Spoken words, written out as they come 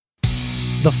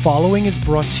The following is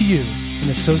brought to you in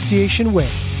association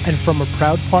with and from a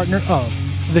proud partner of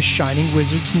the Shining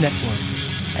Wizards Network.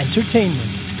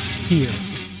 Entertainment here.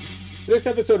 This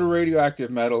episode of Radioactive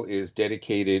Metal is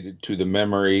dedicated to the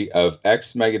memory of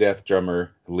ex-Megadeth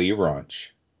drummer Lee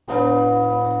Raunch.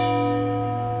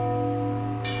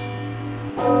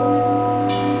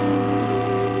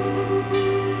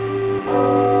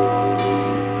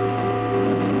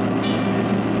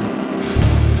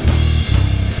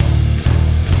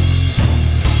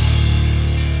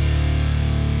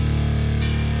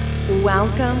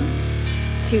 Welcome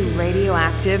to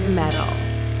Radioactive Metal.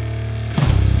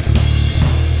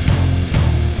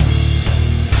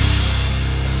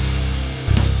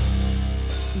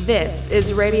 This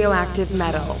is Radioactive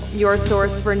Metal, your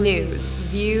source for news,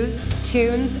 views,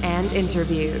 tunes, and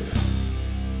interviews.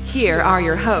 Here are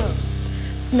your hosts,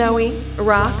 Snowy,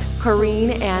 Rock,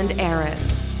 Corrine, and Aaron.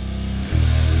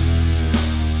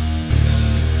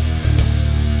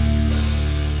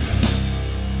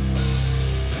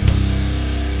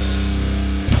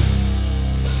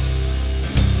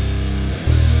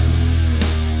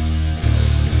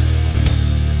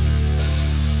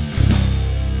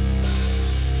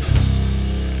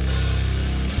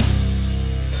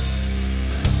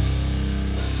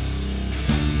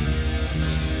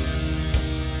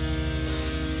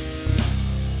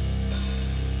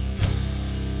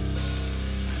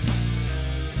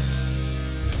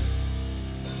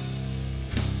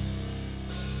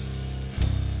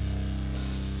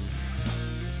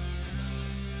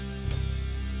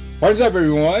 What's up,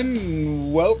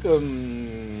 everyone?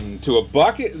 Welcome to a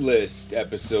bucket list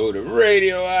episode of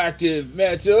Radioactive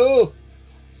Metal.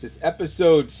 This is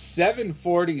episode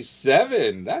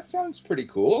 747. That sounds pretty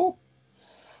cool.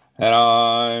 And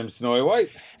I'm Snowy White.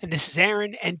 And this is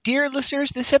Aaron. And dear listeners,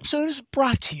 this episode is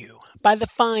brought to you by the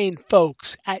fine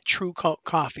folks at True Cult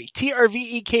Coffee.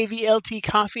 TRVEKVLT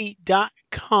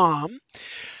coffee.com.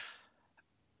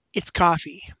 It's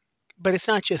coffee, but it's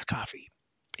not just coffee.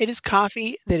 It is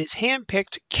coffee that is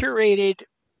handpicked, curated,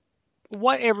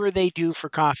 whatever they do for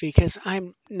coffee, because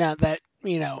I'm not that,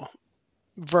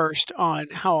 versed on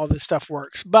how all this stuff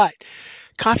works. But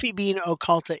Coffee Bean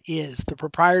Occulta is the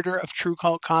proprietor of True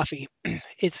Cult Coffee.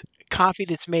 It's coffee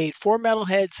that's made for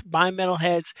metalheads, by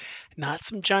metalheads, not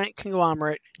some giant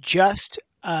conglomerate, just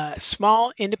a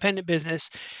small independent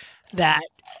business that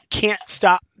can't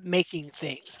stop making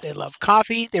things. They love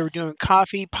coffee. They were doing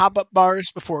coffee pop-up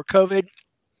bars before COVID.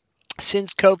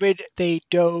 Since COVID, they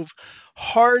dove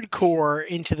hardcore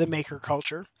into the maker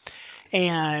culture.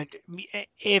 And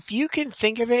if you can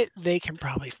think of it, they can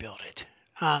probably build it.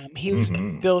 He was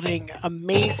building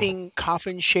amazing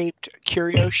coffin-shaped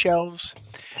curio shelves,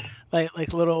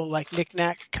 like little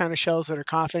knick-knack kind of shelves that are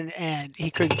coffin, and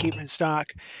he couldn't keep in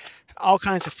stock. All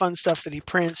kinds of fun stuff that he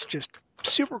prints, just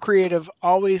super creative,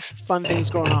 always fun things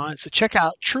going on. So check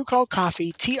out True Cult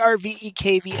Coffee,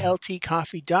 TRVEKVLT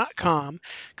coffee.com.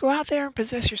 Go out there and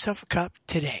possess yourself a cup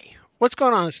today. What's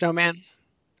going on, Snowman?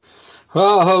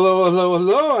 Well,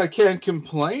 hello. I can't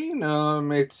complain.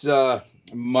 It's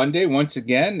Monday once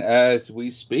again as we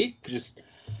speak. Just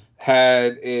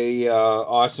had a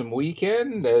awesome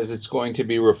weekend, as it's going to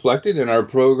be reflected in our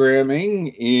programming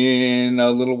in a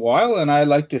little while. And I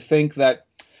like to think that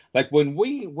when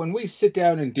we sit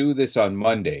down and do this on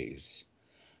Mondays,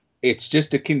 it's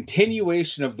just a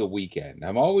continuation of the weekend.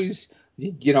 I'm always,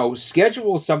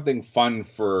 schedule something fun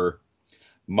for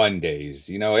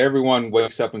Mondays. Everyone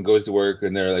wakes up and goes to work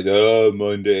and they're like, oh,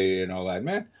 Monday and all that.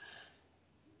 Man,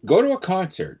 go to a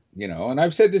concert, and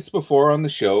I've said this before on the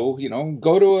show,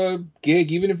 go to a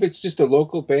gig, even if it's just a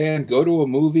local band, go to a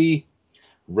movie,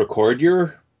 record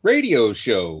your radio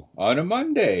show on a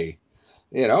Monday.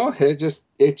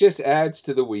 It just adds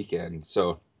to the weekend.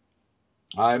 So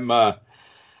I'm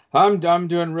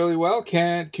doing really well.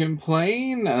 Can't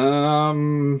complain.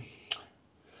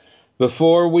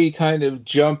 Before we kind of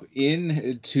jump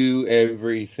into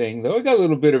everything, though, I got a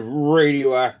little bit of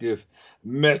Radioactive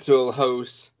Metal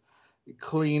house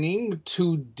cleaning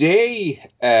today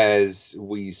as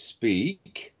we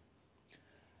speak.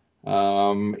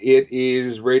 It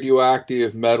is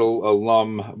Radioactive Metal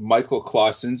alum Michael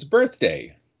Clausen's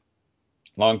birthday.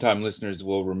 Longtime listeners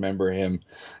will remember him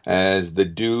as the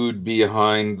dude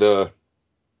behind the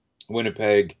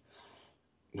Winnipeg,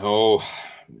 all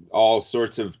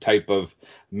sorts of type of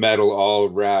metal all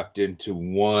wrapped into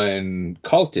one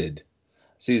Culted.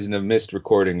 Season of Mist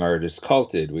recording artist,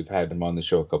 Culted. We've had him on the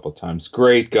show a couple times.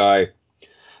 Great guy.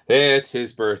 It's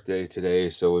his birthday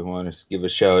today, so we want to give a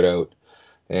shout out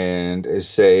and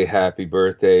say happy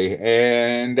birthday.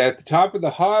 And at the top of the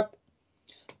hop,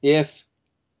 if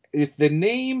the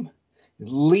name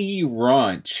Lee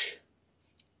Ranch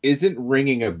isn't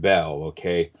ringing a bell,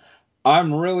 okay,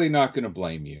 I'm really not going to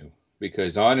blame you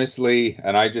because honestly,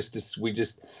 and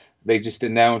they just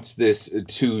announced this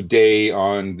today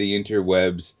on the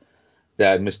interwebs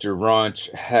that Mr.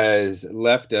 Ranch has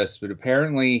left us, but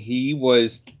apparently he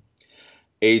was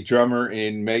a drummer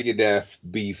in Megadeth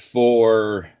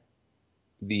before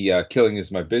the Killing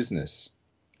Is My Business.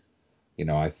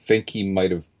 I think he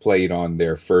might have played on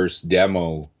their first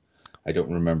demo. I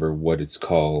don't remember what it's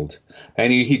called.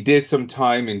 And he did some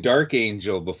time in Dark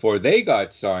Angel before they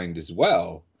got signed as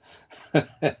well.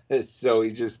 So he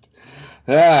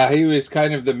was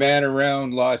kind of the man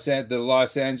around the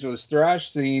Los Angeles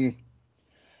thrash scene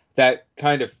that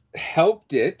kind of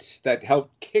helped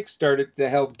kickstart it to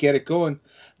help get it going.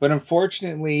 But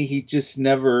unfortunately, he just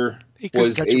never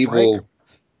was able.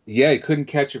 Yeah, he couldn't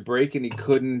catch a break, and he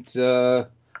couldn't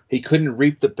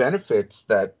reap the benefits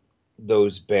that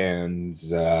those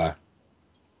bands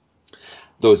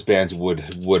would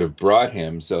have brought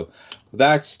him. So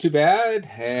that's too bad.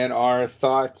 And our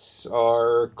thoughts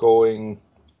are going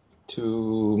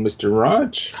to Mr.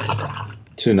 Ranch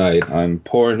tonight. As a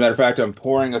matter of fact, I'm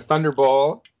pouring a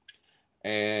Thunderball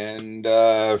and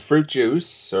fruit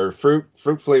juice or fruit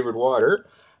flavored water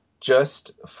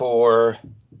just for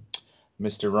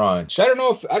Mr. Ranch. I don't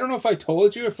know if I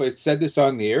told you, if I said this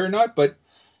on the air or not, but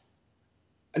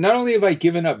not only have I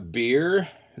given up beer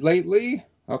lately,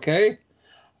 okay,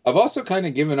 I've also kind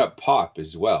of given up pop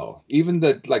as well. Even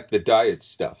the diet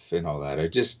stuff and all that.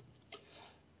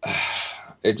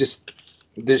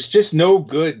 There's just no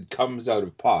good comes out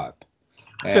of pop.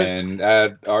 And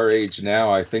at our age now,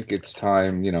 I think it's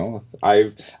time,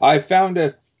 I've found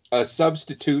a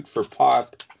substitute for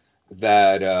pop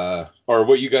that, or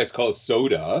what you guys call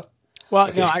soda. Well,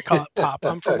 okay. No, I call it pop.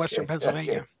 I'm from Western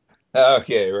Pennsylvania.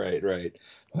 Okay, right.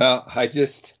 Well,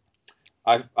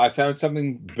 I found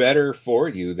something better for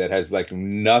you that has like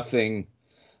nothing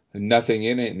in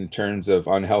it in terms of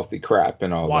unhealthy crap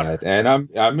and all water. That, and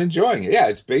I'm enjoying it. Yeah,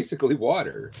 it's basically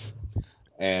water,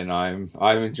 and I'm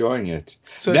enjoying it.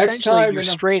 So next essentially, time you're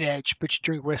straight edge, but you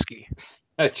drink whiskey.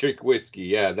 I drink whiskey.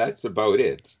 Yeah, that's about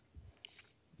it.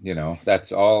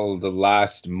 That's all the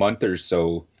last month or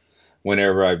so.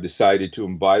 Whenever I've decided to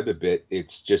imbibe a bit,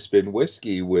 it's just been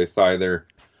whiskey with either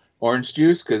orange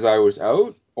juice because I was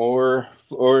out, or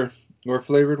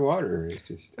flavored water.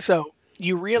 So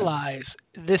you realize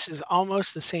this is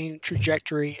almost the same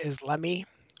trajectory as Lemmy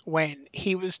when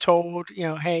he was told,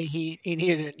 hey, he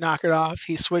needed to knock it off.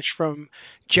 He switched from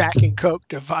Jack and Coke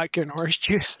to vodka and orange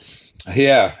juice.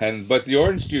 Yeah, but the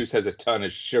orange juice has a ton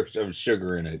of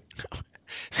sugar in it.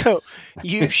 So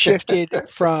you've shifted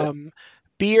from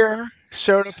beer,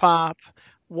 soda pop,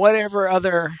 whatever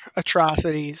other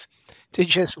atrocities, to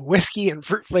just whiskey and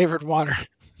fruit-flavored water.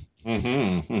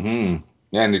 And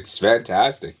it's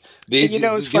fantastic.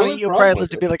 It's funny, you'll probably live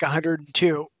to be like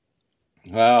 102.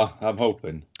 Well, I'm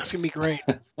hoping. It's going to be great.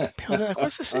 People are like,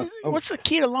 what's the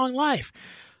key to long life?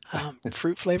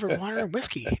 Fruit-flavored water and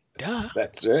whiskey. Duh.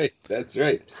 That's right.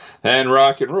 And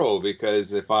rock and roll,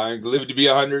 because if I live to be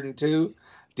 102,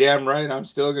 damn right, I'm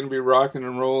still going to be rocking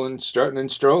and rolling, strutting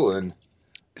and strolling.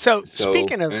 So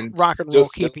speaking of rock and roll,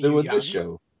 keeping you young, this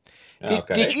show.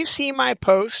 Did you see my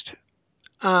post?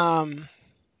 Did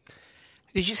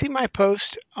you see my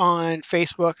post on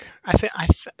Facebook? I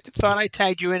thought I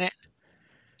tagged you in it.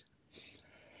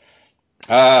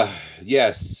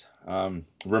 Yes.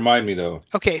 Remind me though.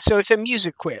 Okay, so it's a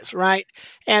music quiz, right?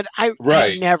 And I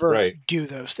never do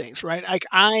those things, right?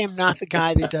 I am not the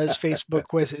guy that does Facebook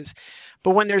quizzes.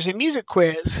 But when there's a music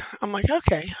quiz, I'm like,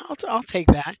 okay, I'll take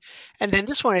that. And then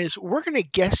this one is, we're going to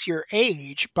guess your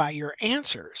age by your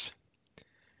answers.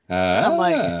 I'm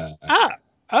like,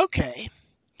 okay.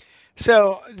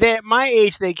 So my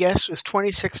age, they guessed, was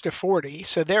 26 to 40,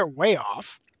 so they're way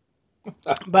off.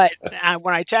 But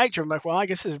when I tagged her, I'm like, well, I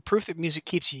guess it's proof that music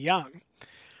keeps you young.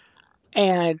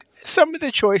 And some of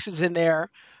the choices in there,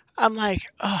 I'm like,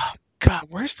 oh, God,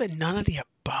 where's the none of the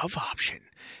above option?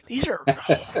 These are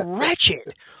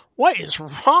wretched. What is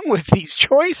wrong with these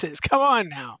choices? Come on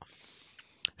now.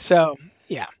 So,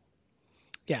 yeah.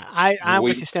 I'm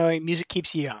with you, Snowy. Music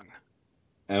keeps you young.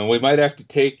 And we might have to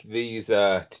take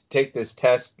take this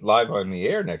test live on the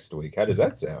air next week. How does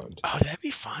that sound? Oh, that'd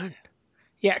be fun.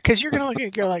 Yeah, because you're going to look at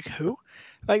it, you're like, who?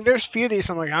 Like, there's a few of these,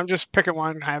 I'm like, I'm just picking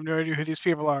one. I have no idea who these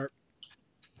people are.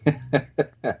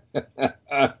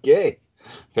 Okay.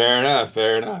 Fair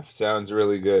enough. Sounds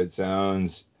really good.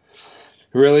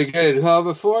 Well,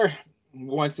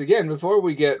 before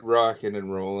we get rocking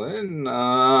and rolling,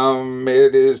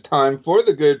 it is time for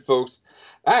the good folks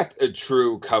at a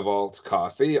True Cobalt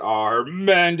Coffee, our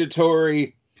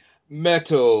mandatory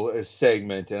metal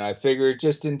segment. And I figured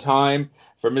just in time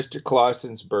for Mr.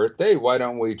 Clausen's birthday, why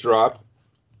don't we drop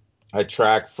a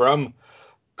track from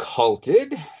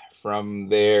Culted from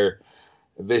their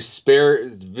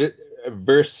Vesperian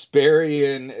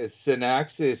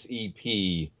Synaxis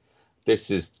EP.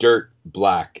 This is Dirt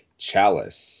Black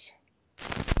Chalice.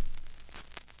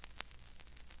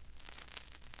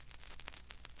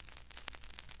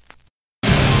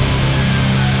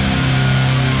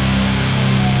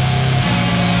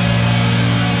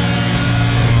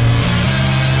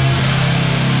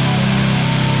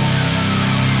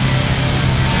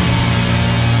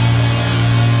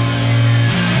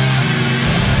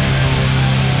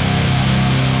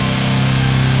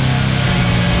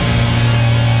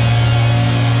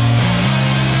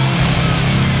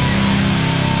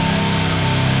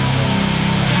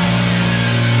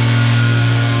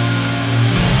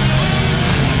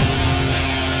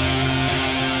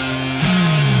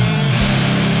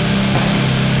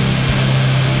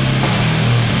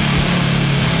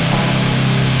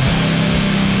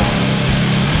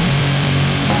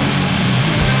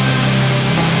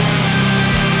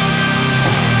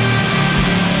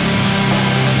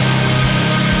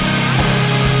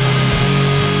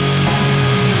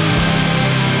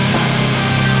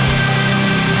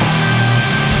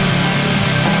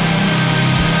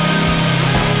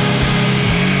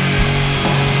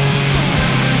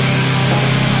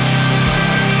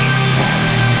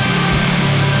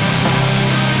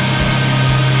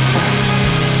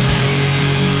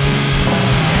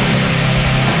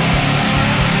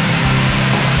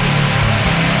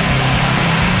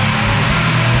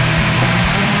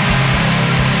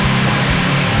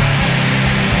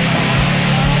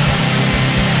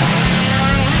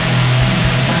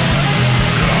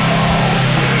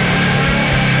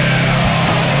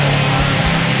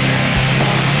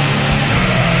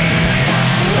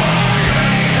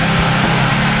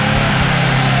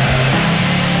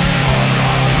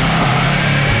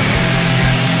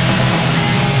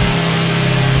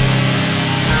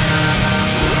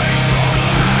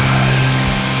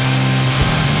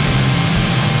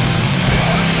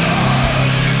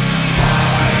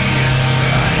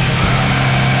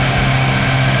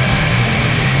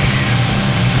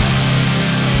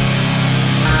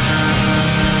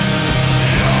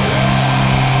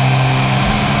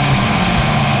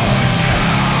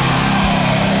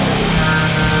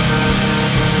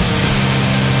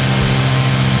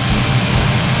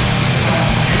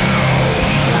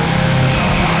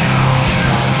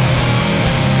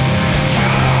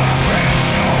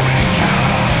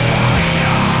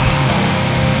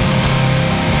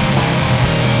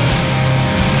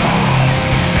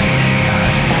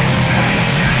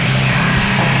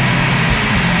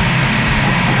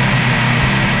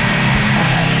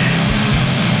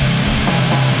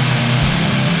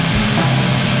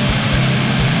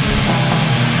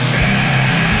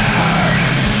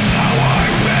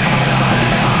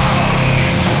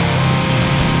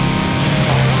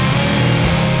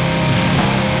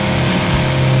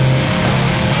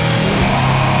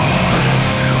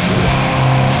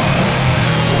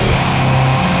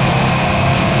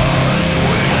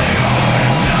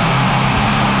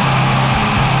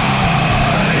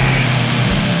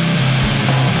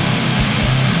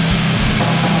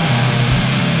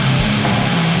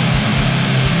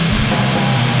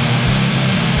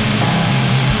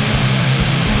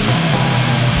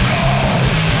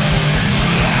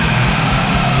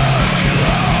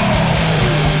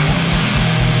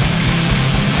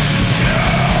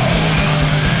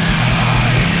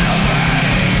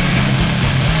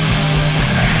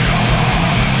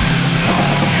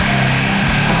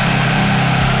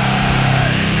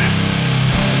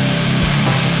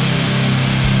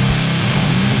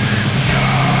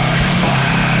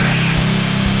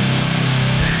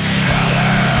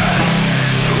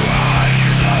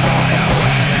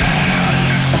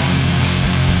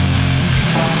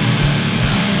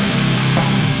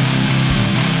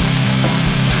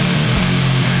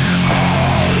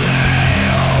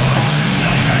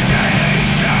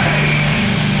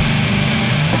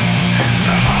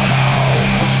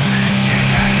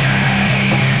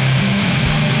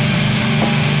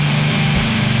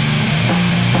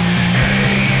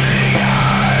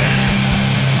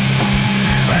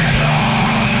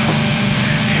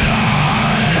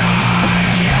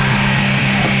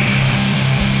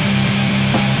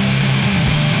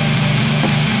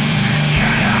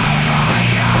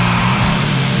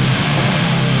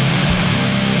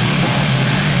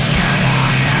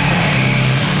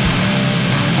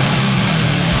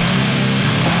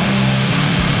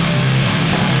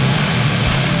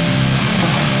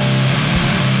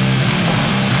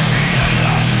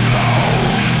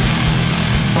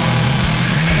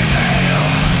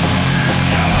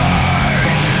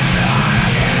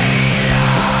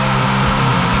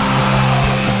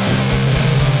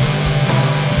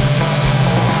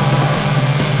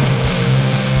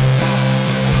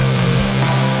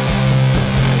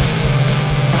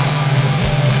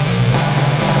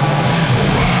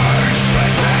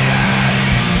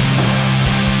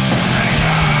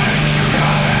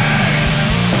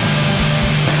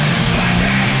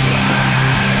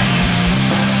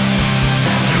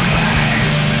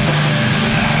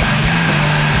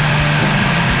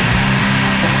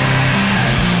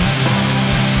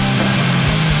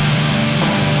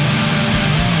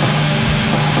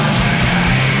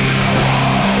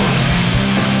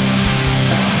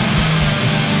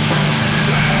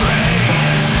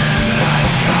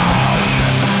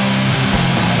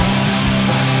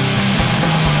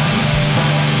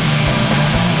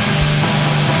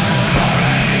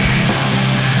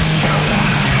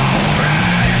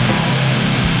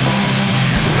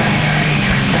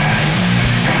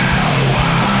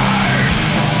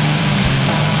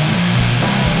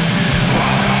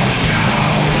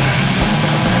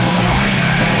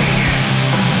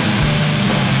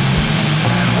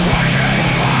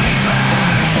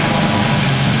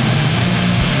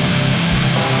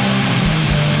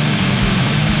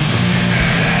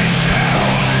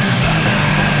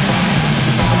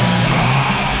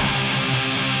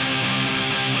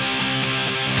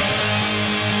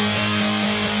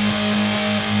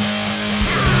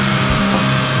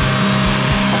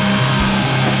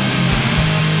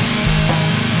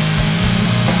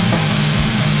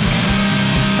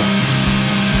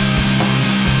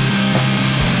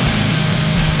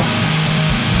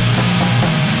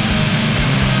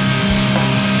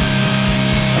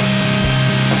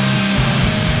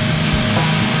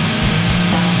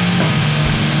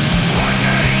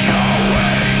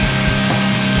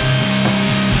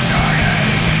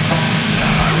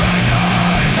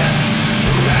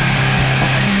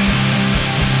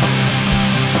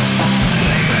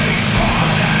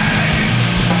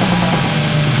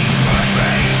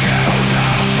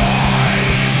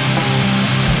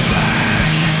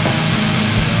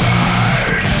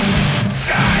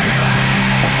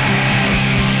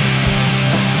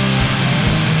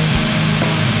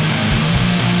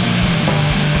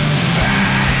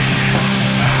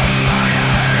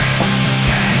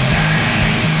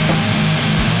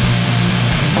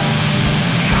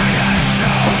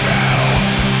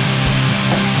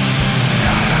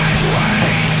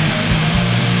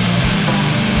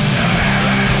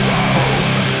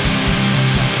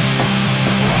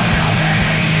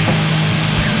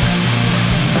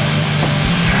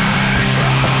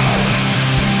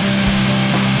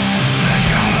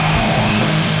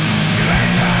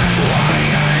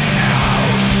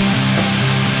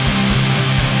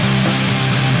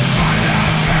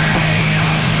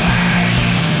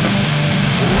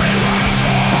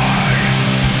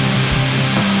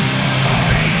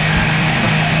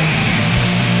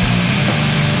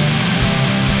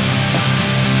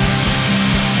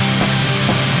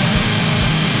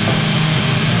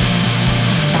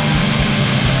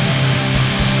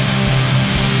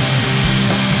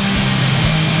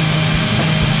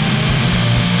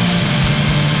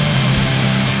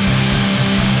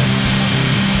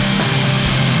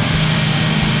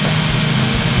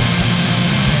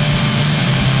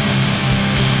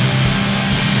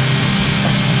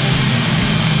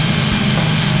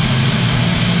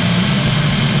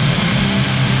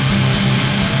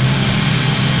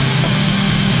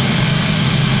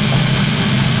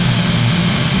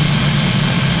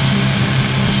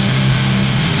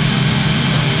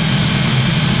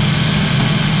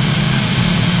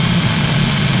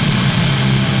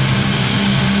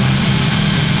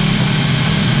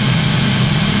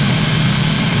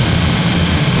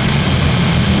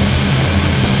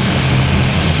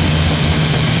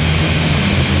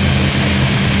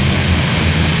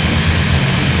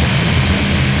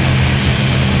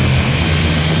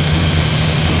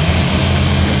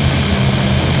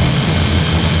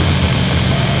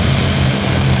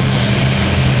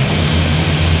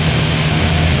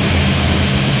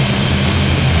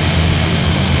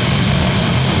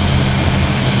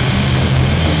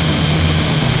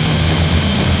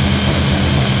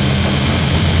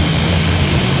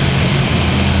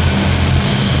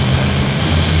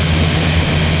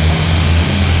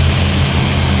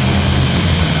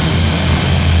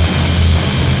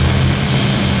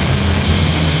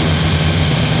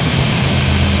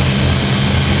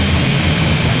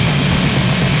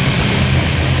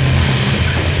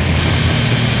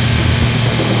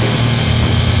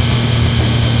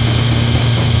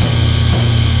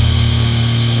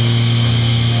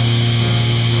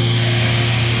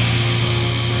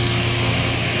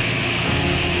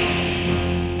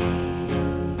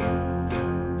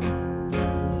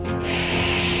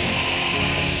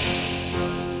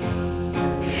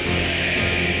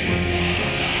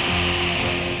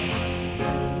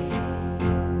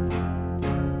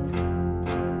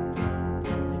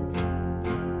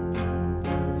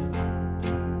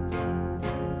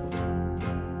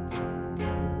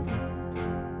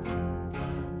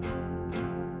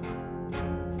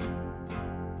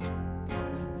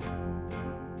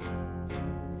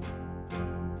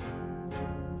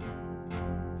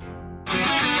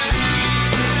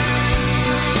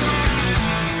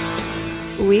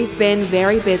 We've been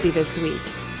very busy this week.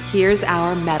 Here's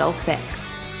our metal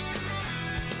fix.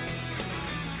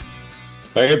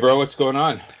 Hey, bro, what's going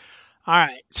on? All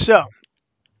right. So,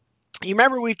 you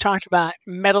remember we've talked about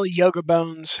metal yoga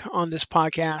bones on this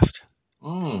podcast?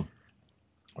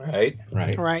 Right.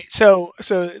 Right. So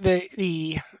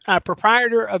the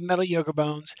proprietor of Metal Yoga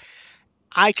Bones,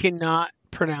 I cannot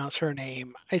pronounce her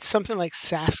name. It's something like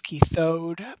Sasky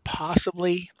Thode,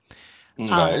 possibly.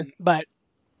 Okay. But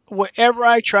whatever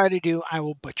I try to do, I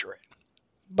will butcher it.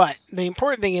 But the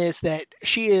important thing is that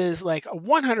she is like a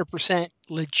 100%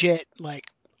 legit, like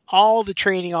all the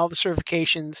training, all the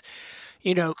certifications,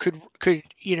 could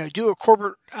do a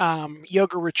corporate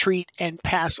yoga retreat and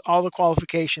pass all the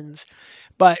qualifications.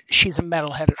 But she's a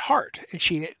metalhead at heart, and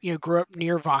she grew up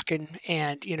near Vakken,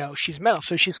 and she's metal,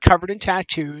 so she's covered in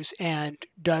tattoos and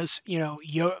does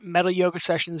metal yoga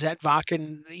sessions at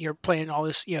Vakken. You're playing all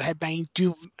this headbanging,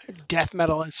 do death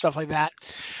metal and stuff like that.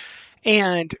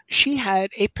 And she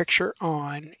had a picture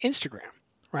on Instagram,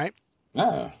 right?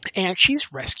 Oh. And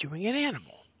she's rescuing an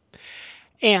animal.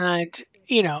 And,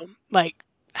 like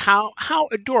how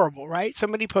adorable, right?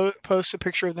 Somebody posts a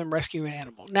picture of them rescuing an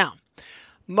animal. Now,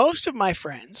 most of my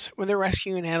friends, when they're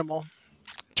rescuing an animal,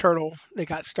 turtle, they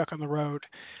got stuck on the road,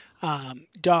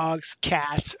 dogs,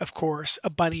 cats, of course, a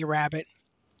bunny, rabbit.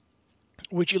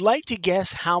 Would you like to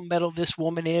guess how metal this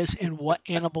woman is and what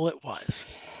animal it was?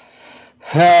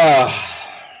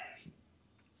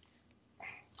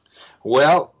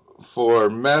 Well, for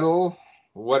metal,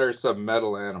 what are some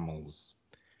metal animals?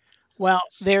 Well,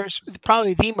 there's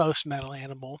probably the most metal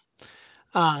animal,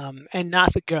 and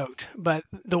not the goat, but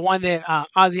the one that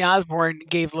Ozzy Osbourne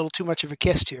gave a little too much of a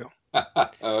kiss to.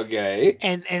 Okay.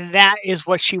 And that is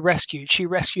what she rescued. She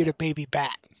rescued a baby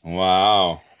bat.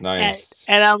 Wow. Nice.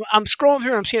 And I'm scrolling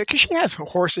through and I'm seeing it because she has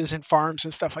horses and farms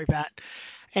and stuff like that.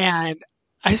 And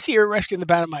I see her rescuing the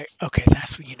bat. I'm like, okay,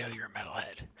 that's when you know you're a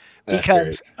metalhead.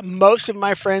 Because most of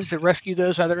my friends that rescue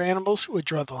those other animals would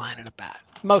draw the line in a bat.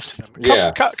 Most of them.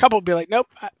 A couple would be like, nope.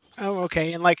 Oh,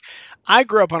 okay. And like, I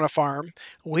grew up on a farm.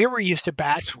 We were used to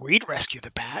bats. We'd rescue the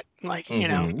bat. Like,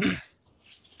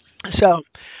 So,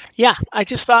 yeah, I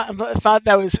just thought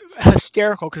that was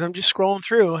hysterical because I'm just scrolling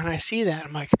through and I see that.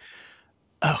 I'm like,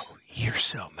 oh, you're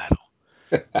so metal.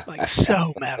 Like,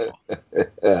 so metal.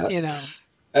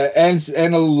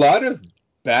 And a lot of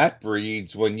bat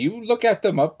breeds, when you look at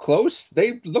them up close,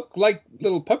 they look like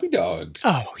little puppy dogs.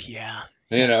 Oh, yeah.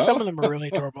 Some of them are really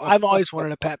adorable. I've always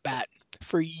wanted a pet bat.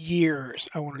 For years,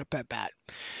 I wanted a pet bat.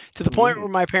 To the point where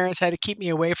my parents had to keep me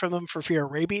away from them for fear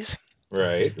of rabies.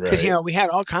 Right. Because, we had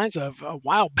all kinds of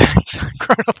wild bats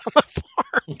growing up on the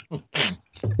farm.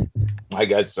 I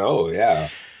guess so, yeah.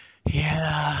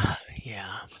 Yeah.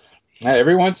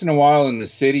 Every once in a while in the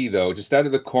city, though, just out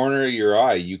of the corner of your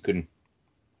eye, you can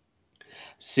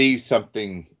see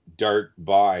something dart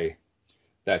by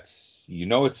that's,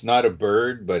 it's not a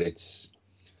bird, but it's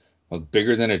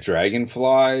bigger than a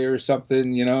dragonfly or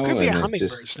something, Could be a hummingbird,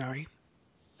 Snowy.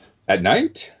 At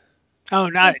night? Oh,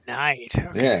 not at night.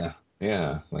 Okay.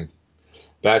 Yeah. Like,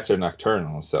 bats are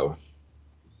nocturnal, so...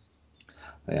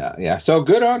 Yeah. So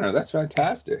good on her. That's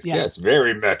fantastic. Yeah. Yes,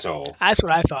 very metal. That's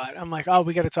what I thought. I'm like, oh,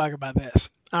 we got to talk about this.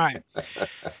 All right.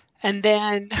 And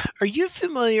then, are you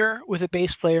familiar with a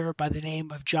bass player by the name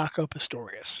of Jaco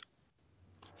Pastorius?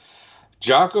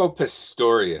 Jaco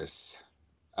Pastorius.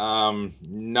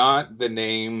 Not the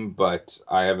name, but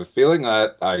I have a feeling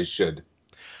that I should.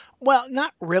 Well,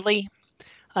 not really.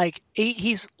 Like,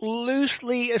 he's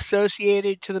loosely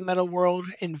associated to the metal world,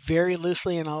 and very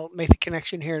loosely, and I'll make the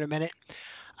connection here in a minute.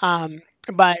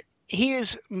 But he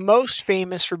is most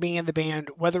famous for being in the band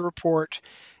Weather Report,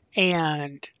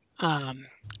 and I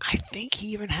think he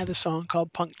even had a song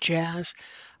called Punk Jazz.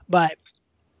 But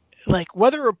like,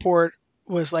 Weather Report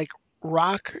was like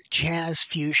rock jazz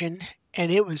fusion,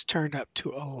 and it was turned up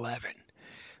to 11.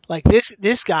 Like,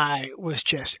 this guy was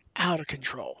just out of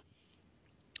control,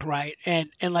 right? And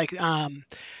like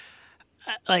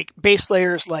bass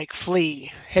players like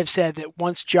Flea have said that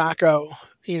once Jaco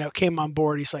came on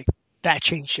board, he's like, that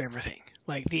changed everything.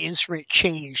 Like, the instrument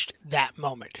changed that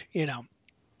moment,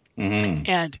 Mm-hmm.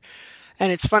 And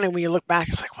it's funny when you look back,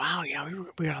 it's like, wow, yeah,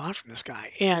 we got a lot from this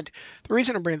guy. And the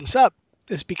reason I'm bringing this up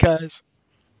is because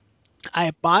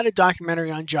I bought a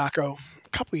documentary on Jaco a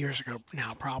couple years ago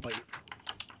now, probably.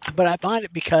 But I bought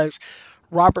it because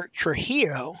Robert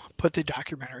Trujillo put the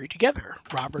documentary together.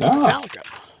 Robert of Metallica.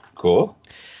 Cool.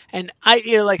 And I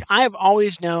have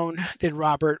always known that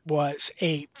Robert was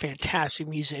a fantastic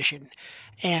musician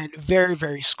and very,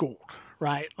 very schooled,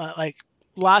 right? Like,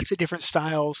 lots of different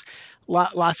styles,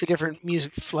 lots of different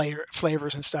music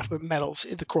flavors and stuff, but metal's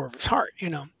at the core of his heart,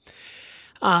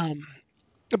 Um,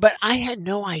 but I had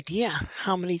no idea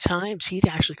how many times he'd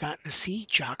actually gotten to see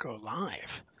Jocko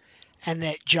live, and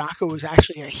that Jocko was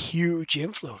actually a huge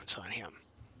influence on him.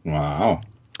 Wow.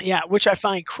 Yeah, which I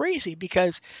find crazy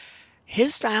because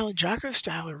his style and Jocko's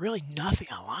style are really nothing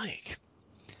alike.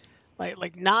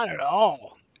 Like not at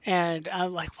all. And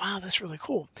I'm like, wow, that's really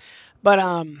cool. But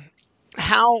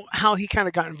how he kind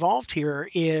of got involved here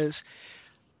is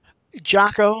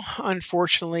Jocko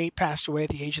unfortunately passed away at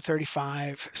the age of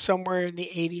 35, somewhere in the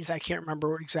 80s. I can't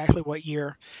remember exactly what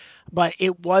year, but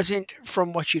it wasn't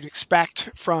from what you'd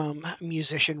expect from a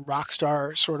musician, rock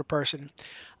star sort of person.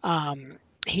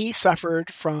 He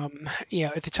suffered from,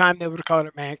 at the time they would call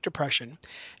it manic depression.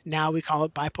 Now we call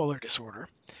it bipolar disorder.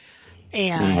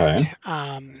 And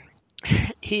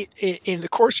Okay. in the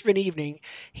course of an evening,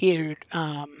 he had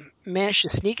managed to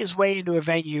sneak his way into a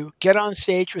venue, get on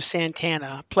stage with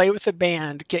Santana, play with the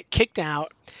band, get kicked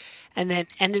out, and then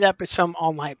ended up at some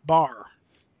all-night bar.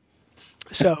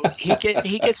 So he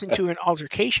gets into an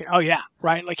altercation. Oh yeah,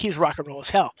 right. Like he's rock and roll as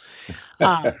hell.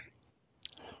 Um,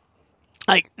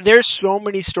 like there's so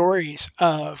many stories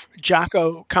of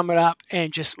Jocko coming up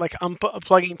and just like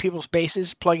unplugging people's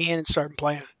basses, plugging in and starting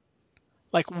playing,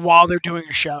 like while they're doing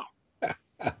a show.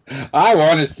 I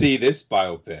want to see this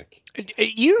biopic.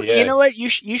 You know what,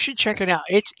 Yes. you should check it out.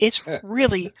 It's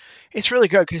really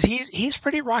good because he's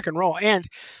pretty rock and roll, and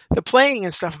the playing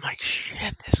and stuff. I'm like,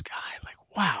 shit, this guy, like,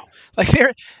 wow. Like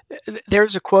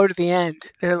there's a quote at the end.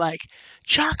 They're like,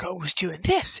 Jocko was doing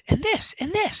this and this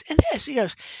and this and this. He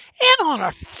goes, and on a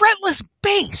fretless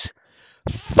bass.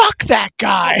 Fuck that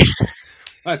guy.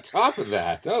 On top of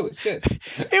that, oh shit.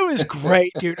 It was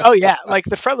great, dude. Oh yeah, like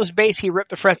the fretless bass, he ripped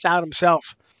the frets out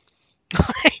himself.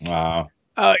 Wow.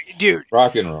 Dude,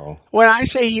 Rock and roll. when I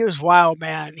say he was wild,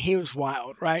 man, he was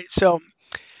wild, right? So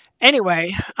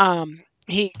anyway,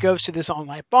 he goes to this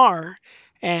all-night bar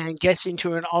and gets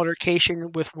into an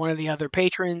altercation with one of the other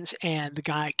patrons, and the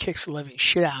guy kicks the living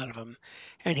shit out of him,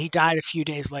 and he died a few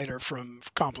days later from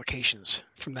complications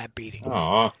from that beating.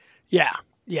 Oh. Yeah,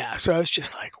 yeah. So I was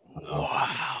just like,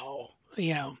 wow,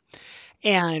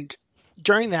 And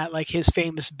during that, like his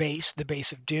famous bass, the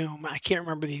bass of doom, I can't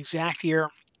remember the exact year,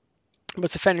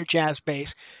 but the Fender Jazz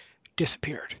bass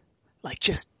disappeared, like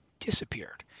just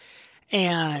disappeared.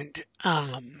 And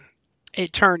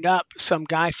it turned up. Some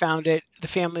guy found it. The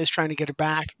family was trying to get it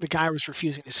back. The guy was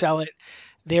refusing to sell it.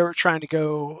 They were trying to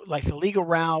go like the legal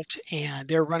route, and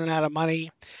they're running out of money.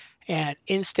 And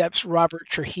in steps Robert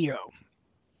Trujillo,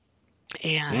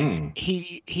 and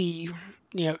he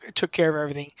took care of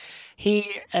everything. He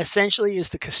essentially is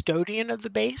the custodian of the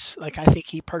bass. Like I think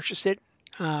he purchased it,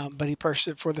 but he purchased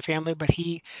it for the family. But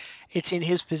it's in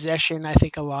his possession. I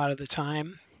think a lot of the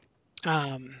time.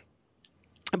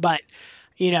 But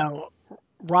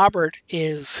Robert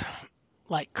is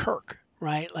like Kirk,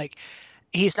 right? Like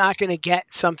he's not going to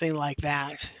get something like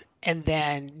that, and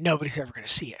then nobody's ever going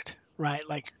to see it, right?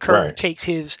 Like Kirk Right.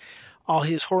 takes all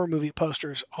his horror movie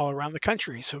posters all around the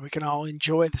country so we can all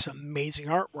enjoy this amazing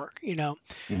artwork.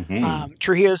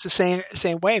 Trujillo's the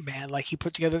same way, man. Like he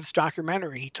put together this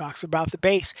documentary. He talks about the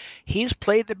bass. He's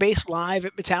played the bass live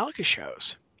at Metallica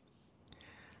shows.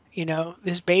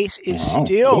 This bass is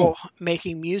still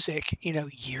making music,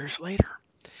 years later.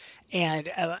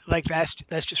 And like that's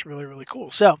just really, really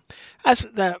cool. So that's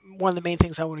one of the main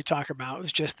things I want to talk about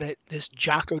is just that this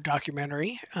Jocko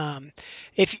documentary.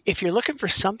 If you're looking for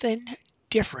something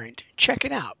different, check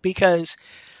it out because,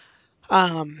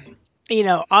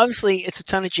 obviously it's a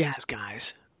ton of jazz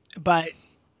guys, but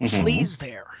Flea's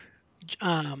there,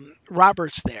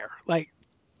 Robert's there. Like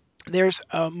there's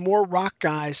more rock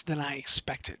guys than I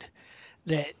expected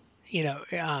that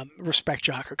respect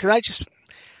Jocko because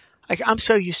I'm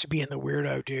so used to being the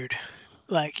weirdo dude.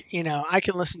 Like, I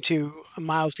can listen to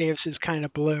Miles Davis's Kind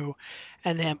of Blue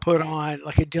and then put on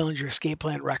like a Dillinger Escape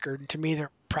Plan record. And to me,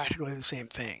 they're practically the same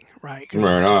thing, right? Because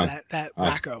Right just on. that I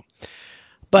wacko.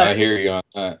 But, I hear you on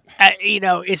that.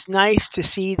 it's nice to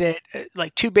see that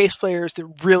like two bass players that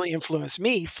really influenced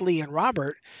me, Flea and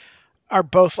Robert, are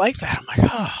both like that. I'm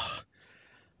like, oh,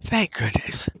 thank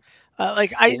goodness.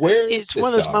 Where is It's this one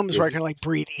of those dog? moments where I can like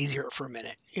breathe easier for a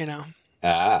minute,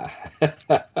 Ah.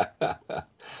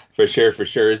 For sure, for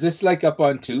sure. Is this like up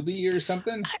on Tubi or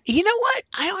something? You know what?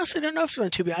 I honestly don't know if it's on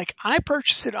Tubi. Like I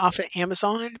purchased it off of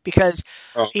Amazon because,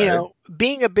 Okay.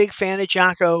 being a big fan of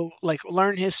Jocko, like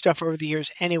learned his stuff over the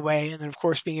years anyway, and then of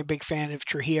course being a big fan of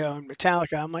Trujillo and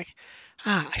Metallica, I'm like,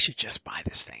 I should just buy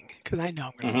this thing because I know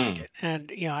I'm gonna like it.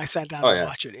 And I sat down Oh and yeah.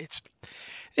 watched it.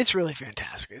 It's really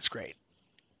fantastic. It's great.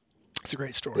 It's a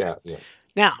great story. Yeah, yeah.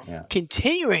 Now, Yeah.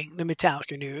 continuing the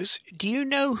Metallica news, do you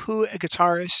know who a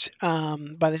guitarist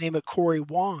by the name of Corey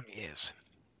Wong is?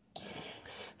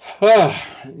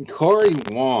 Corey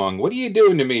Wong, what are you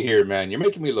doing to me here, man? You're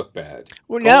making me look bad.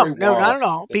 Well, Corey no, not Wong. at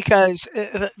all, because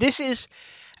this is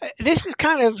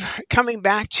kind of coming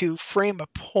back to frame a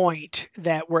point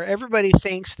that where everybody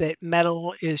thinks that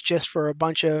metal is just for a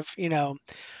bunch of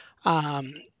um,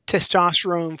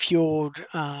 testosterone fueled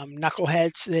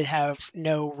knuckleheads that have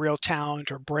no real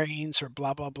talent or brains or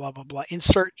blah blah blah blah blah.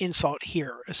 Insert insult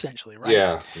here, essentially, right?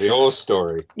 Yeah, the whole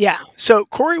story. Yeah. So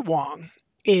Corey Wong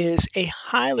is a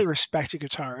highly respected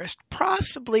guitarist,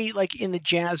 possibly like in the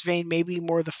jazz vein, maybe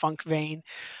more the funk vein.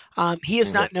 He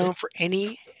is Okay. not known for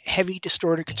any heavy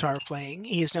distorted guitar playing.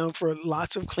 He is known for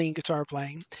lots of clean guitar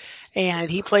playing, and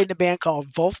he played in a band called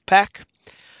Wolfpack.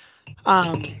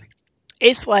 Um,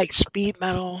 it's like speed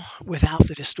metal without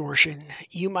the distortion.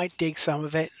 You might dig some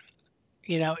of it.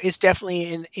 It's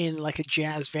definitely in like a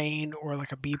jazz vein or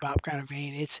like a bebop kind of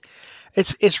vein.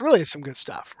 It's really some good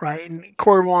stuff, right? And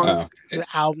Corey Wong's Oh,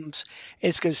 albums,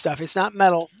 it's good stuff. It's not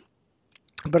metal,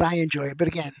 but I enjoy it. But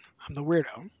again, I'm the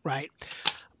weirdo, right?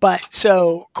 But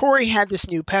so Corey had this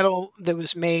new pedal that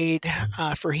was made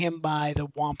for him by the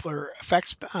Wampler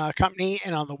Effects Company,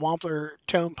 and on the Wampler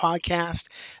Tone podcast,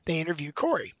 they interviewed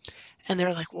Corey, and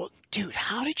they're like, "Well, dude,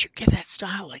 how did you get that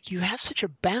style? Like, you have such a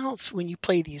bounce when you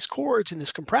play these chords and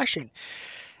this compression."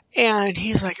 And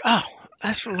he's like, "Oh,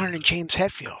 that's from learning James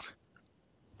Hetfield."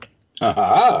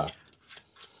 aha.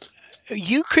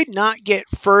 You could not get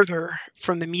further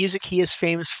from the music he is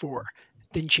famous for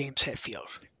than James Hetfield.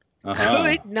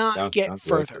 Could not get Sounds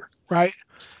like it. further, right?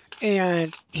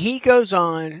 And he goes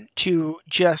on to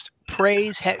just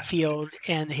praise Hetfield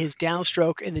and his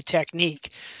downstroke and the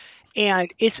technique.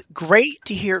 And it's great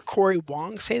to hear Corey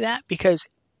Wong say that because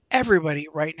everybody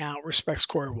right now respects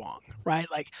Corey Wong, right?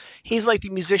 Like he's like the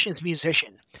musician's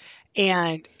musician.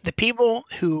 And the people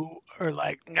who are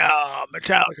like, no,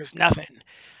 Metallica's nothing,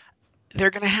 they're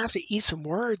going to have to eat some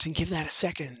words and give that a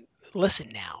second listen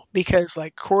now because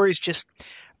like Corey's just,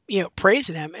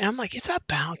 praising him. And I'm like, it's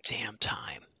about damn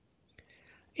time.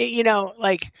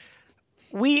 Like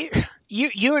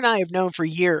you and I have known for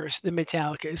years that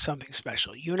Metallica is something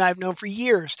special. You and I have known for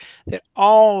years that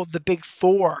all the big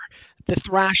four, the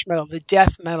thrash metal, the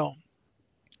death metal,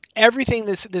 everything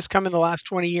that's come in the last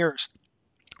 20 years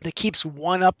that keeps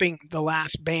one-upping the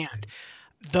last band,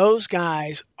 those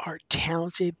guys are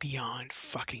talented beyond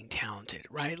fucking talented,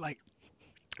 right? Like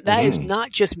that is Mhm.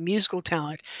 not just musical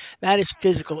talent. That is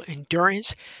physical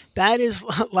endurance. That is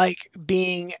like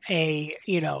being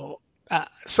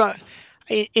so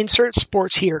insert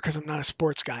sports here because I'm not a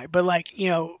sports guy, but like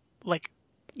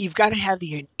you've got to have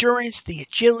the endurance, the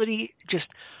agility,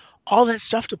 just all that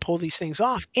stuff to pull these things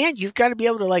off. And you've got to be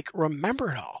able to like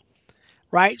remember it all,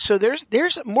 right? So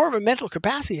there's more of a mental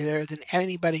capacity there than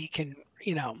anybody can,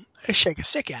 shake a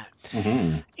stick at.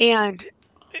 Mhm. And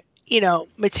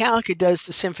Metallica does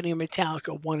the Symphony of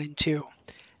Metallica 1 and 2,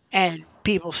 and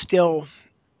people still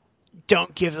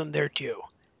don't give them their due.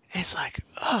 It's like,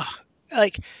 oh,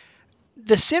 like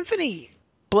the symphony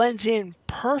blends in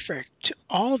perfect to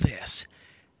all this.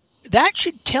 That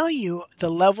should tell you the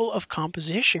level of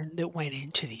composition that went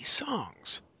into these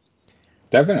songs.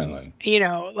 Definitely.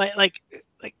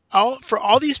 Like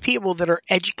all these people that are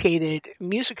educated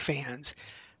music fans,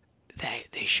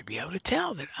 they should be able to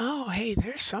tell that, oh, hey,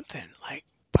 there's something like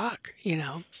fuck.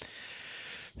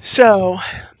 So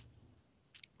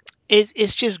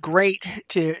it's just great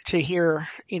to hear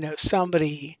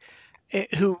somebody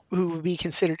who would be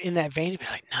considered in that vein to be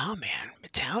like, no, man,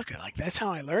 Metallica, like that's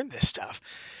how I learned this stuff.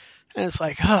 And it's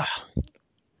like, oh,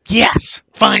 yes,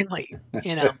 finally.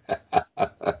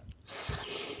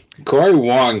 Corey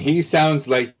Wong, he sounds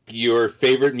like your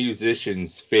favorite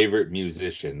musician's favorite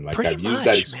musician. Like Pretty I've used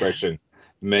that much, man. expression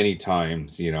many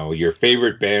times, your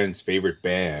favorite band's favorite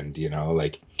band,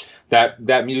 like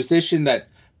that musician that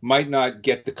might not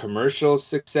get the commercial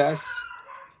success,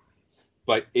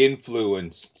 but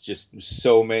influenced just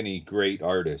so many great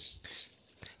artists,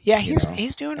 Yeah, you he's know.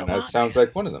 he's doing a And that lot, sounds man.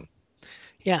 like one of them.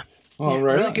 Yeah, All yeah,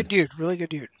 right really on. good dude, really good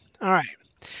dude. All right.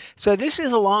 So this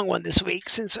is a long one this week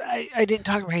since I didn't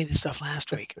talk about any of this stuff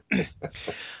last week.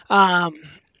 um,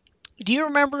 do you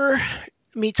remember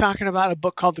me talking about a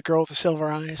book called The Girl with the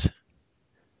Silver Eyes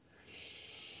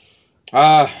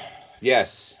Uh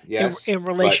yes, in, yes, in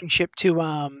but relationship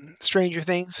to Stranger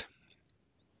Things?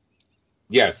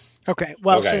 yes. Okay.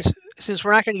 Well, Okay. since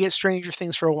we're not going to get Stranger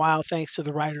Things for a while, thanks to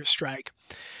the writers' strike,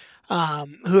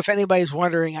 who, if anybody's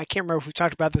wondering, I can't remember if we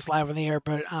talked about this live on the air,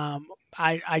 but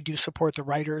I do support the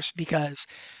writers because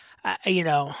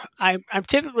I'm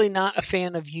typically not a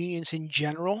fan of unions in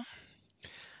general,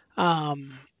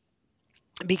 um,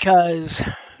 because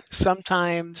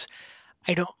sometimes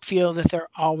I don't feel that they're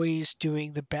always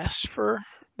doing the best for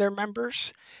their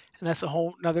members, and that's a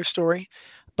whole nother story.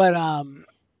 But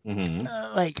Mm-hmm.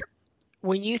 like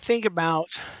when you think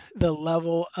about the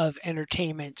level of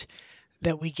entertainment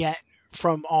that we get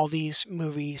from all these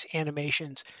movies,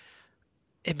 animations,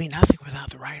 it'd be nothing without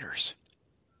the writers.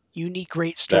 You need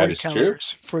great That is true.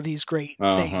 storytellers for these great Uh-huh.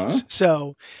 things.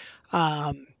 So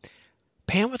um,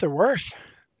 pay them what they're worth.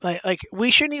 Like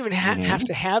we shouldn't even have Mm-hmm.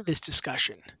 to have this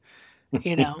discussion.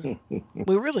 You know,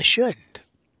 we really shouldn't.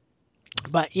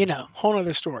 But whole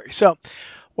other story. So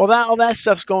while all that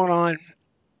stuff's going on,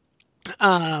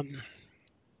 um,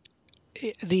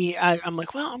 I'm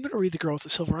like, well, I'm going to read The Girl with the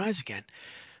Silver Eyes again.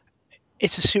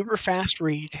 It's a super fast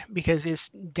read because it's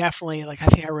definitely like I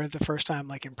think I read it the first time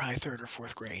like in probably third or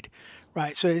fourth grade,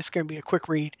 right? So it's going to be a quick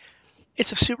read.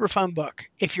 It's a super fun book.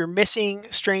 If you're missing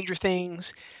Stranger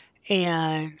Things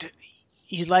and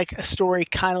you'd like a story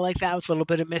kind of like that with a little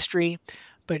bit of mystery,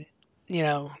 but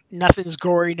nothing's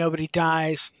gory, nobody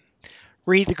dies,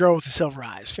 read The Girl with the Silver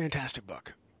Eyes. Fantastic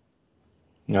book.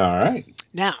 All right.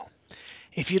 Now,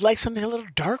 if you'd like something a little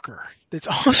darker, that's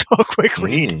also a quick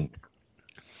read. Mm.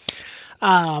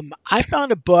 I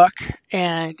found a book,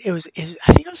 and I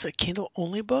think it was a Kindle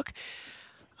only book.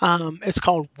 It's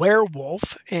called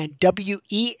Werewolf, and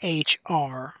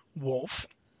Wehr Wolf,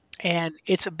 and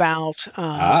it's about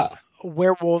Ah.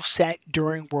 werewolves set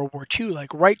during World War II,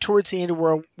 like right towards the end of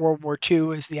World War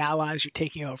II, as the Allies are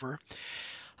taking over.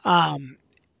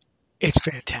 It's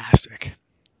fantastic.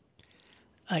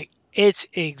 Like it's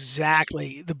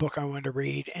exactly the book I wanted to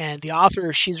read, and the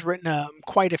author, she's written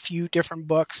quite a few different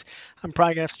books. I'm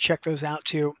probably gonna have to check those out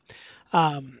too.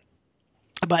 Um,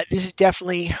 but this is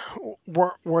definitely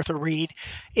worth a read.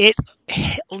 It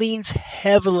leans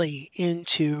heavily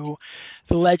into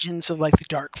the legends of like the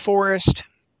Dark Forest,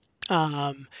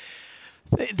 um,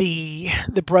 the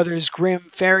Brothers Grimm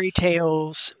fairy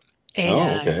tales,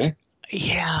 Oh, and okay.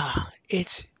 yeah,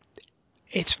 it's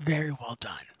very well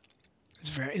done. It's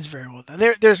very well done.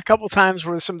 There's a couple times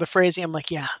where some of the phrasing I'm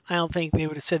like, yeah, I don't think they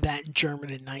would have said that in German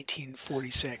in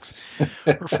 1946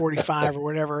 or 45 or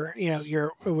whatever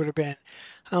year it would have been.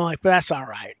 I'm like, but that's all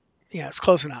right. Yeah, it's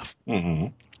close enough. Mm-hmm.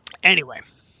 Anyway,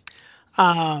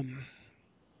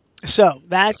 so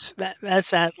that's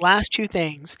that. Last two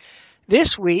things.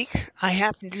 This week, I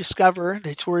happened to discover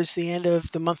that towards the end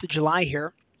of the month of July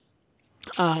here,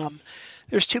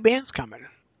 there's two bands coming.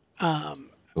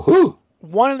 Woohoo.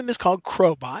 One of them is called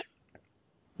Crowbot,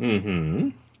 Mm-hmm.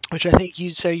 which I think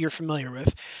you'd say you're familiar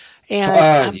with.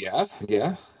 And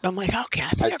Yeah. I'm like, okay, I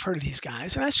think I I've heard of these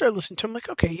guys. And I started listening to them, like,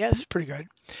 okay, yeah, this is pretty good.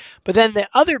 But then the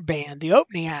other band, the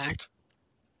opening act,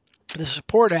 the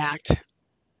support act,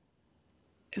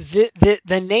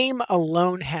 the name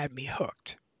alone had me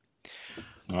hooked.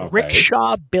 okay.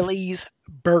 Rickshaw Billy's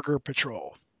Burger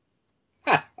Patrol.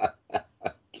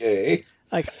 Okay.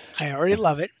 Like, I already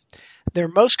love it. Their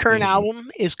most current Mm-hmm.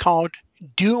 album is called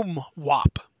Doom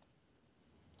Wop.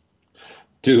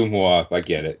 Doom Wop. I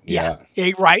get it. Yeah,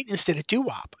 right, instead of doo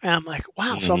wop. And I'm like,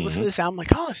 wow. So I'm listening Mm-hmm. to this album,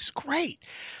 like, oh, this is great.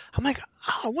 I'm like,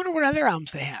 oh, I wonder what other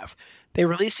albums they have. They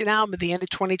released an album at the end of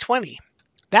 2020.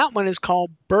 That one is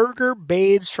called Burger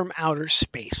Babes from Outer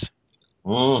Space.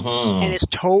 Mm-hmm. And it's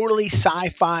totally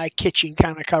sci-fi, kitschy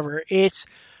kind of cover. It's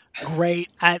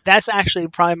great. That's actually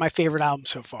probably my favorite album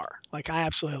so far. Like, I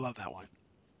absolutely love that one.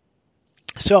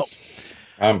 So,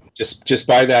 Just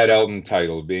by that album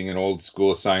title, being an old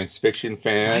school science fiction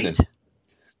fan, right? and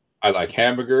I like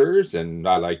hamburgers and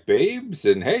I like babes,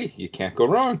 and hey, you can't go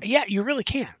wrong. Yeah, you really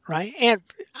can't, right? And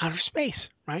outer space,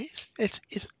 right? It's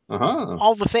Uh-huh.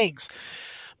 all the things.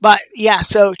 But yeah,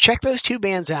 so check those two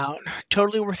bands out.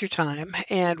 Totally worth your time.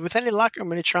 And with any luck, I'm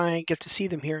going to try and get to see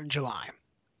them here in July.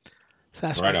 So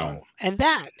that's Right my on. goal. And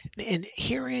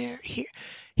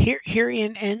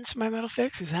herein ends my metal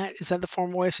fix. Is that the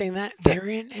formal way of saying that?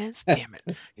 Therein ends. Damn it,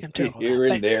 I'm terrible at Here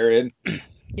that. and there and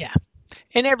Yeah,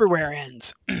 and everywhere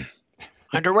ends.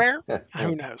 Underwear?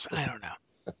 Who knows? I don't know.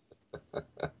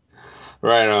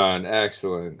 right on.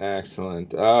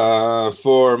 Excellent.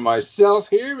 For myself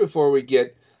here, before we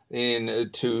get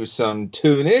into some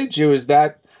tunage, it was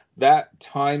that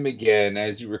time again.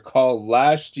 As you recall,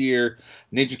 last year,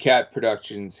 Ninja Cat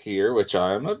Productions here, which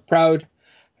I'm a proud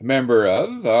member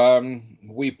of,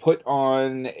 we put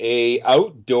on a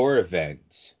outdoor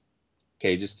event.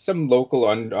 Okay, just some local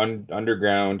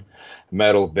underground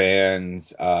metal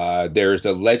bands. There's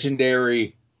a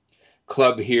legendary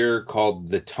club here called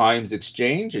the Times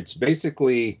Exchange. It's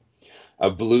basically a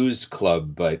blues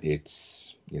club, but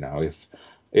it's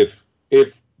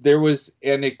If there was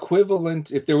an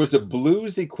equivalent, if there was a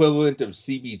blues equivalent of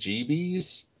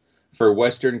CBGB's for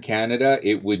Western Canada,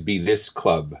 it would be this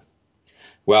club.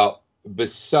 Well,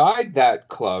 beside that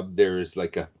club, there is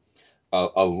like a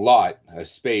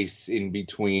space in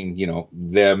between,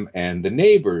 them and the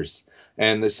neighbors.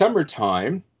 And the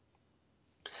summertime,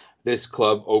 this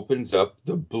club opens up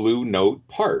the Blue Note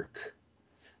Park,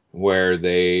 where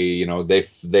they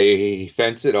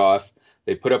fence it off.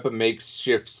 They put up a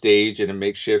makeshift stage and a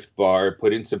makeshift bar,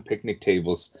 put in some picnic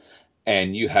tables,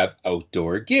 and you have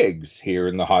outdoor gigs here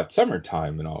in the hot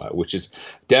summertime and all that, which is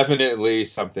definitely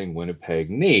something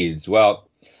Winnipeg needs. Well,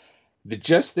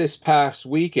 just this past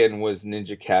weekend was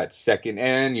Ninja Cat's second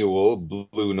annual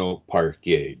Blue Note Park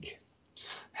gig,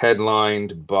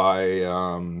 headlined by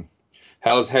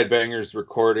Hell's Headbangers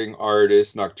recording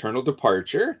artist Nocturnal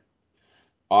Departure,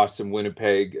 awesome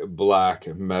Winnipeg black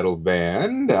metal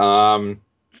band.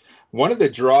 One of the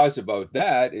draws about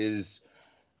that is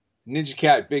Ninja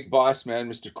Cat big boss man,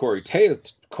 Mr. Corey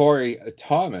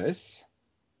Thomas,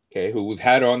 okay, who we've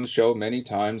had on the show many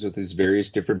times with his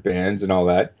various different bands and all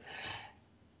that.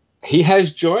 He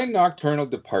has joined Nocturnal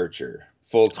Departure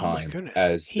full time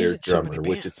as their drummer,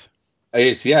 which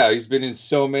he's been in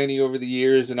so many over the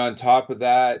years, and on top of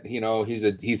that,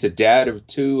 he's a dad of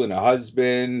two and a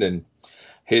husband, and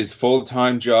his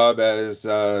full-time job as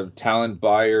talent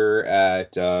buyer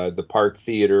at the Park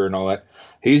Theater and all that.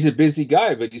 He's a busy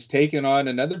guy, but he's taken on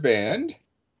another band,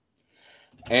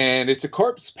 and it's a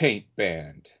corpse paint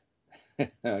band.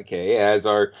 Okay, as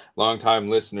our longtime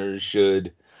listeners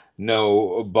should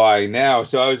know by now.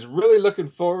 So I was really looking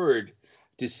forward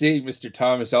to seeing Mr.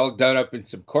 Thomas all done up in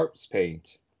some corpse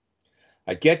paint.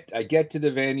 I get to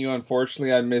the venue.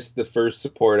 Unfortunately, I missed the first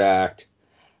support act.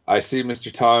 I see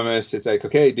Mr. Thomas. It's like,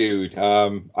 okay, dude,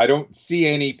 I don't see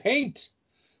any paint.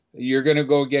 You're gonna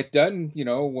go get done,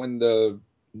 when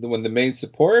the main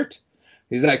support.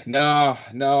 He's like, no,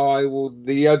 I will.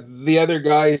 The other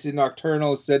guys in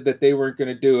Nocturnal said that they weren't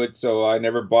gonna do it, so I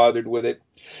never bothered with it.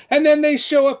 And then they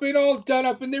show up and all done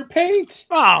up in their paint.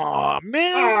 Oh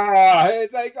man!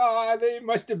 It's like, they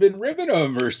must have been ribbing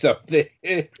them or something.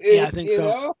 Yeah, I think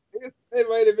so. They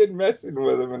might have been messing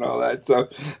with him and all that. So,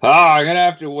 I'm gonna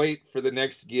have to wait for the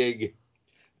next gig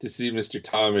to see Mr.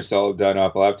 Thomas all done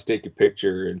up. I'll have to take a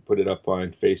picture and put it up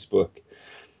on Facebook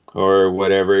or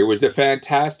whatever. It was a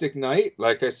fantastic night.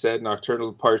 Like I said,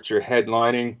 Nocturnal Departure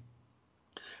headlining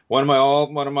one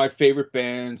of my favorite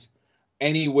bands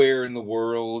anywhere in the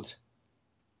world.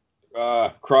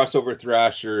 Crossover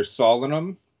thrasher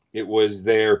Solemnum. It was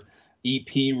their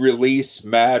EP release,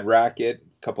 Mad Racket.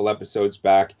 A couple episodes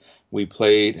back, we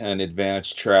played an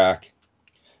advanced track.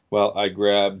 Well, I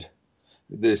grabbed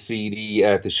the CD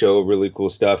at the show, really cool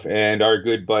stuff. And our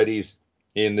good buddies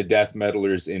in the Death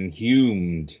Metalers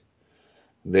Inhumed,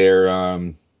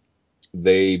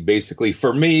 they basically,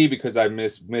 for me, because I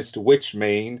missed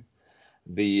Witchmane,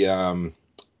 the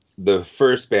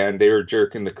first band, they were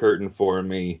jerking the curtain for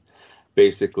me.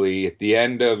 Basically, at the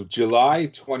end of July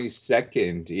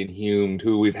 22nd, Inhumed,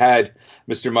 who we've had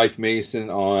Mr. Mike Mason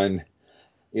on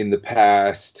in the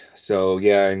past. So,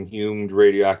 yeah, Inhumed,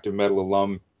 Radioactive Metal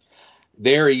alum.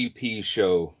 Their EP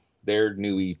show, their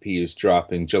new EP is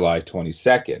dropping July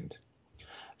 22nd.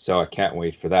 So I can't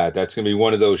wait for that. That's going to be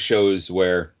one of those shows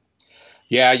where,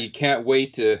 yeah, you can't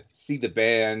wait to see the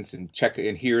bands and check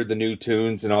and hear the new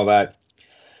tunes and all that.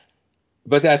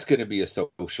 But that's going to be a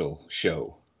social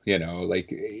show. Like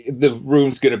the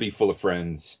room's going to be full of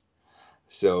friends.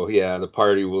 So, yeah, the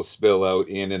party will spill out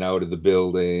in and out of the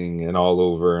building and all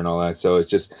over and all that. So it's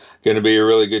just going to be a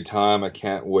really good time. I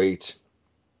can't wait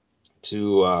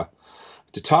to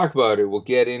talk about it. We'll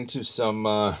get into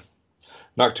some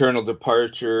Nocturnal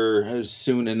Departure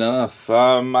soon enough.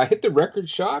 I hit the record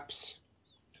shops.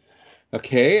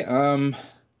 Okay. I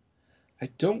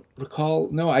don't recall.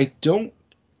 No, I don't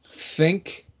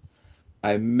think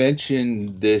I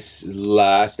mentioned this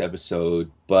last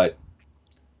episode, but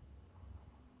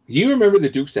you remember the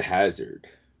Dukes of Hazzard,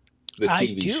 the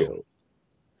TV show?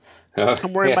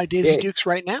 I'm wearing my Daisy Dukes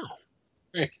right now.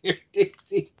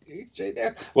 Daisy Dukes right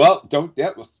now. Well,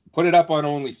 we'll put it up on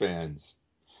OnlyFans.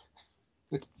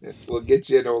 We'll get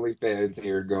you an OnlyFans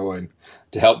here going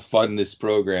to help fund this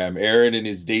program. Aaron and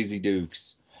his Daisy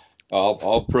Dukes.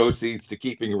 All proceeds to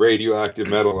keeping Radioactive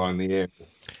Metal on the air.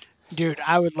 Dude,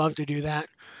 I would love to do that.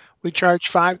 We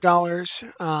charge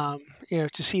 $5,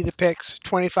 to see the pics,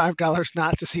 $25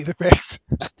 not to see the pics.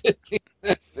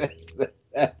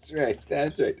 That's right.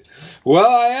 Well,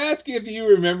 I ask if you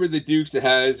remember the Dukes of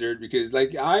Hazzard because,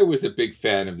 I was a big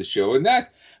fan of the show, and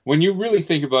that, when you really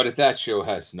think about it, that show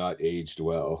has not aged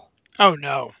well. Oh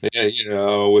no.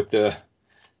 Yeah, with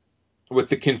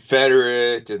the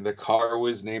Confederate, and the car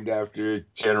was named after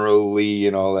General Lee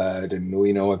and all that, and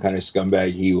we know what kind of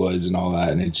scumbag he was and all that,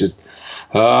 and it's just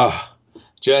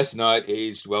not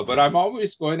aged well. But I'm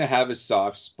always going to have a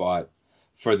soft spot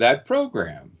for that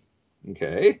program,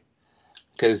 okay?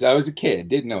 Because I was a kid,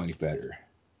 didn't know any better.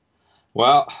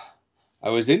 Well, I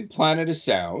was in Planet of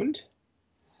Sound,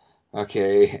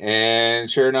 okay, and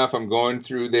sure enough, I'm going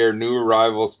through their new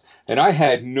arrivals, and I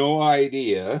had no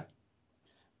idea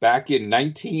back in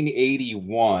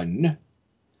 1981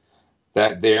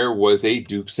 that there was a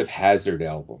Dukes of Hazzard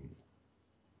album.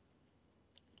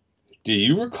 Do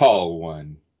you recall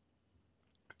one?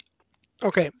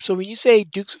 Okay, so when you say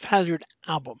Dukes of Hazzard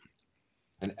album,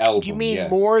 An album, do you mean yes.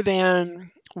 more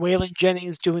than Waylon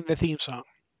Jennings doing the theme song?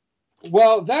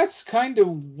 Well, that's kind of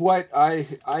what I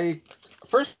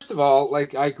first of all,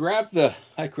 like, I grabbed the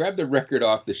record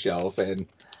off the shelf, and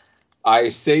I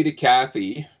say to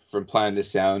Kathy from Planet of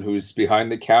Sound, who's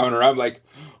behind the counter, I'm like,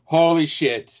 holy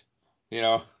shit,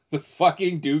 the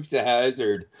fucking Dukes of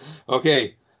Hazzard.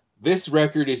 Okay, this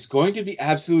record is going to be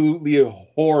absolutely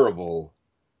horrible,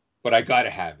 but I gotta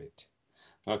have it.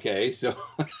 Okay, so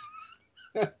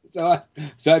so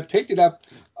I picked it up,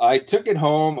 I took it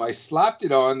home, I slapped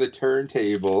it on the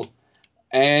turntable,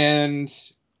 and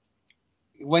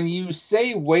when you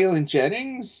say Waylon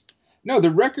Jennings, no, the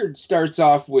record starts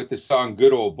off with the song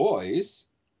 "Good Old Boys."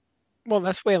 Well,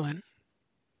 that's Waylon.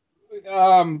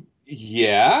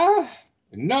 Yeah,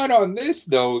 not on this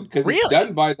though, because it's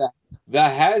done by the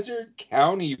Hazard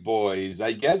County Boys.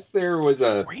 I guess there was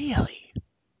a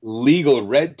legal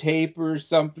red tape or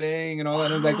something and all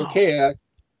that. And I'm like, okay,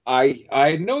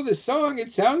 I know the song.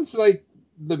 It sounds like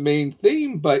the main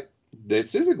theme, but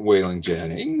this isn't Waylon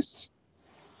Jennings.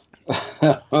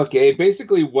 Okay,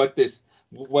 basically what this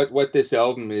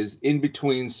album is, in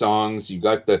between songs, you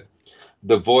got the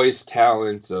voice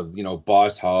talents of,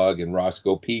 Boss Hogg and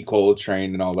Roscoe P.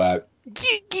 Coltrane and all that.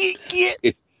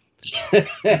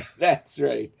 That's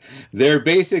right. They're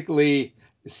basically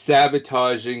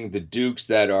sabotaging the Dukes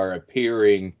that are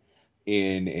appearing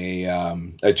in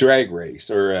a drag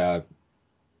race or a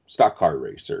stock car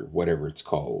race or whatever it's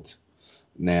called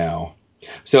now.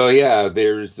 So yeah,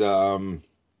 there's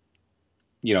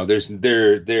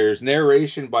there's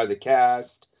narration by the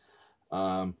cast.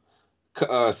 Some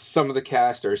of the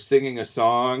cast are singing a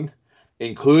song,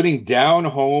 including "Down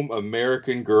Home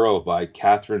American Girl" by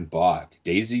Catherine Bach,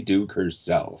 Daisy Duke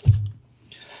herself.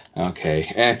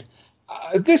 Okay, and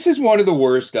this is one of the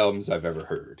worst albums I've ever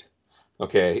heard.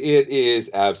 Okay, it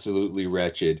is absolutely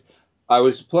wretched. I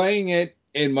was playing it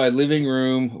in my living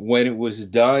room when it was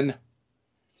done.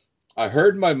 I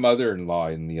heard my mother-in-law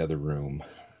in the other room.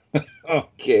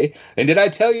 Okay, and did I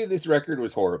tell you this record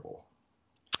was horrible?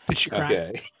 Did she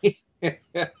cry? Okay.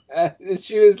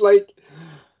 She was like,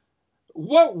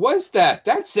 "What was that?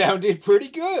 That sounded pretty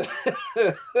good."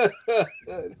 I'm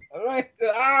like,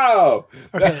 "Oh,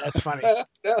 okay, that's funny."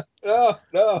 No,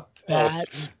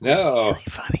 that's really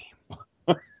funny.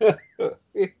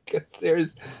 Because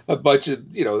there's a bunch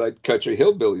of that country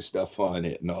hillbilly stuff on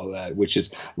it and all that, which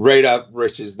is right up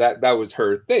Rich's. That was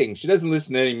her thing. She doesn't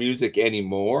listen to any music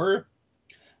anymore,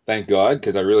 thank God,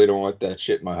 because I really don't want that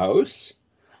shit in my house.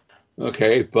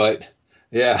 Okay, but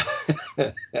yeah.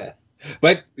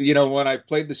 But when I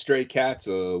played the Stray Cats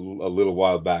a little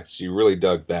while back, she really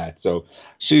dug that. So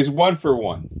she's 1 for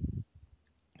 1,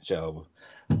 shall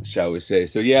we say.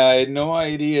 So yeah, I had no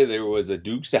idea there was a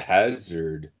Dukes of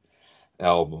Hazzard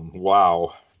album.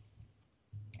 Wow.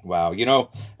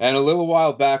 And a little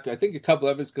while back, I think a couple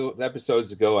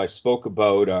episodes ago, I spoke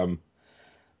about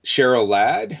Cheryl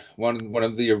Ladd, one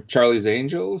of the Charlie's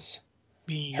Angels.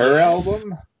 Yes. Her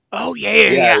album. Oh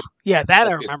yeah, that like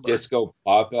I remember. Disco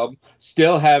pop album.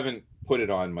 Still haven't put it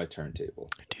on my turntable,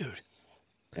 dude.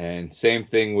 And same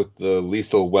thing with the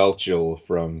Liesl Welchel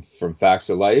from Facts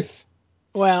of Life.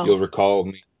 Well, you'll recall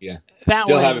me. Yeah, that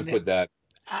still one, haven't put that.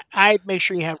 I'd make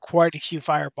sure you have quite a few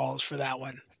fireballs for that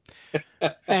one.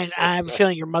 And I have a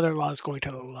feeling your mother-in-law is going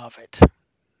to love it.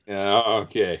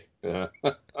 Okay.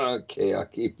 Okay, I'll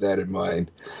keep that in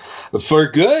mind. For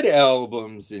good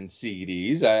albums and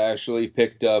CDs, I actually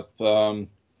picked up a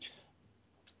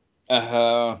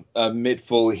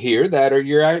mittful here that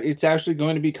it's actually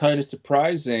going to be kind of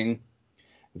surprising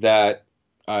that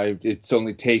it's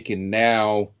only taken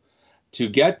now to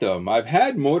get them. I've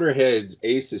had Motorhead's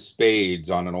Ace of Spades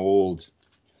on an old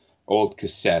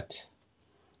cassette.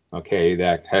 Okay,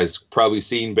 that has probably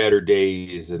seen better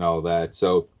days and all that.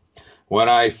 So when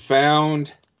I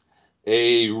found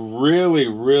a really,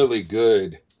 really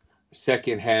good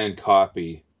secondhand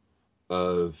copy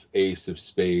of Ace of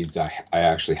Spades, I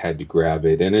actually had to grab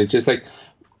it. And it's just like,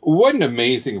 what an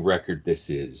amazing record this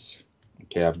is.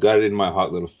 Okay, I've got it in my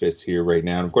hot little fist here right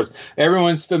now. And of course,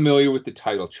 everyone's familiar with the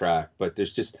title track, but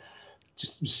there's just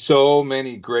so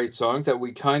many great songs that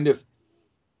we kind of,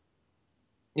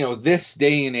 this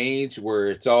day and age where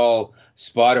it's all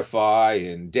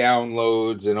Spotify and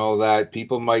downloads and all that,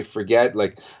 people might forget,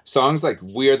 like songs like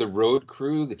We Are the Road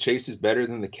Crew, The Chase is Better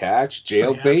Than the Catch,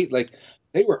 Jailbait, like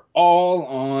they were all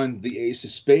on the Ace of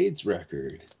Spades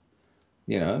record,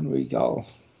 and we all,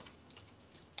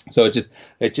 so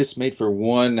it just made for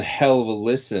one hell of a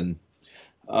listen,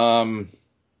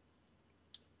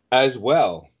 as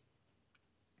well.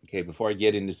 Okay, before I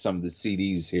get into some of the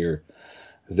CDs here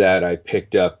that I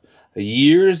picked up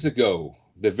years ago,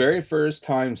 the very first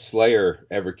time Slayer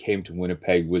ever came to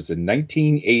Winnipeg was in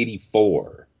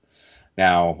 1984.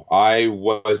 Now, I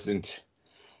wasn't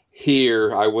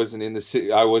here. I wasn't in the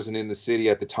city. I wasn't in the city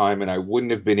at the time, and I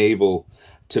wouldn't have been able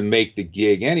to make the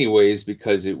gig anyways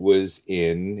because it was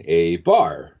in a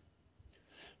bar.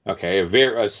 Okay,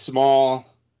 a small,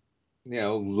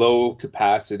 low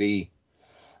capacity,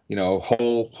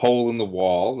 hole in the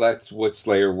wall. That's what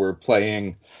Slayer were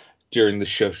playing during the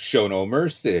Show No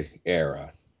Mercy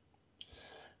era.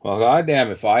 Well,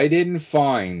 goddamn, if I didn't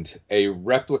find a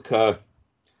replica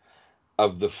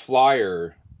of the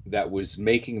flyer that was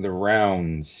making the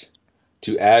rounds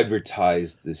to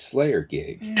advertise the Slayer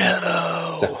gig.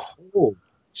 No. It's like, oh,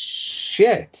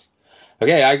 shit.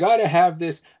 Okay, I got to have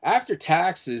this. After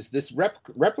taxes, this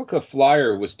replica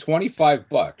flyer was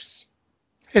 $25.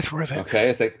 It's worth it. Okay,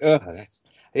 it's like,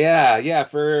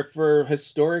 that's for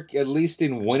historic, at least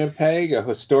in Winnipeg, a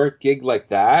historic gig like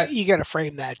that. You got to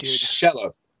frame that, dude. Shell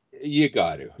out. You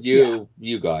got to.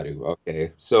 You got to.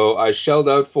 Okay, so I shelled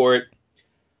out for it,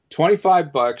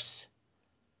 $25.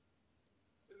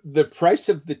 The price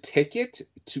of the ticket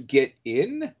to get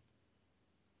in,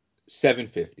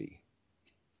 $7.50.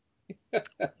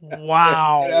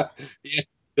 Wow. Yeah,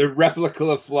 the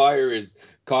replica flyer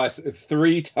cost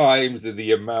 3 times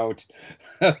the amount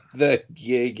of the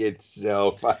gig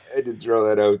itself. I had to throw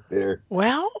that out there.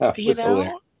 Well,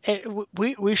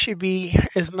 we should be,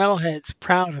 as metalheads,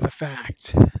 proud of the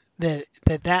fact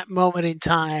that moment in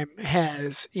time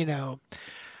has,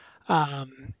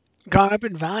 gone up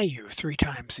in value 3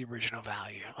 times the original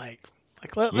value.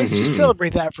 Let's just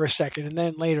celebrate that for a second, and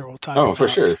then later we'll talk about, for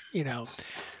sure.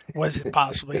 Was it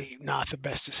possibly not the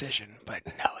best decision? But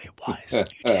no, it was. You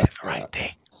did the right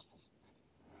thing.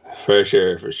 For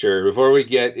sure. Before we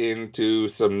get into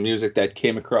some music that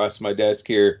came across my desk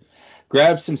here,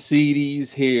 grab some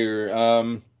CDs here.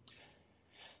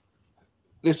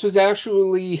 This was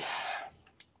actually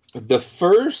the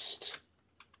first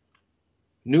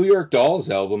New York Dolls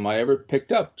album I ever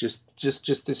picked up. Just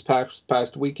this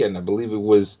past weekend. I believe it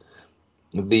was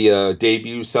the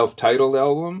debut self-titled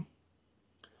album.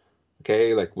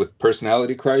 Okay, like with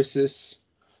Personality Crisis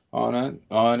on it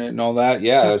and all that.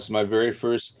 Yeah, that's my very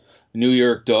first New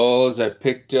York Dolls. I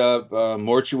picked up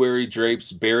Mortuary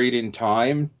Drapes Buried in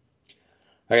Time.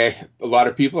 Okay, a lot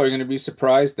of people are going to be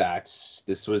surprised.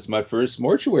 This was my first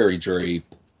Mortuary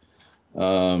Drape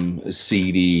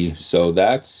CD. So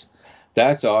that's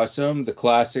awesome. The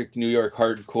classic New York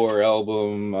hardcore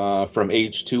album from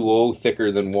H2O,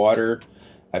 Thicker Than Water.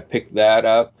 I picked that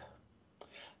up.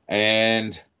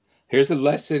 And here's a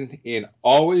lesson in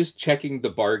always checking the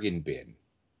bargain bin.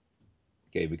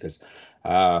 Okay, because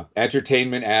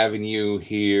Entertainment Avenue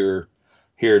here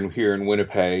in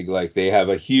Winnipeg, like they have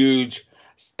a huge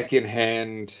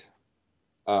secondhand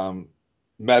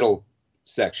metal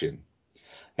section.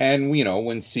 And when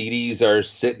CDs are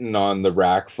sitting on the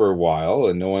rack for a while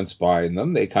and no one's buying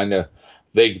them, they got to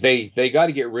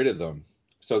get rid of them.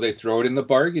 So they throw it in the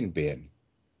bargain bin.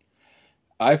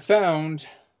 I found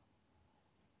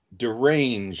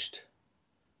Deranged,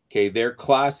 okay, their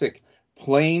classic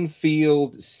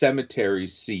Plainfield Cemetery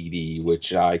CD,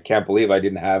 which I can't believe I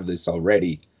didn't have this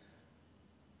already.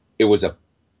 It was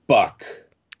 $1.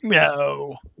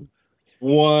 No.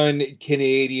 1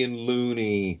 Canadian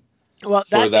loony. Well,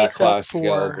 for that makes up classic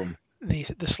for album. the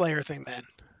Slayer thing. Then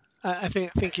I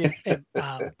think it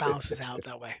balances out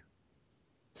that way.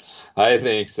 I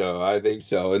think so.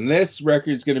 And this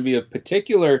record is going to be of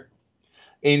particular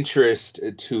interest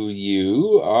to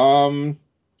you,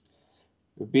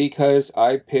 because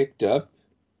I picked up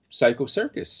Psycho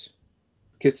Circus,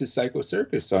 Kiss's Psycho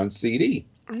Circus on CD.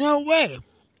 No way.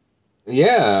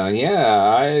 Yeah,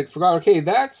 I forgot. Okay,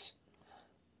 that's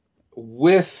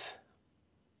with.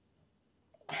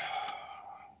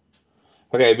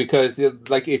 Okay, because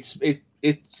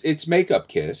it's Makeup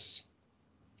Kiss,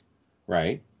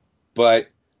 right? But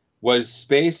Was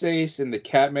Space Ace and the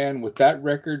Catman with that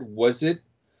record? Was it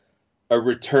a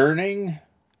returning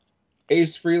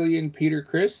Ace Frehley and Peter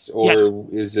Criss, or Yes.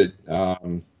 is it?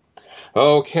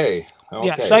 Okay.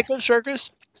 Yeah, Psycho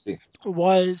Circus See.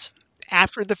 was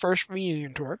after the first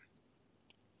reunion tour.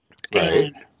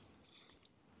 Right.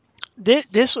 And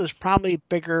this was probably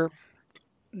bigger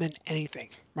than anything,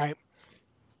 right?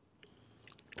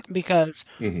 Because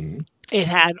it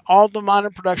had all the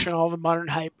modern production, all the modern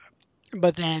hype,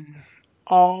 but then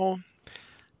all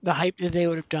the hype that they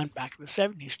would have done back in the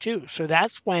 70s too. So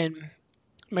that's when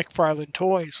McFarlane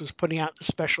Toys was putting out the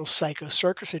special Psycho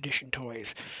Circus edition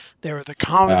toys. There were the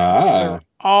comic books, there were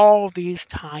all these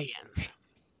tie-ins.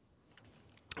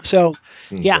 So,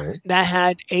 yeah, that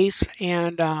had Ace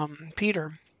and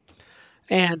Peter.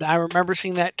 And I remember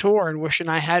seeing that tour and wishing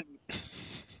I hadn't.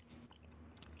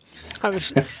 I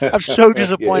was so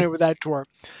disappointed with that tour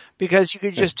because you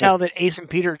could just tell that Ace and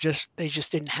Peter they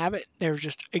just didn't have it. They were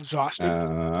just exhausted.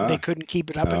 They couldn't keep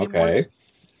it up anymore.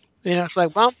 You know, it's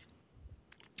like, well,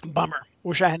 bummer.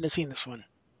 Wish I hadn't seen this one.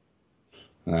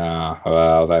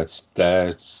 Well,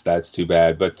 that's too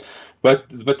bad. But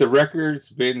the record's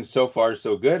been so far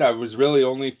so good. I was really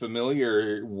only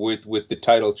familiar with the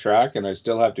title track, and I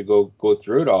still have to go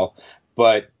through it all.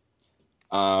 But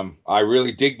I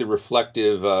really dig the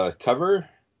reflective cover.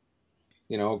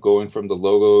 You know, going from the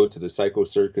logo to the Psycho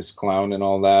Circus clown and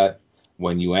all that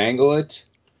when you angle it,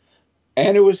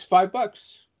 and it was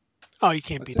 $5. Oh, you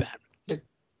can't beat that.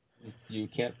 You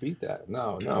can't beat that.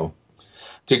 No.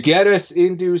 To get us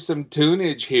into some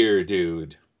tunage here,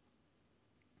 dude.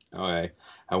 Okay.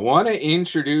 I want to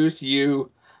introduce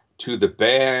you to the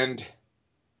band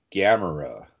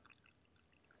Gamera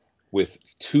with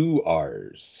 2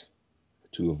 R's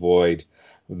to avoid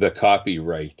the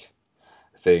copyright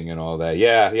thing and all that.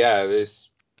 Yeah, this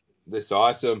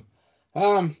awesome.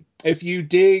 If you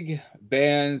dig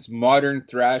bands, modern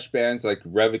thrash bands like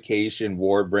Revocation,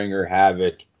 Warbringer,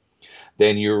 Havoc,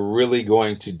 then you're really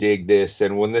going to dig this.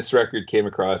 And when this record came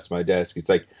across my desk, it's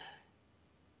like,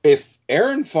 if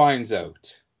Aaron finds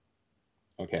out,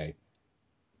 okay,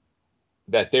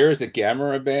 that there is a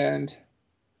Gamera band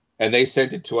and they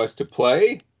sent it to us to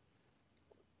play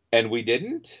and we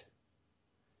didn't,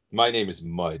 my name is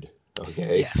Mud.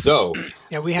 Okay, yes. So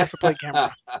yeah, we have to play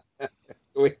Gamera.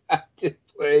 We have to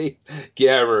play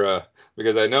Gamera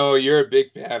because I know you're a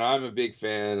big fan. I'm a big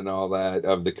fan and all that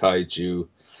of the kaiju.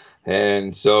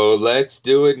 And so let's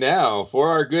do it now for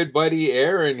our good buddy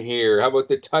Aaron here. How about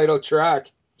the title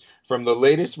track from the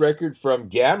latest record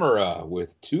from Gamera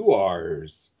with 2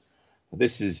 R's?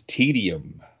 This is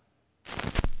Tedium.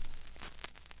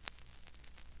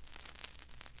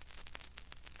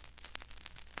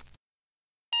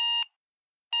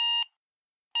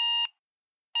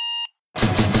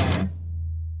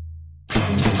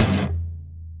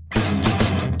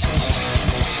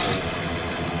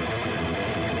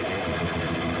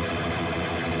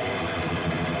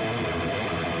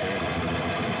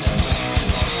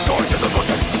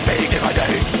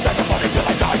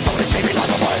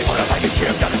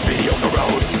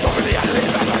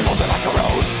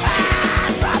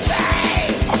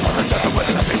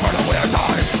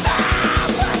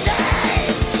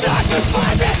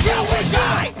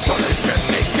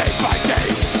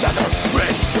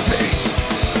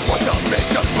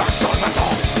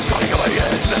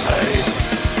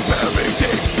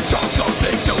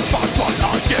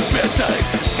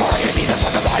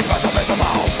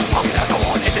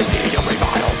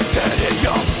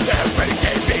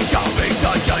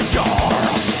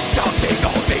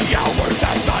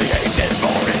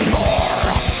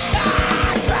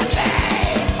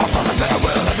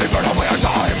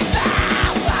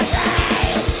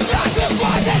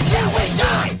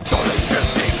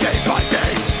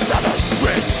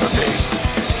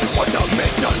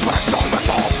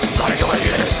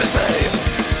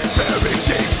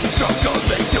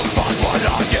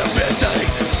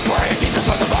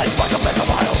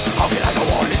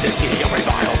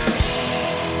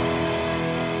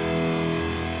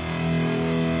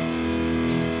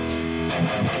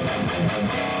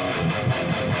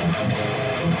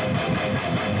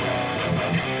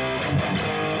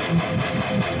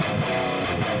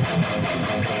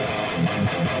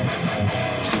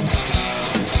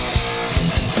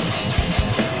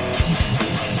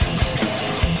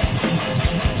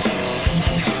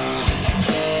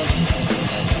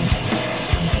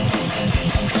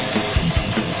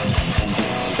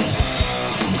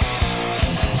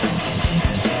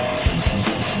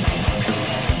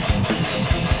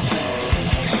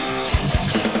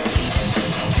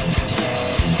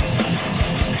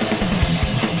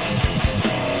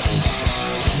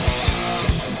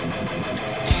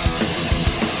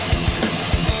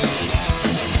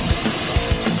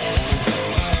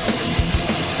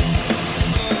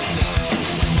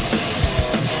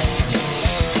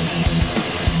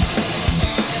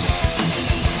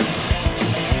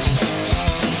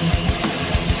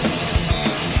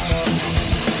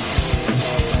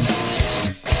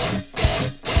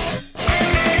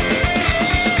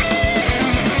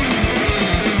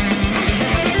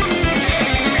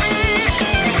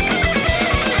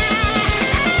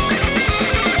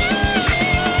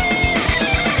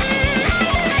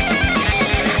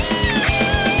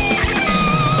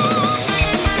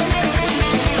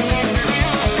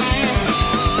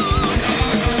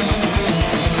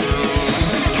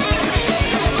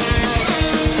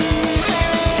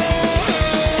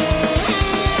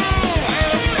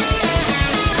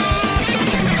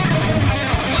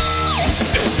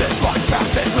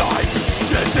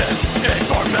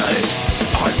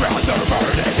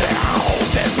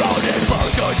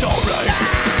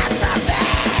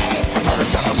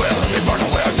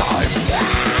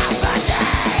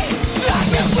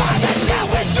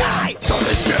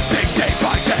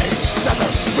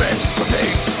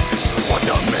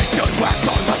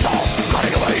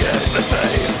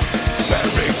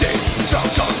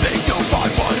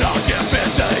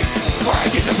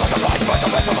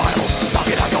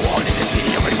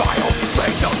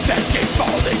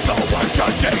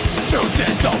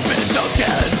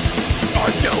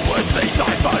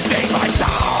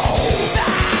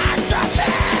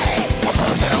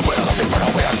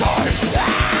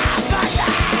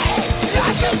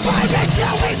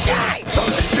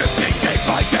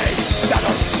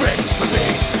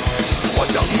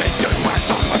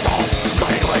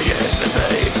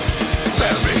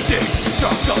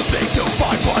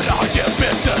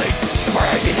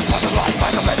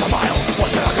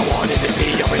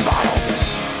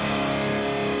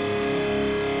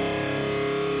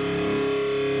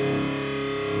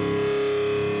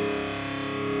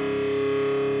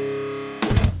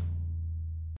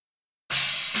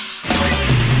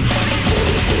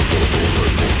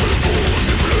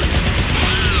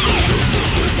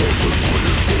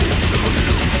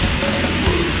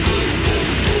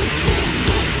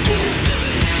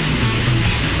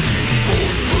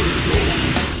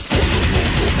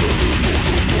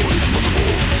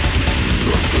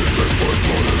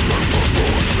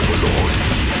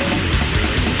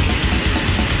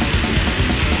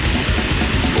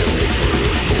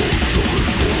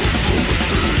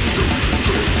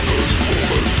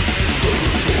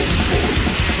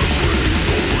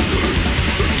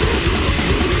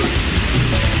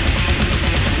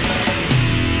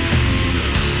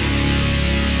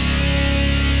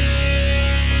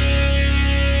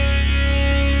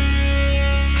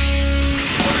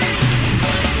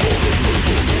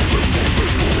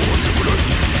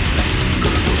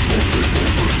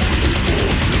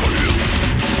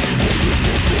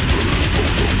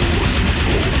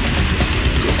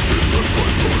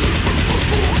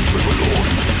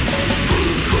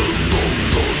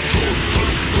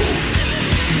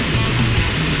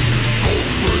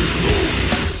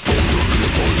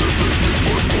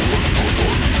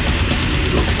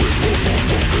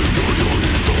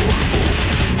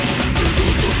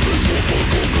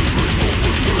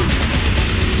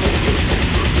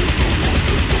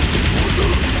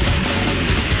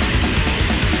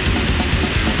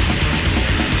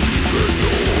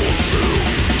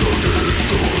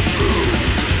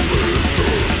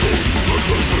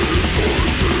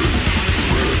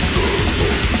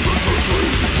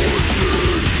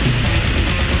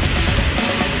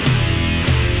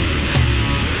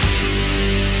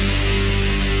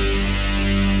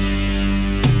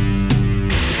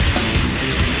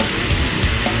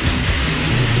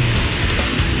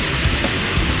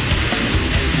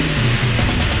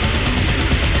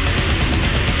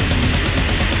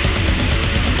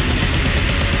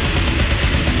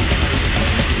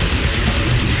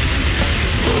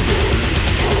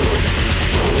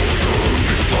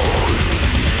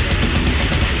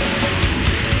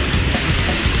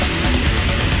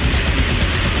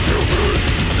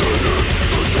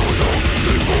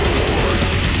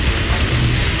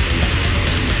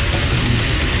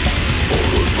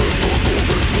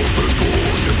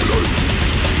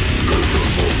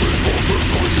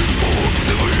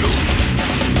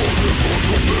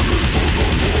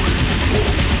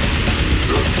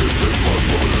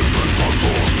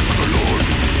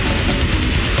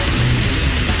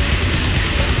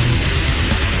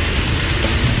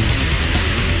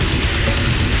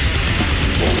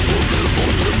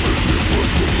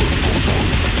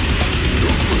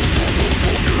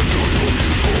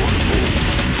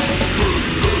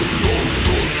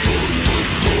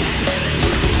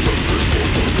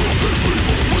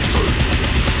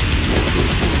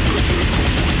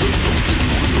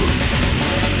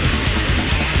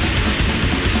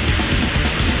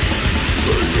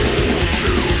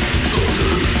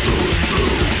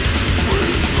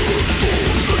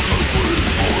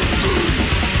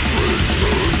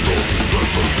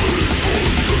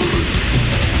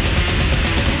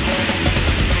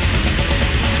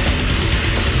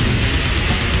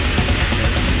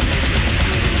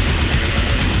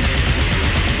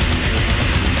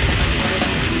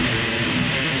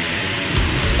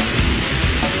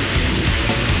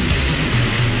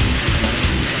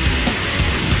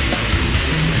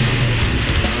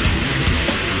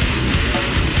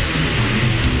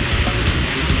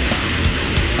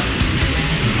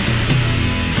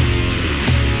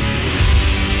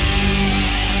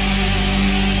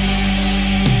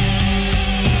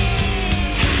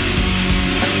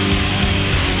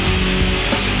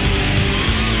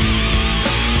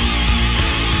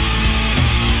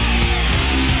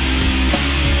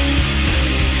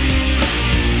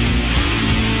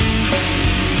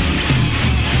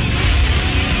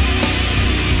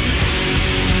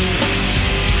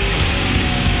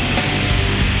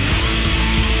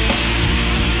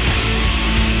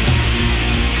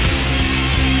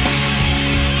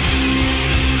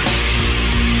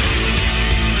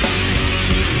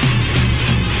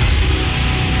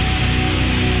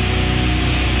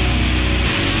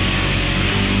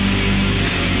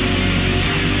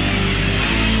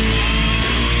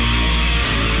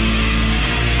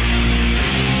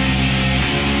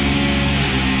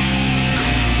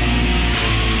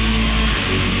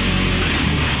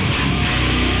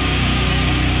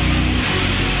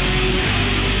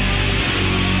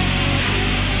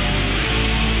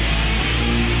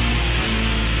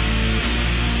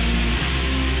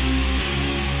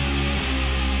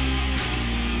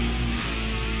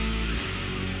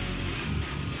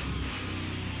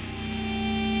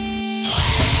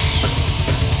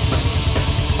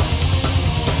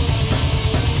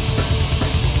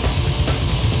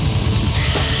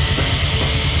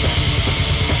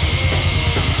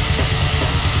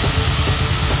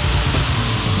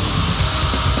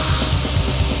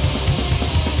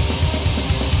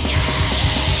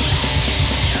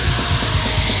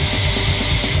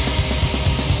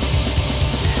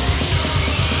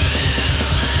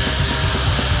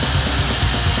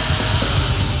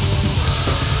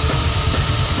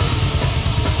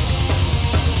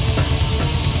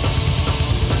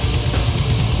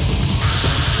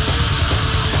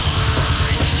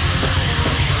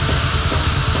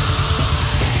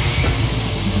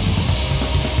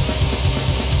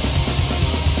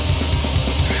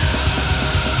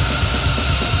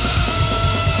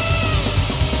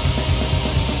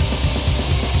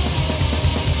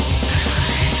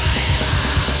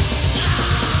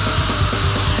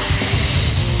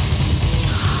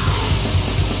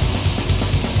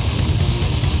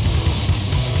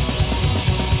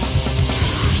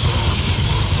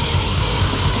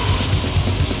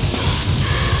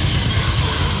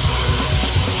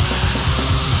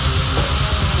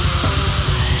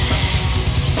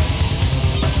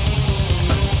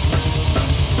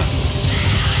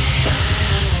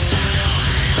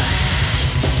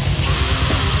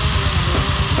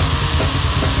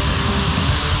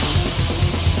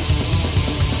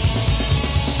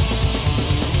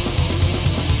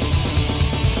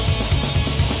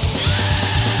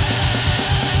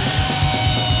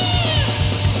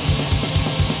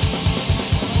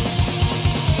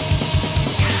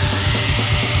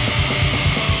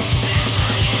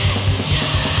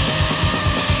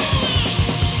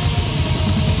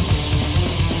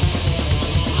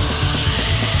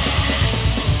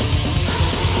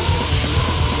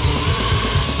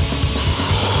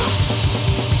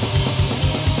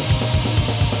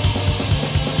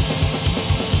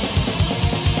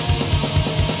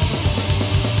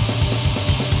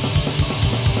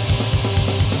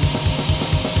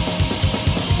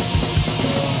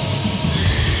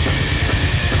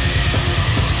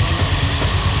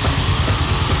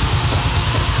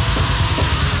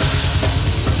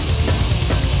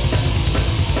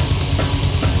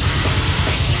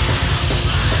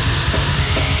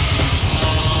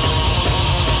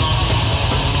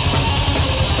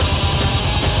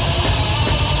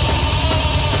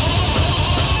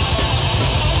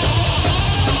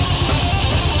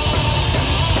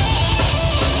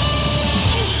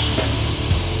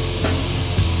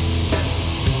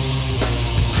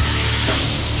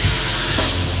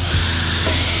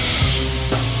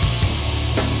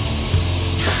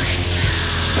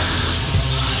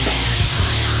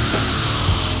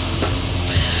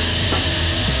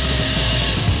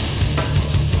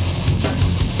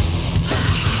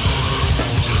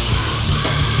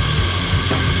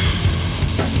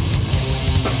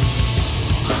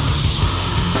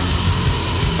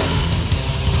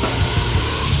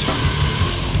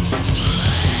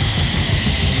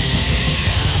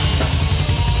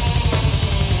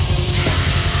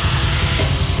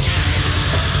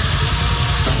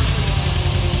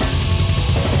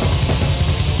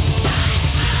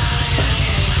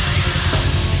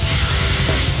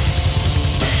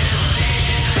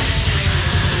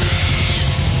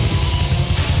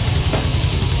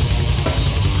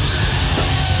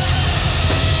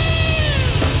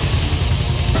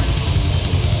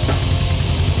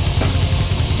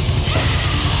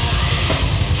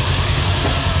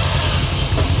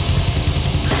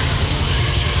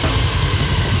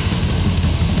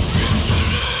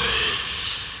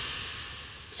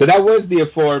 So that was the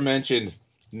aforementioned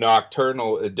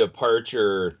Nocturnal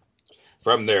departure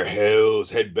from their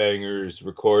Hell's Headbangers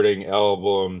recording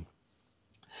album,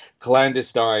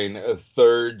 Clandestine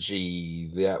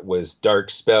Theurgy. That was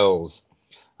Dark Spells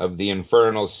of the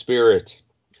Infernal Spirit.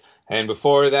 And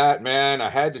before that, man, I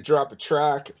had to drop a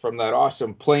track from that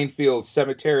awesome Plainfield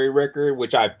Cemetery record,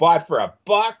 which I bought for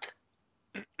 $1.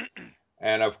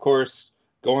 And of course,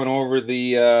 going over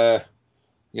the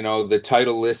the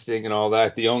title listing and all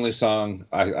that, the only song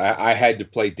I had to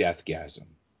play Deathgasm.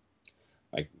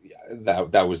 Like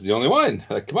that was the only one.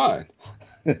 Like, come on.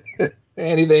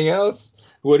 Anything else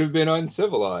would have been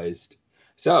uncivilized.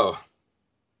 So,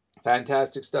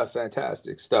 fantastic stuff.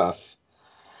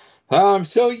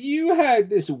 So you had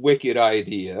this wicked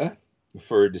idea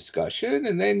for a discussion,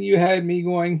 and then you had me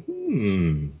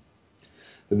going,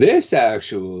 this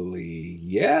actually,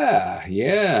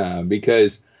 yeah,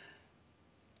 because,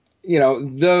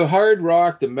 the hard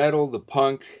rock, the metal, the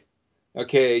punk,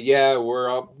 okay, yeah, we're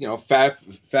all,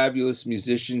 fabulous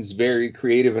musicians, very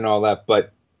creative and all that,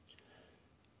 but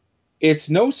it's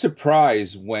no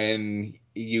surprise when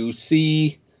you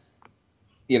see,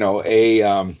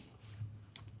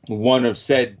 one of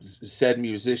said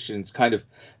musicians kind of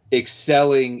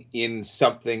excelling in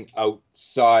something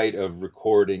outside of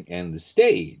recording and the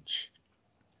stage.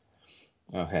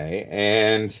 Okay,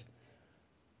 and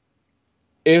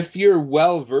if you're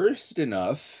well versed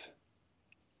enough,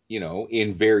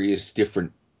 in various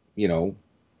different, different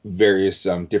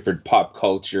pop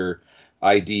culture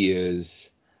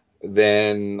ideas,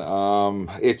 then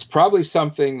it's probably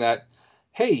something that,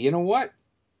 hey, you know what?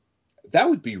 That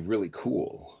would be really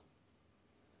cool.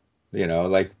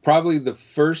 Like probably the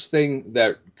first thing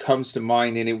that comes to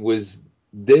mind, and it was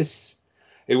this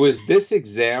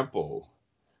example,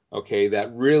 okay,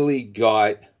 that really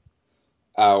got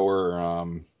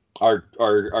our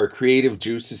creative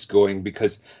juices going,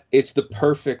 because it's the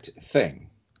perfect thing.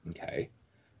 Okay.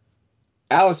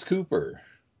 Alice Cooper,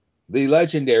 the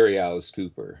legendary Alice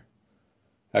Cooper.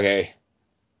 Okay.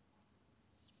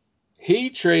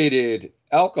 He traded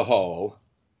alcohol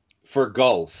for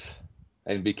golf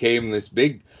and became this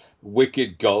big,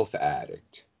 wicked golf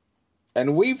addict.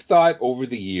 And we've thought over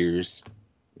the years,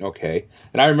 okay,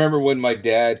 and I remember when my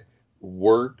dad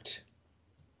worked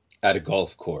at a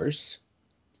golf course,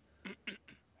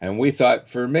 and we thought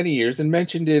for many years, and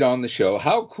mentioned it on the show,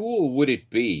 how cool would it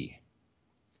be,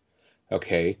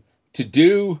 okay, to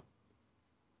do,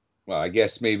 well, I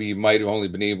guess maybe he might have only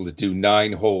been able to do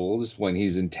 9 holes when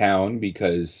he's in town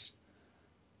because,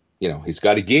 he's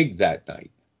got a gig that night.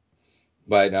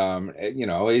 But,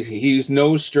 he's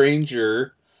no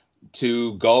stranger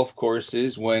to golf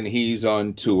courses when he's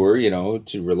on tour,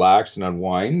 to relax and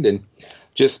unwind and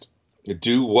just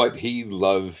do what he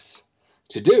loves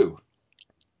to do.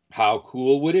 How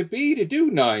cool would it be to do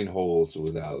 9 holes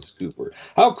with Alice Cooper?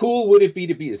 How cool would it be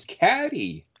to be his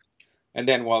caddy? And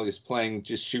then while he's playing,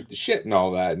 just shoot the shit and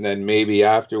all that. And then maybe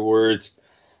afterwards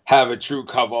have a true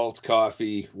cavalt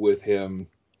coffee with him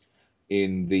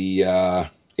in the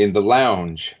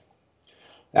lounge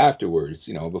afterwards,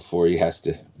 before he has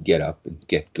to get up and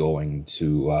get going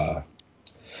to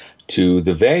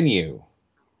the venue.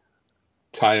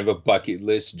 Kind of a bucket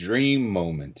list dream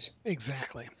moment.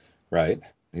 Exactly. Right?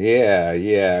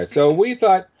 Yeah. So we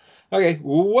thought, okay,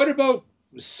 what about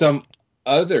some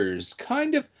others?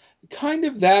 Kind of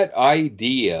that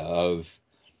idea of,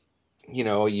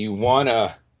 you want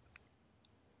to,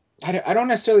 I don't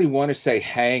necessarily want to say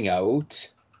hang out,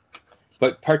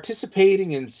 but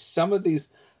participating in some of these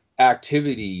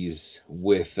activities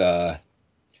with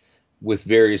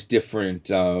various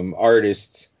different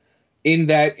artists in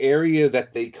that area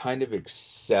that they kind of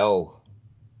excel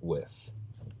with,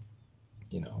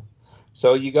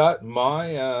 So you got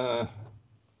my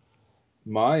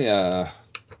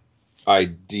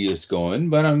ideas going,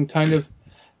 but I'm kind of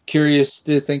curious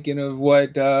to thinking of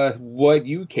what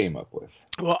you came up with.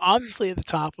 Well, obviously at the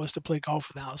top was to play golf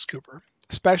with Alice Cooper,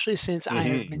 especially since I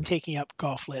have been taking up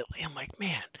golf lately. I'm like,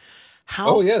 man,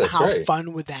 how right.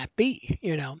 fun would that be,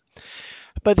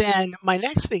 But then my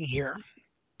next thing here,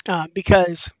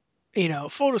 because,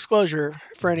 full disclosure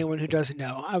for anyone who doesn't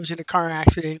know, I was in a car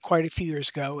accident quite a few years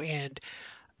ago, and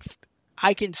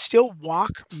I can still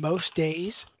walk most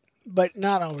days, but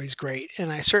not always great,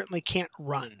 and I certainly can't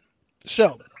run.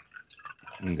 So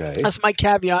that's my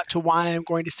caveat to why I'm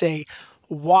going to say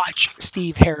watch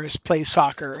Steve Harris play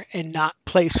soccer and not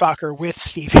play soccer with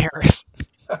Steve Harris.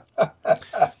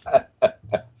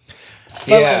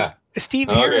 Yeah. Steve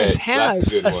Harris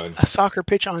has a soccer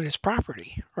pitch on his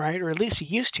property, right? Or at least he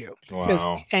used to.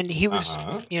 Wow. And he was,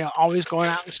 always going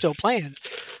out and still playing.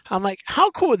 I'm like, how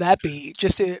cool would that be?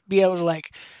 Just to be able to like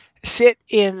sit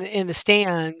in the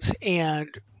stands and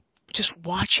just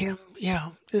watch him,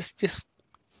 just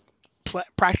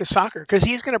practice soccer, because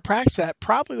he's going to practice that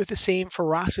probably with the same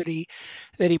ferocity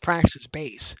that he practices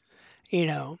bass, you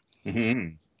know.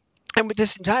 Mm-hmm. And with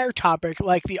this entire topic,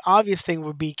 like the obvious thing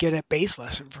would be get a bass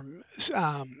lesson from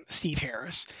Steve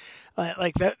Harris.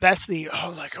 Like that's the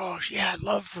yeah, I'd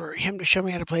love for him to show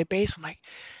me how to play bass. I'm like,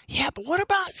 yeah, but what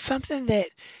about something that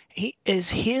he is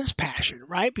his passion,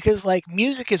 right? Because like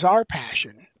music is our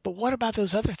passion, but what about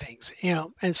those other things,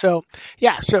 And so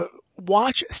yeah, so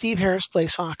watch Steve Harris play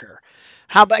soccer.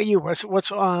 How about you? What's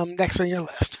next on your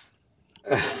list?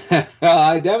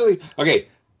 I definitely okay.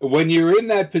 When you're in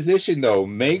that position, though,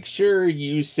 make sure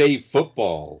you say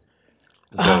football,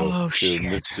 though, Oh to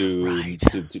shit! to Right.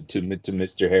 to to to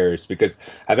Mr. Harris, because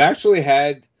I've actually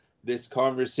had this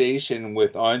conversation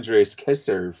with Andres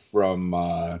Kisser from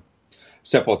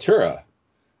Sepultura,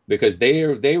 because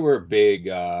they were big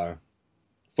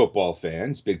football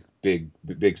fans,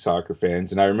 big soccer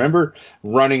fans, and I remember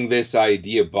running this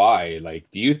idea by,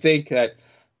 like, do you think that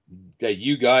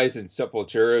you guys in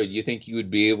Sepultura, you think you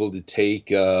would be able to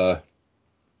take Iron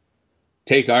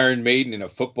Maiden in a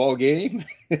football game?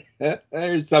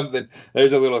 There's a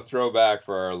little throwback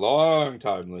for our long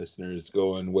time listeners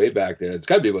going way back there. It's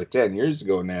got to be about 10 years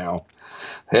ago now.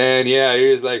 And yeah,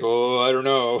 he was like, "Oh, I don't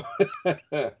know."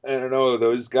 I don't know.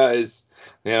 Those guys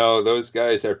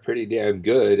are pretty damn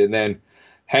good. And then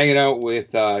hanging out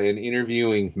with and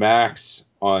interviewing Max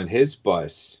on his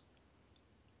bus.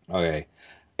 Okay.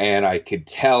 And I could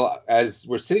tell as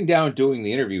we're sitting down doing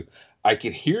the interview, I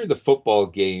could hear the football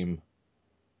game,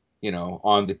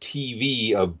 on the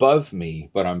TV above me,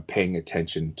 but I'm paying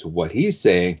attention to what he's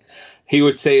saying. He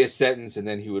would say a sentence and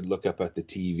then he would look up at the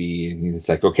TV and he's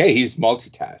like, okay, he's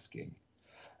multitasking.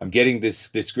 I'm getting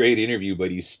this great interview,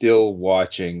 but he's still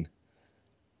watching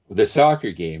the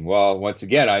soccer game. Well, once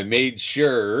again, I made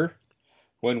sure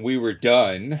when we were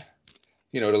done,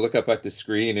 to look up at the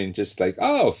screen and just like,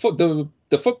 oh,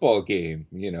 the football game,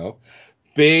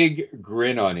 big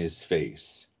grin on his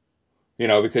face,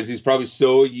 because he's probably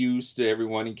so used to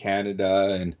everyone in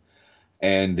Canada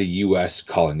and the US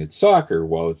calling it soccer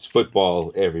while it's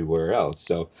football everywhere else.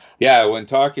 So yeah, when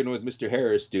talking with Mr.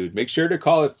 Harris, dude, make sure to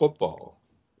call it football.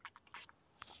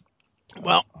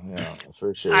 Well, Yeah,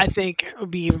 for sure. I think it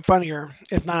would be even funnier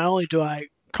if not only do I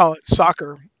call it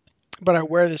soccer, but I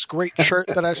wear this great shirt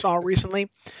that I saw recently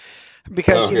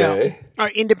because, Okay. our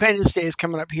Independence Day is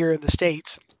coming up here in the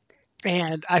States.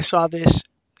 And I saw this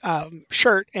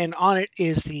shirt, and on it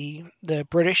is the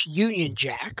British Union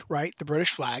Jack, right? The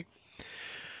British flag.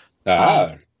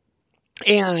 Ah.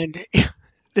 And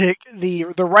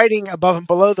the writing above and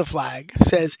below the flag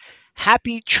says,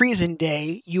 "Happy Treason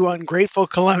Day, you ungrateful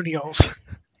colonials."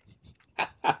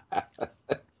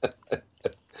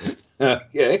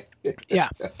 Okay. Yeah.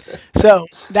 So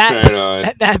Right on.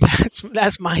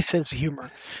 that's my sense of humor,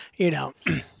 you know.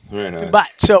 Right on. But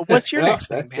so what's your No, next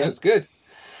thing, that man? sounds good.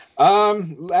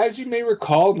 As you may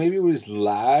recall, maybe it was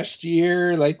last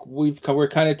year, like we're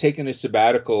kind of taking a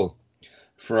sabbatical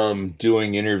from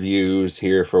doing interviews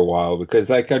here for a while because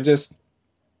like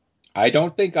I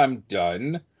don't think I'm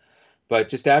done, but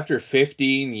just after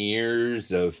 15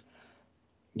 years of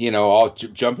all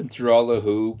jumping through all the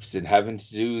hoops and having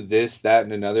to do this, that,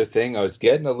 and another thing, I was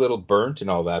getting a little burnt and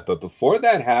all that. But before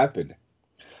that happened,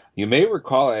 you may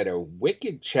recall I had a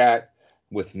wicked chat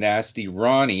with Nasty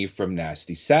Ronnie from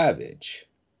Nasty Savage.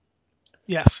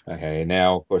 Yes. Okay,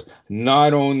 now of course,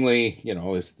 not only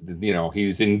he's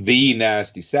in the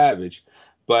Nasty Savage,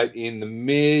 but in the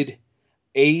mid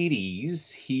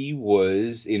 '80s he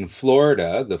was in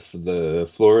Florida, the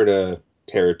Florida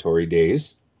Territory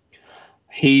days.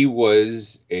 He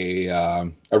was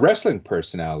a wrestling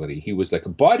personality. He was like a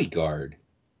bodyguard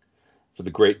for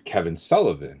the great Kevin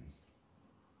Sullivan,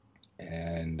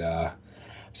 and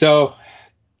so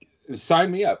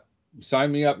sign me up.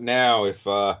 Sign me up now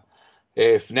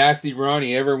if Nasty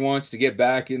Ronnie ever wants to get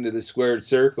back into the squared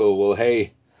circle. Well,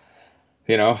 hey,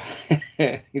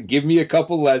 give me a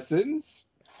couple lessons,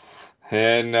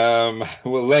 and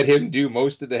we'll let him do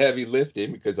most of the heavy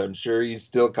lifting because I'm sure he's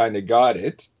still kind of got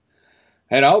it.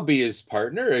 And I'll be his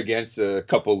partner against a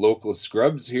couple local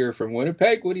scrubs here from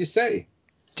Winnipeg. What do you say?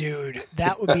 Dude,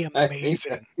 that would be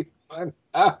amazing.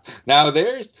 Now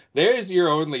there's your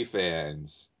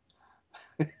OnlyFans.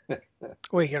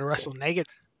 Well, you gotta wrestle naked.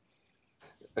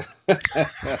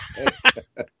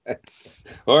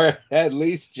 Or at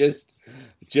least just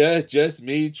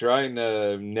me trying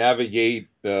to navigate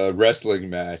a wrestling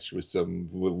match with some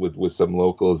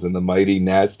locals and the mighty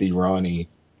Nasty Ronnie.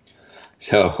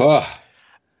 So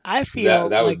I feel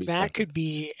That would like be that something. could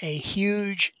be a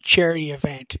huge charity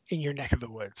event in your neck of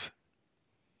the woods.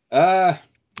 Uh,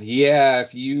 yeah.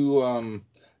 If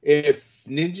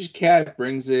Ninja Cat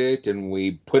brings it and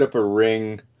we put up a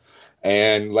ring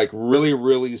and like really,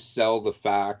 really sell the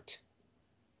fact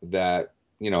that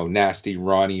Nasty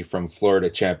Ronnie from Florida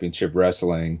Championship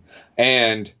Wrestling,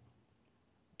 and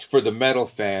for the metal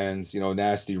fans,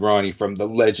 Nasty Ronnie from the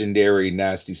legendary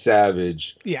Nasty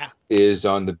Savage Yeah, is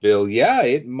on the bill. Yeah,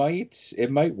 it might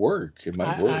work. It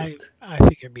might work. I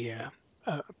think it'd be a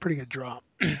pretty good draw,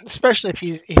 especially if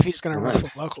he's going to Right. wrestle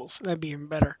locals. That'd be even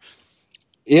better.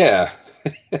 Yeah.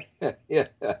 Yeah.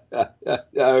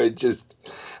 I would just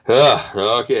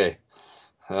okay.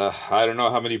 I don't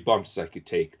know how many bumps I could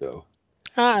take though.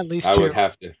 At least I would two.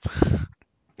 have to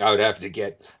I'd have to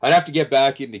get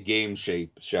back into game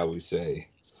shape, shall we say.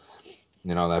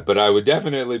 That, but I would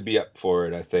definitely be up for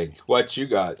it, I think. What you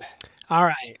got? All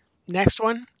right. Next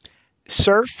one,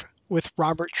 Surf with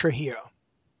Robert Trujillo.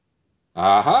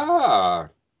 Aha.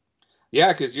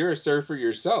 Yeah, because you're a surfer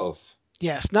yourself.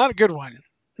 Yes, not a good one.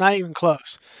 Not even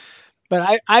close.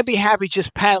 But I'd be happy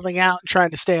just paddling out and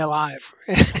trying to stay alive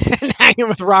and hanging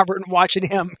with Robert and watching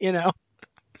him.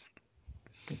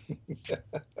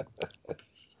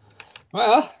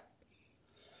 Well,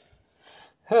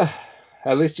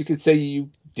 at least you could say you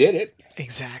did it.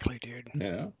 Exactly, dude.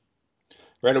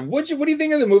 Right. What do you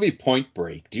think of the movie Point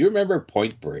Break? Do you remember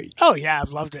Point Break? Oh, yeah,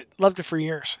 I've loved it. Loved it for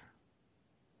years.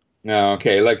 No,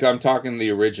 okay. Like I'm talking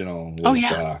the original. Oh, With,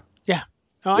 yeah. Yeah.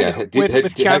 Oh, I yeah. know.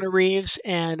 With Keanu Reeves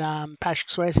and Patrick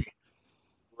Swayze.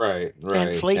 Right.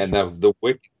 And Flea. And the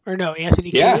Wick. Or no,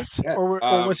 Anthony Yeah. Kiedis? Yeah.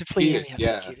 Or was it Flea and Kiedis, Anthony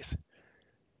yeah. Kiedis?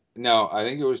 No, I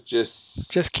think it was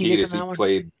just Kiedis in that He one?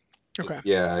 played. Okay.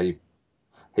 Yeah.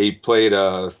 He played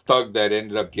a thug that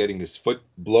ended up getting his foot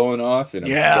blown off in a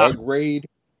drug raid.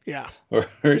 Yeah.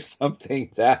 Or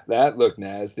something. That looked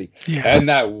nasty. Yeah. And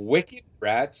that Wicked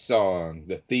Rat song,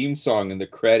 the theme song in the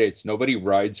credits, Nobody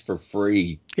Rides for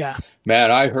Free. Yeah.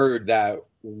 Man, I heard that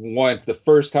once. The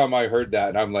first time I heard that,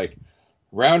 and I'm like,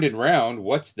 Round and Round,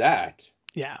 what's that?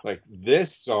 Yeah. Like,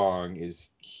 this song is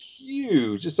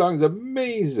huge. This song's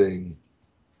amazing.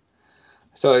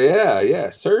 So yeah,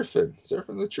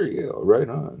 surfing the trio. Right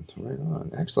on.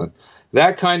 Excellent.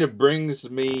 That kind of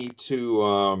brings me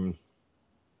to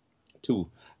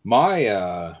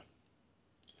my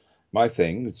my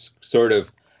thing. It's sort of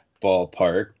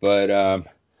ballpark, but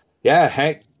yeah,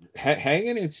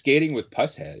 hanging and skating with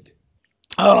Pusshead.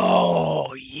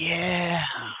 Oh, yeah.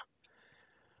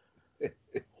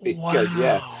 Because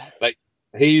wow. like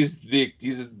he's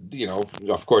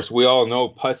of course we all know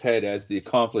Pusshead as the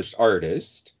accomplished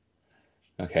artist.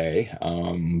 Okay,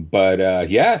 but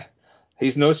yeah,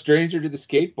 he's no stranger to the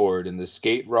skateboard and the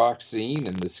skate rock scene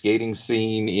and the skating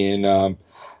scene in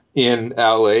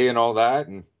LA and all that.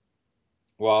 And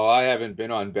while I haven't been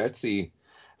on Betsy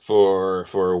for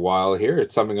a while here,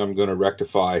 it's something I'm going to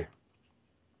rectify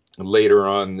later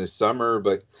on this summer.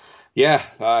 But yeah,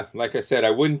 like I said,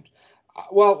 I wouldn't.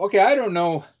 Well, okay, I don't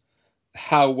know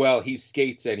how well he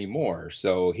skates anymore.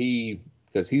 So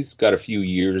because he's got a few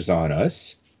years on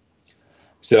us,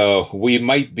 so we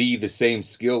might be the same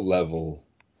skill level,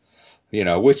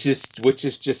 which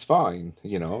is just fine,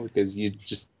 because you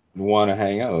just want to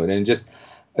hang out and just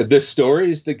the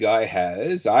stories the guy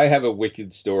has. I have a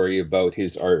wicked story about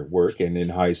his artwork and in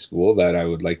high school that I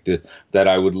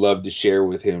would love to share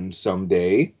with him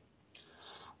someday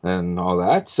and all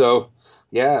that. So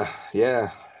yeah,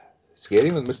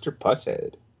 skating with Mr.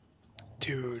 Pusshead.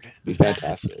 Dude, Be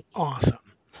fantastic. Awesome.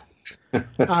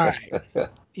 All right.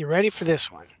 You ready for this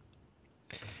one?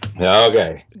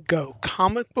 Okay. Go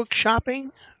comic book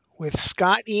shopping with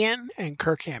Scott Ian and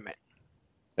Kirk Hammett.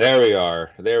 There we are.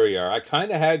 I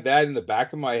kind of had that in the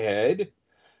back of my head,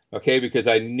 okay, because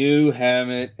I knew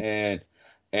Hammett and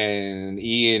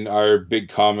Ian are big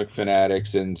comic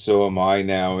fanatics, and so am I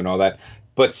now, and all that.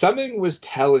 But something was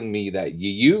telling me that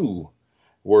you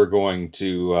were going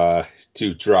to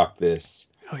drop this.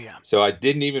 Oh yeah. So I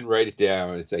didn't even write it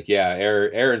down. It's like, yeah,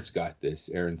 Aaron's got this.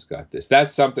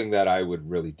 That's something that I would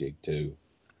really dig too.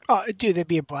 Oh, dude, that'd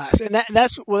be a blast. And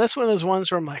that's one of those ones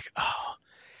where I'm like, oh,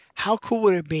 how cool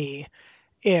would it be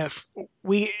if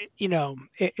we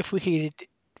could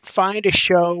find a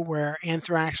show where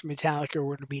Anthrax and Metallica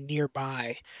were to be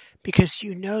nearby, because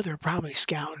they're probably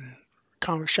scouting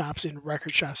comic shops and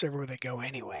record shops everywhere they go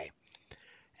anyway,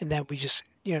 and then we just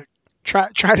try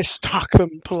to stalk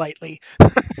them politely,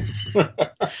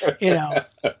 But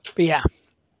yeah.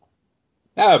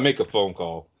 Make a phone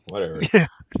call, whatever.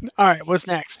 All right, what's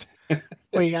next?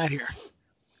 What you got here?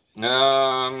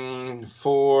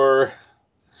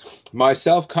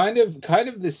 myself, kind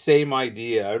of the same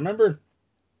idea. I remember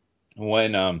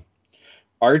when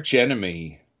Arch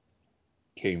Enemy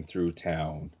came through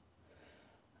town.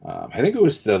 I think it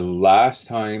was the last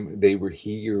time they were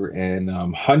here, and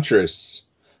Huntress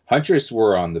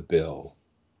were on the bill.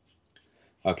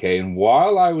 Okay, and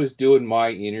while I was doing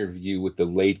my interview with the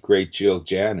late great Jill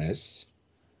Janis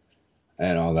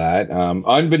and all that,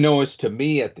 unbeknownst to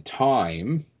me at the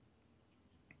time,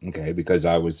 okay, because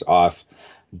I was off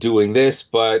doing this,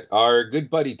 but our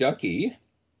good buddy Ducky,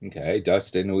 okay,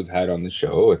 Dustin, who we've had on the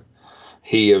show,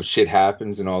 he of Shit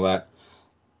Happens and all that,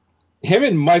 him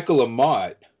and Michael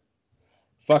Amott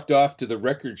fucked off to the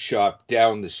record shop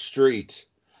down the street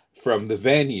from the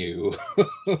venue.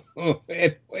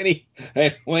 and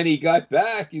when he got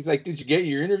back, he's like, "Did you get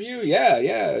your interview?"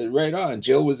 Yeah, right on.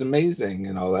 Jill was amazing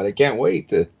and all that. I can't wait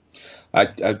to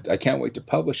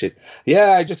publish it.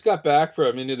 Yeah, I just got back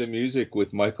from Into the Music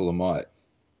with Michael Amott.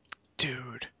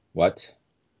 Dude. What?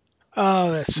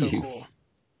 Oh, that's so cool.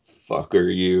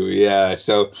 Fucker, you. Yeah.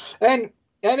 So and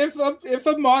if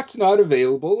Amott's not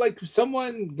available, like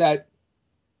someone that,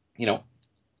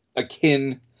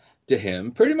 akin to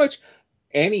him, pretty much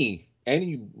any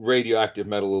radioactive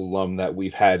metal alum that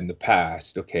we've had in the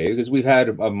past, okay, because we've had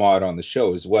a mod on the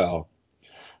show as well.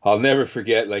 I'll never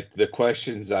forget like the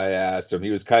questions I asked him.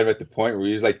 He was kind of at the point where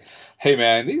he was like, "Hey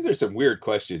man, these are some weird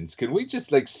questions. Can we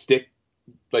just like stick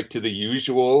like to the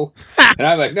usual?" And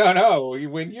I'm like, no,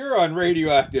 when you're on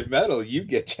radioactive metal, you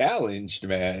get challenged,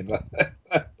 man.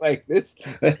 Like this,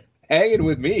 hanging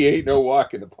with me ain't no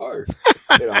walk in the park.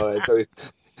 So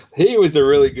he was a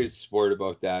really good sport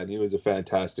about that, and he was a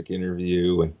fantastic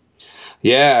interview. And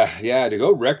yeah, to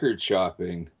go record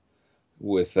shopping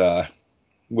with Mr.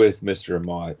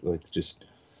 Amott, like just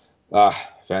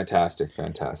fantastic.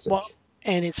 Well,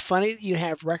 and it's funny that you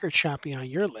have record shopping on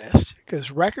your list,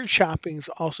 because record shopping's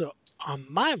also on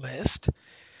my list.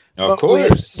 Of course.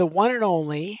 With the one and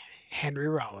only Henry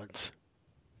Rollins.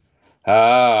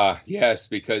 Yes,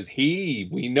 because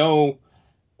we know,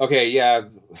 okay, yeah,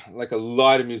 like a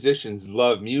lot of musicians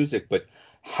love music, but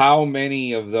how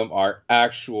many of them are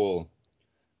actual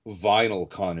vinyl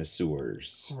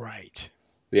connoisseurs? Right.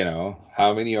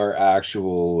 How many are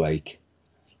actual, like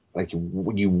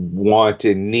you want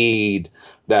and need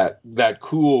that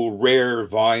cool, rare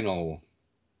vinyl,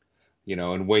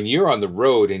 and when you're on the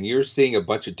road and you're seeing a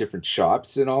bunch of different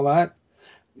shops and all that,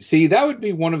 see, that would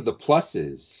be one of the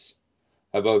pluses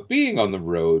about being on the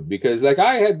road, because like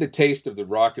I had the taste of the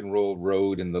rock and roll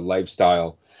road and the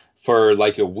lifestyle for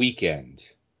like a weekend,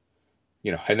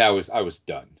 and I was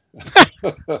done.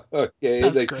 Okay,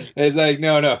 That's great. It's like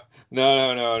no.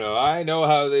 I know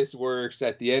how this works.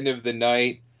 At the end of the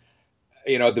night,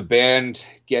 the band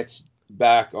gets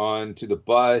back onto the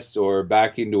bus or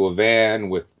back into a van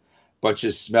with a bunch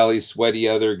of smelly, sweaty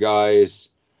other guys,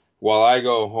 while I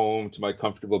go home to my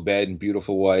comfortable bed and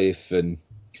beautiful wife, and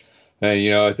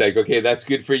it's like, okay, that's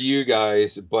good for you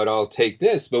guys, but I'll take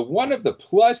this. But one of the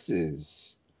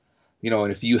pluses,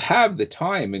 and if you have the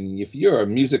time and if you're a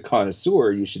music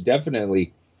connoisseur, you should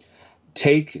definitely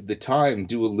take the time,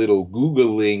 do a little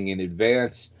Googling in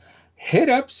advance, hit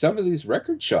up some of these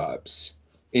record shops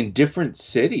in different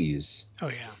cities. Oh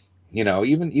yeah.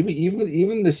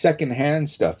 Even the secondhand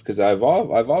stuff, because I've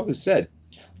always said,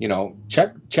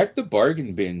 check the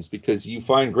bargain bins, because you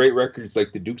find great records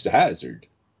like the Dukes of Hazzard.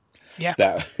 Yeah.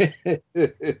 That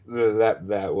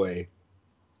way.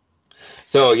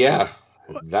 So yeah,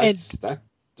 that's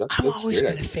I'm always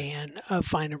been a fan of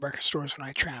finding record stores when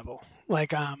I travel.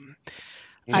 Like I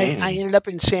ended up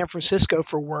in San Francisco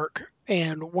for work,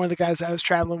 and one of the guys I was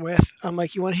traveling with, I'm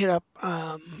like, "You want to hit up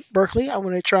Berkeley? I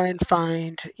want to try and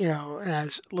find, and I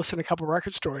was listening to a couple of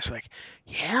record stores." Like,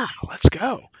 yeah, let's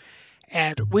go.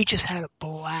 And we just had a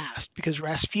blast, because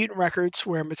Rasputin Records,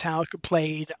 where Metallica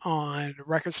played on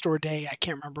Record Store Day, I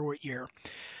can't remember what year,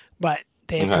 but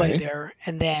they had played there.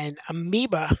 And then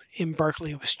Amoeba in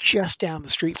Berkeley was just down the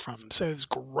street from them, so it was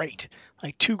great.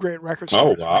 Like two great record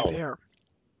stores right there.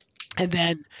 And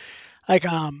then, like,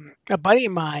 a buddy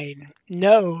of mine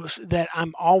knows that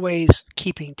I'm always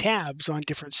keeping tabs on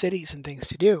different cities and things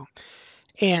to do.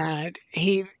 And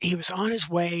he was on his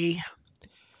way.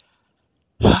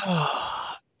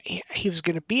 He was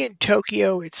going to be in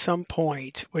Tokyo at some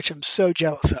point, which I'm so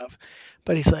jealous of.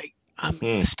 But he's like,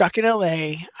 I'm stuck in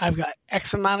LA. I've got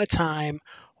X amount of time.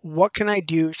 What can I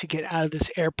do to get out of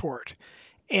this airport?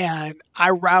 And I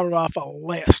routed off a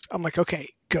list. I'm like, okay,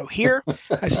 go here.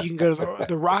 I said, you can go to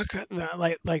the Rock,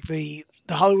 like the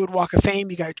Hollywood Walk of Fame.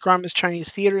 You got Grauman's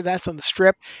Chinese Theater. That's on the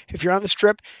Strip. If you're on the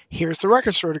Strip, here's the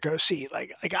record store to go see.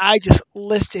 Like I just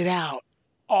listed out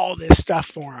all this stuff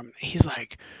for him. He's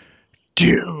like,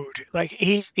 dude, like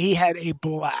he had a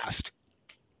blast,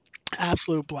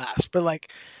 absolute blast. But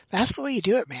like, that's the way you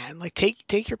do it, man. Like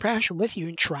take your passion with you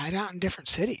and try it out in different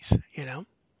cities. You know.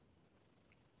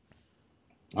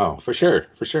 Oh, for sure,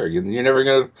 for sure. You'll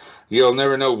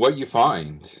never know what you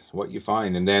find,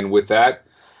 and then with that,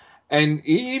 and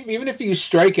even if you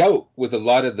strike out with a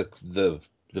lot of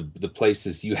the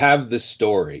places, you have the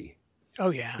story. Oh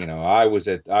yeah. I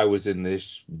was in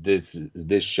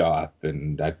this shop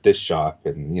and at this shop,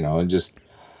 and and just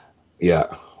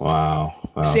yeah, wow,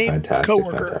 Same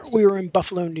coworker. fantastic. We were in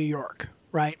Buffalo, New York,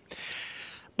 right?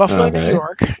 Buffalo, New Okay,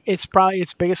 York. It's probably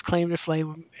its biggest claim to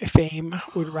fame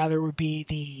would be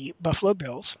the Buffalo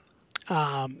Bills,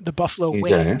 the Buffalo okay,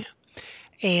 Wing,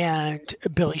 and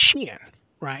Billy Sheehan,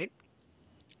 right,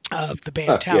 of the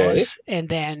band okay. Talus, and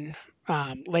then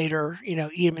later, Eat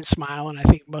 'Em and Smile, and I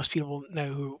think most people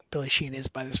know who Billy Sheehan is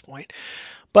by this point.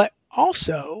 But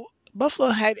also, Buffalo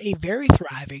had a very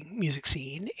thriving music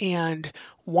scene, and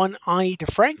one Ani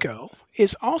DeFranco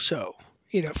is also,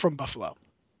 from Buffalo.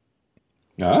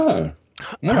 Ah,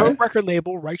 all Her right. record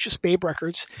label, Righteous Babe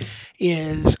Records,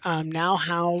 is now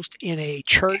housed in a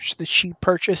church that she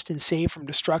purchased and saved from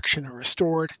destruction and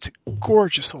restored. It's a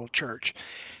gorgeous old church,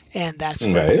 and that's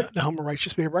Okay. the home of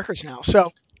Righteous Babe Records now.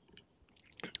 So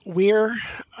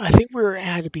I think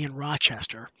had to be in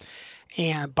Rochester,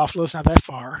 and Buffalo's not that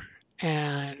far.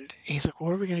 And he's like,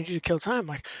 "What are we going to do to kill time?" I'm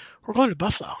like, "We're going to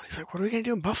Buffalo." He's like, "What are we going to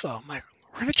do in Buffalo?" I'm like,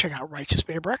 "We're going to check out Righteous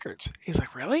Babe Records." He's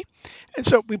like, "Really?" And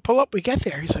so we pull up, we get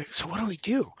there. He's like, "So what do we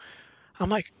do?" I'm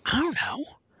like, "I don't know."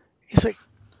 He's like,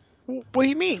 "What do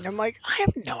you mean?" I'm like, "I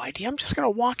have no idea. I'm just going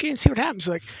to walk in and see what happens." He's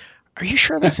like, "Are you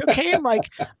sure that's okay?" I'm like,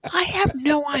 "I have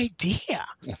no idea,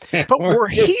 but We're we're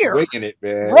just here. winging it,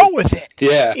 man. Roll with it."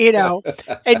 Yeah.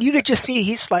 And you could just see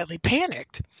he's slightly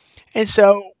panicked. And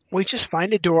so we just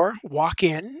find a door, walk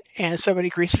in, and somebody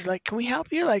greets us like, "Can we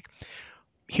help you?" Like,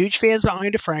 huge fans of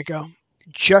Ani DeFranco,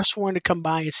 just wanted to come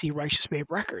by and see Righteous Babe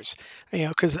Records.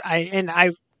 Because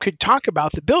I could talk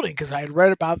about the building because I had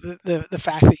read about the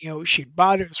fact that she'd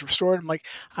bought it, it was restored. I'm like,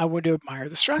 I wanted to admire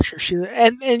the structure.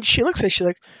 And she looks at it, she's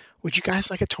like, "Would you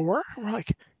guys like a tour?" And we're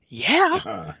like, "Yeah."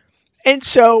 Uh, And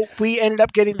so we ended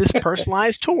up getting this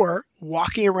personalized tour,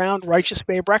 walking around Righteous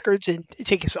Babe Records and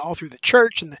taking us all through the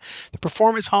church and the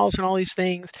performance halls and all these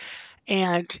things.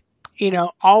 And,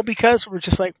 all because we're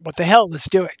just like, what the hell, let's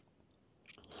do it.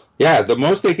 yeah, the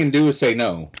most they can do is say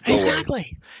no. Go away.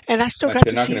 Exactly. And I still got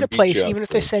They're to not see going to the beat place, you up even if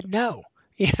for they it. said no,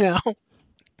 you know?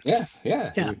 Yeah,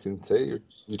 yeah. Yeah. You can say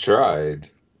you tried.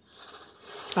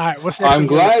 All right. What's next on I'm your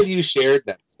glad list? you shared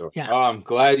that story. Yeah. Oh, I'm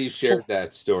glad you Cool. shared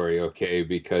that story. Okay,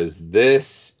 because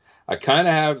I kind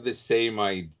of have the same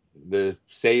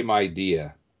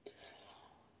idea.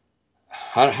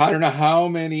 I don't know how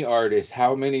many artists,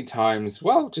 how many times.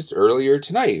 Well, just earlier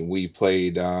tonight we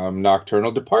played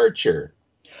Nocturnal Departure,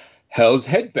 Hell's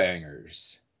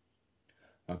Headbangers.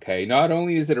 Okay, not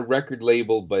only is it a record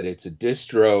label, but it's a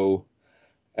distro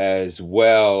as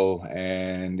well,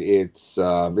 and it's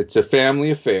a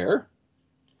family affair,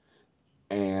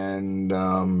 and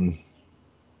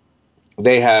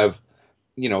they have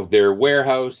their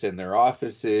warehouse and their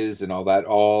offices and all that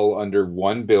all under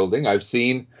one building. I've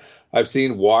seen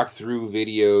walkthrough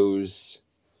videos,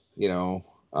 you know,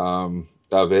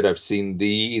 of it. I've seen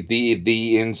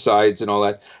the insides and all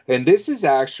that. And this is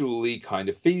actually kind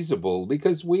of feasible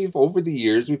because over the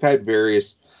years we've had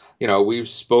various, we've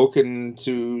spoken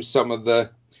to some of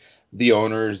the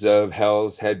owners of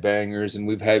Hell's Headbangers, and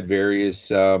we've had various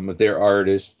of their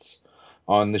artists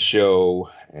on the show,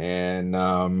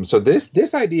 and so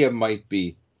this idea might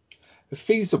be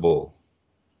feasible,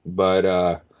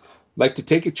 but like to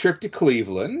take a trip to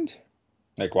Cleveland.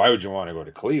 Like, why would you want to go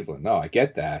to Cleveland? No, I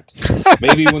get that.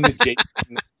 Maybe when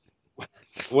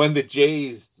the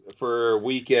Jays for a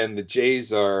weekend, the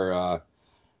Jays are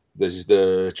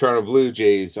the Toronto Blue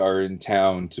Jays are in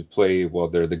town to play. Well,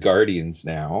 they're the Guardians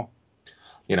now.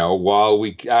 While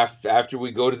after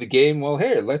we go to the game, well,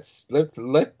 here let's give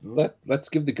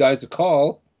the guys a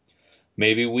call.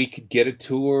 Maybe we could get a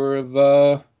tour of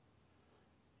the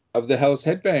Hell's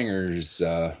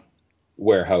Headbangers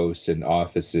warehouse and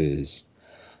offices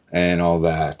and all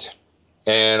that.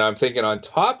 And I'm thinking on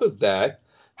top of that,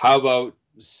 how about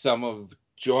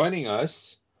joining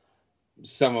us,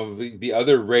 some of the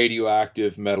other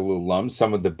radioactive metal alums,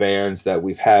 some of the bands that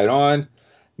we've had on,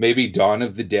 maybe Dawn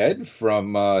of the Dead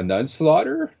from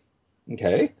Nunslaughter.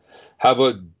 Okay. How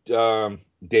about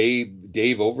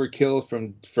Dave Overkill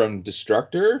from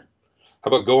Destructor? How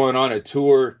about going on a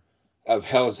tour of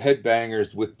Hell's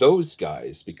Headbangers with those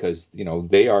guys, because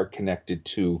they are connected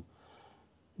to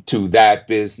to that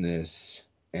business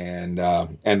and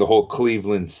the whole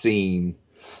Cleveland scene,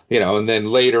 and then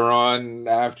later on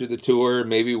after the tour,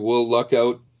 maybe we'll luck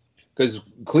out because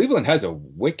Cleveland has a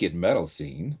wicked metal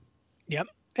scene. Yep.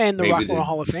 And the Rock Maybe and Roll to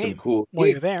Hall of do some Fame cool while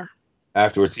you're gigs there.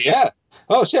 afterwards. Yeah.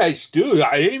 Oh shit, dude,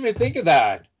 I didn't even think of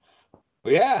that.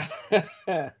 Yeah.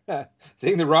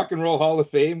 Seeing the Rock and Roll Hall of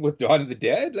Fame with Dawn of the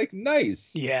Dead, like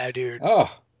nice. Yeah, dude.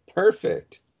 Oh,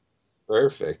 perfect.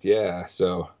 Perfect. Yeah.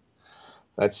 So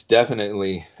that's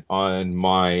definitely on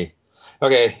my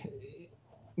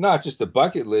not just the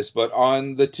bucket list, but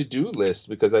on the to-do list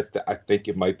because I think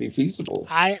it might be feasible.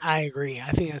 I agree.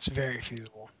 I think that's very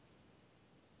feasible.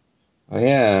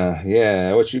 Yeah,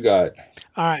 yeah. What you got?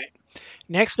 All right.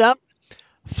 Next up,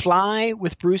 Fly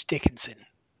with Bruce Dickinson.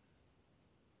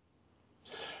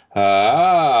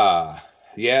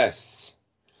 Yes.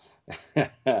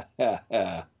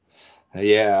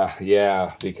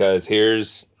 Yeah, because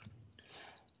here's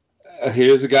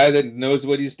a guy that knows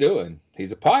what he's doing.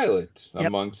 He's a pilot, Yep.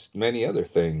 amongst many other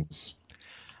things.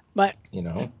 But,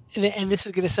 and this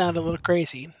is going to sound a little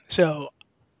crazy. So,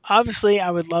 obviously, I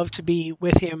would love to be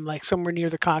with him, like somewhere near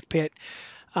the cockpit,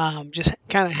 just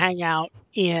kind of hang out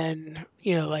in,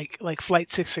 like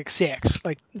Flight 666,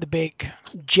 like the big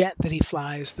jet that he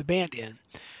flies the band in.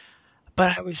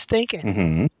 But I was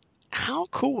thinking, how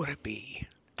cool would it be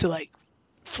to like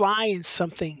fly in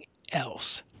something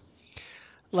else,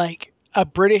 like a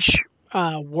British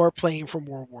warplane from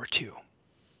World War II?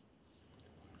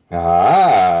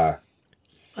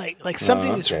 Like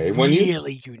something that's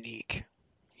really unique,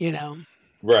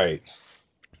 Right.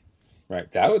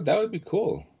 That would be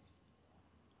cool.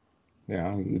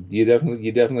 You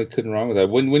definitely couldn't wrong with that.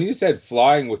 When you said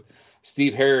flying with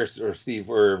Steve Harris or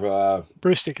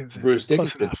Bruce Dickinson. Close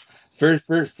enough.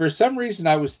 For some reason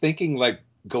I was thinking like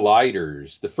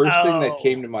gliders. The first thing that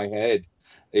came to my head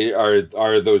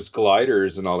are those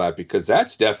gliders and all that because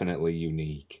that's definitely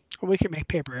unique. We could make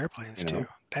paper airplanes too.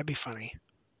 That'd be funny.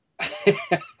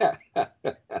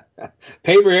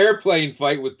 Paper airplane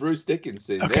fight with Bruce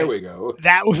Dickinson. Okay. There we go.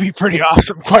 That would be pretty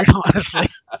awesome, quite honestly.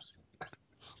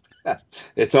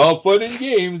 It's all fun and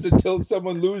games until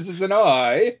someone loses an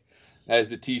eye, as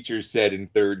the teacher said in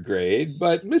 3rd grade.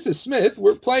 But Mrs. Smith,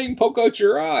 we're playing poke out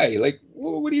your eye. Like,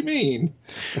 what do you mean?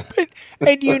 And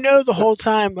the whole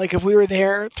time, like if we were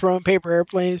there throwing paper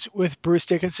airplanes with Bruce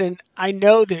Dickinson, I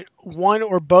know that one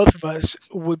or both of us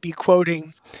would be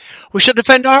quoting, "We shall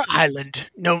defend our island,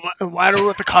 no matter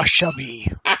what the cost shall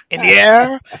be. In the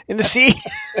air, in the sea."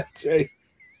 That's right.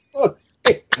 Oh,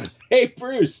 hey,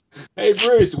 Bruce.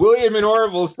 William and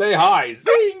Orville say hi.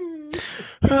 Zing!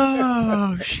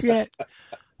 Oh, shit.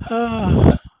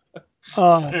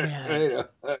 Oh man.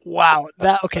 Wow.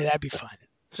 That'd be fun.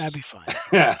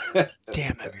 Damn,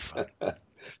 that'd be fun.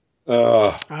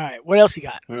 All right. What else you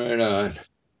got? Right on.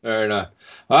 I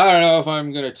don't know if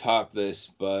I'm gonna top this,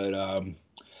 but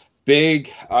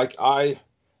big. I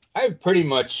have pretty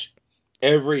much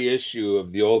every issue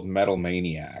of the old Metal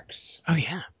Maniacs. Oh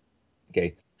yeah.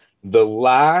 Okay. The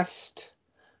last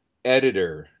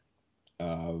editor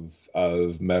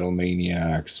of Metal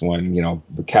Maniacs when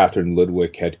Catherine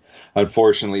Ludwig had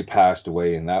unfortunately passed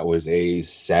away, and that was a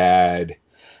sad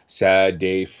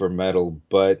day for metal.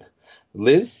 But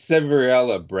Liz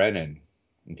Severella Brennan,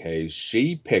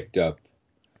 she picked up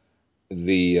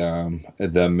the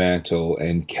mantle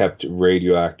and kept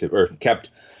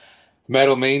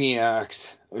Metal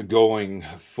Maniacs going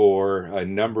for a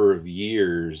number of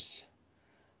years,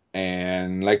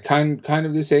 and like kind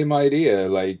of the same idea,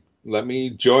 like, let me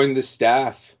join the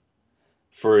staff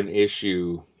for an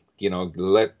issue,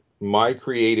 let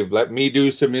me do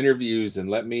some interviews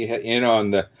and let me in on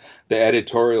the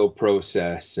editorial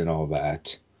process and all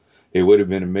that. It would have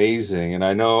been amazing. And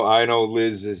I know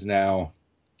Liz is now,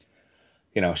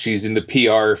 she's in the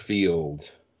PR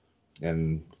field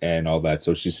and all that.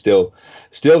 So she's still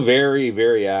very,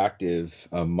 very active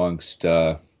amongst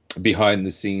behind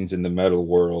the scenes in the metal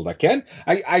world. I can't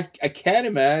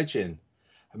imagine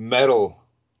metal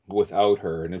without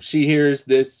her. And if she hears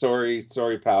this, sorry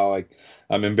pal,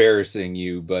 I'm embarrassing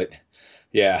you, but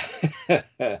yeah.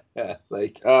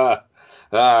 Like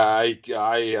I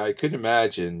couldn't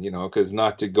imagine, because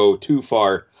not to go too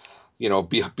far,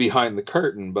 behind the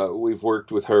curtain, but we've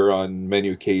worked with her on many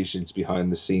occasions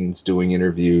behind the scenes doing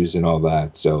interviews and all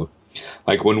that. So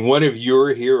like when one of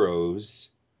your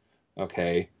heroes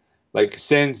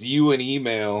sends you an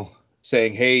email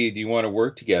saying, "Hey, do you want to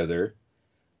work together?"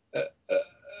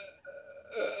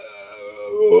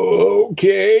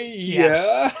 Okay,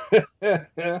 yeah.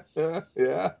 Yeah.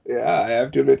 I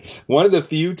have to admit, one of the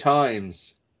few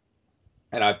times,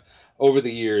 and over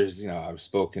the years, I've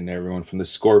spoken to everyone from the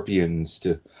Scorpions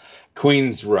to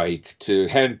Queensryche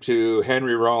to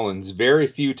Henry Rollins. Very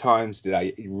few times did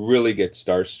I really get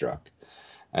starstruck,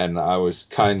 and I was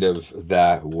kind of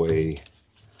that way,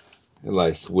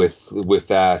 like with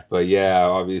that. But yeah,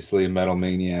 obviously, Metal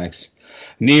Maniacs,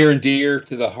 near and dear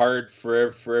to the heart,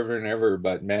 forever and ever.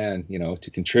 But man,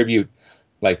 to contribute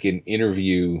like an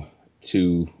interview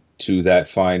to that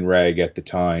fine rag at the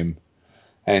time,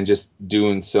 and just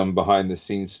doing some behind the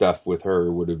scenes stuff with her I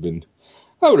would have been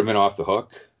off the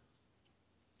hook.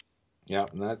 Yeah,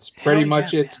 and that's pretty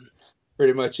much it. Man.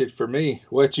 Pretty much it for me.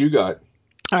 What you got?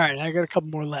 All right, I got a couple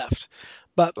more left.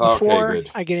 But Okay, before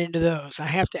good. I get into those, I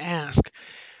have to ask.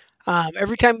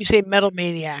 Every time you say Metal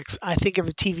Maniacs, I think of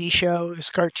a TV show, this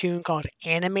cartoon called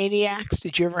Animaniacs.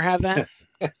 Did you ever have that?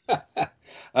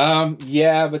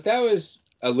 Yeah, but that was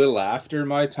a little after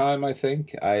my time, I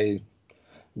think.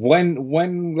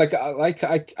 When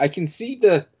I can see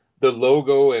the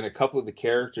logo and a couple of the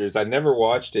characters. I never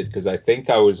watched it because I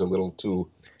think I was a little too.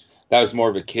 That was more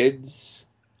of a kids.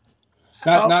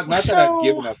 Not that I've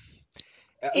given up.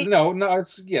 It, No,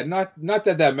 not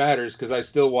that matters because I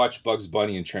still watch Bugs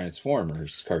Bunny and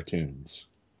Transformers cartoons.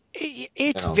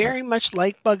 it's very much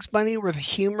like Bugs Bunny, where the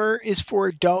humor is for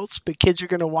adults, but kids are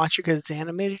going to watch it because it's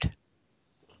animated.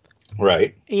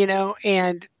 Right.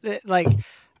 And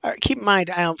keep in mind,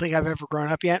 I don't think I've ever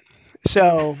grown up yet.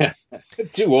 So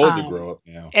Too old to grow up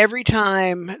now. every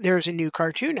time there's a new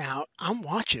cartoon out, I'm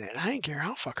watching it. I didn't care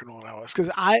how fucking old I was because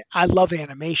I love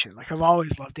animation. Like I've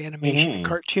always loved animation and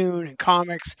cartoon and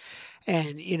comics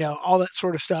and, all that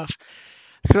sort of stuff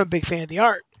because I'm a big fan of the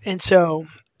art. And so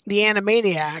the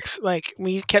Animaniacs, like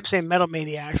when you kept saying Metal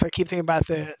Maniacs, I keep thinking about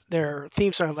their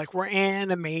theme song, like we're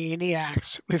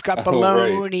Animaniacs. We've got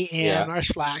baloney in our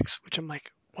slacks, which I'm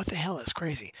like, what the hell is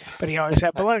crazy? But he always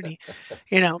had baloney,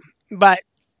 But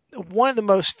one of the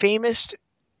most famous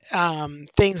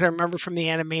things I remember from the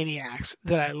Animaniacs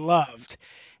that I loved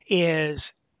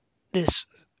is this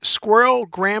squirrel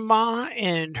grandma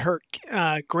and her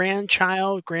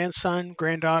grandson,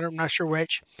 granddaughter, I'm not sure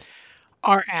which,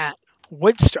 are at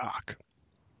Woodstock.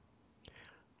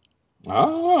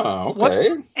 Oh,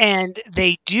 okay. And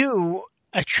they do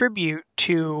a tribute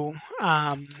to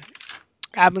Abbott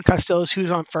and Costello's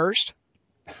Who's on First.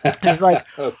 It's like,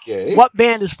 okay. What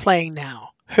band is playing now?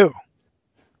 Who?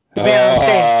 The band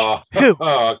on stage. Who?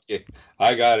 Okay.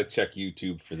 I gotta check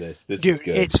YouTube for this. This is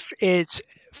good. It's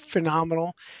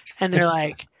phenomenal. And they're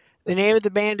like, the name of the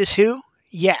band is who?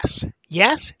 Yes.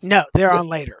 Yes? No, they're on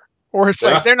later. Or it's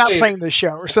like they're not playing the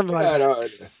show or something like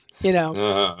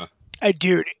that.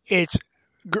 Dude, it's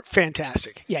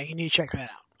fantastic. Yeah, you need to check that out.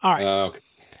 All right. Okay.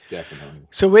 Definitely.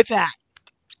 So with that,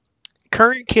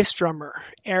 current Kiss drummer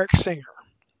Eric Singer.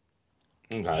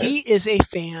 Okay. He is a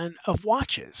fan of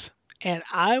watches, and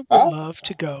I would love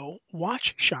to go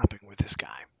watch shopping with this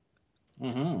guy.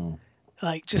 Mm-hmm.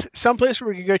 Like just someplace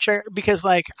where we could go check, because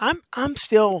like I'm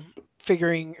still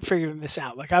figuring this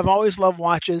out. Like I've always loved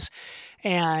watches,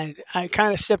 and I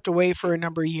kind of stepped away for a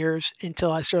number of years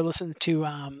until I started listening to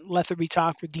Letherby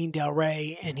Talk with Dean Del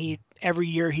Rey, and every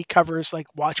year he covers like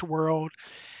Watch World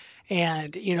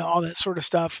and all that sort of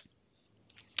stuff.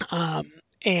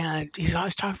 And he's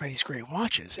always talking about these great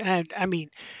watches. And I mean,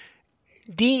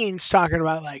 Dean's talking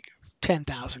about like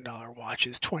 $10,000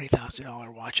 watches,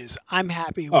 $20,000 watches. I'm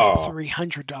happy with a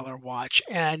 $300 watch.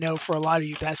 And I know for a lot of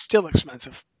you, that's still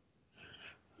expensive.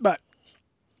 But,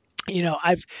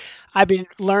 I've been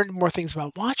learning more things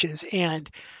about watches. And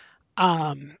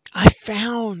I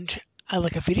found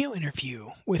like a video interview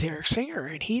with Eric Singer,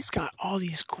 and he's got all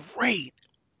these great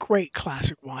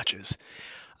classic watches.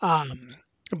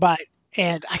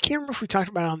 And I can't remember if we talked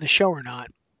about it on the show or not,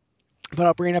 but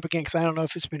I'll bring it up again because I don't know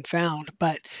if it's been found.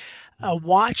 But a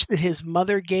watch that his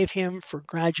mother gave him for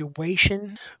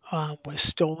graduation was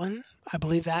stolen. I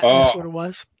believe that's what it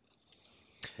was.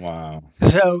 Wow.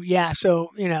 So yeah,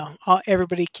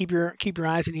 everybody keep your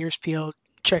eyes and ears peeled.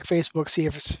 Check Facebook, see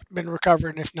if it's been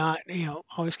recovered, and if not,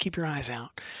 always keep your eyes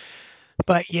out.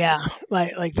 But yeah,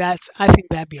 like that's, I think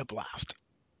that'd be a blast.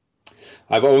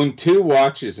 I've owned 2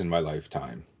 watches in my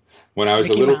lifetime. When I was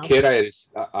a little kid,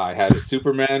 I had a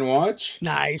Superman watch.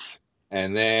 Nice.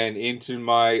 And then into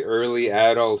my early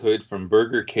adulthood from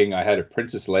Burger King, I had a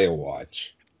Princess Leia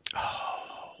watch.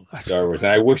 Oh, that's Star Wars.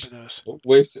 And I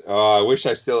wish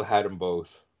I still had them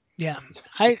both. Yeah.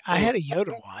 I had a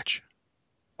Yoda watch.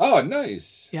 Oh,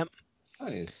 nice. Yep.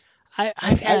 Nice.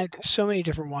 I've had so many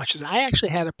different watches. I actually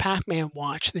had a Pac-Man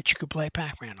watch that you could play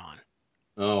Pac-Man on.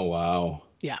 Oh, wow.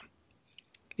 Yeah.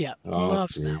 Yeah, that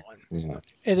one. Yeah.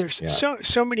 And there's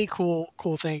so many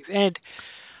cool things. And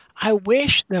I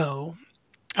wish though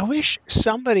I wish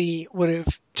somebody would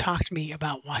have talked to me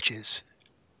about watches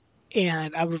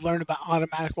and I would learn about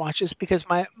automatic watches because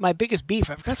my biggest beef,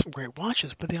 I've got some great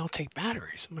watches, but they all take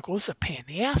batteries. I'm like, well, this is a pain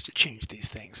in the ass to change these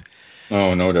things.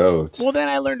 Oh, no doubt. Well, then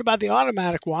I learned about the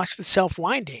automatic watch, the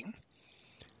self-winding,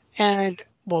 and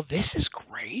well, this is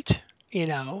great, you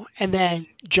know. And then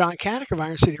John Caddick of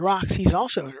Iron City Rocks, he's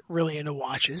also really into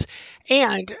watches,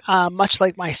 and much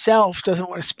like myself, doesn't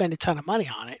want to spend a ton of money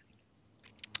on it.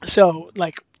 So,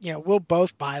 like, you know, we'll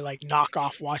both buy like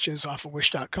knockoff watches off of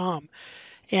Wish.com.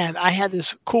 And I had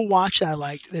this cool watch that I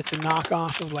liked. That's a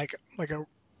knockoff of like a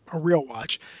real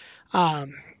watch.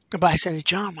 But I said to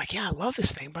John, I'm like, yeah, I love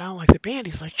this thing, but I don't like the band.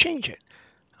 He's like, change it.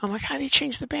 I'm like, how do you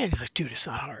change the band? He's like, dude, it's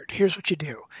not hard. Here's what you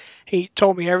do. He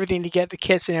told me everything to get the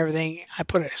kits and everything. I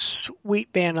put a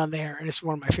sweet band on there, and it's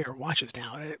one of my favorite watches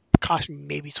now. And it cost me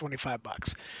maybe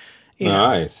 $25. You know?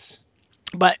 Nice.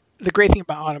 But the great thing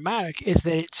about automatic is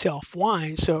that it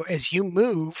self-winds. So as you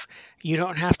move, you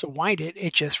don't have to wind it.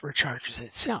 It just recharges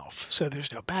itself. So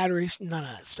there's no batteries, none of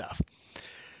that stuff.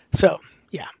 So,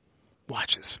 yeah,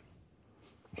 watches.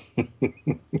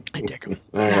 I dig them.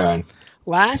 Now,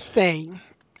 last thing,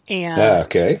 and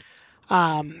okay.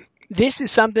 This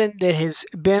is something that has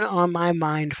been on my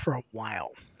mind for a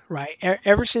while, right?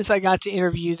 Ever since I got to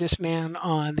interview this man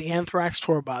on the Anthrax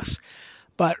tour bus.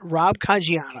 But Rob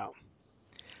Caggiano,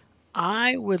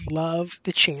 I would love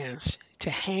the chance to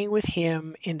hang with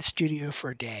him in the studio for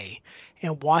a day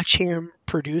and watch him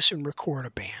produce and record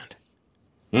a band.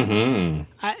 Mm-hmm.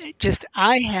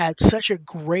 I had such a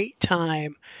great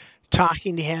time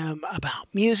talking to him about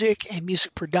music and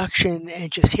music production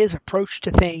and just his approach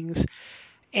to things.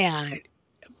 And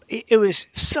it was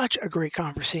such a great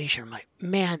conversation. I'm like,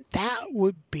 man, that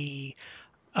would be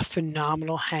a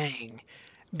phenomenal hang.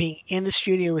 Being in the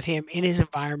studio with him, in his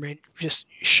environment, just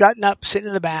shutting up, sitting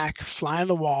in the back, fly on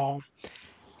the wall,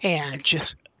 and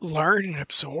just learn and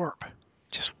absorb.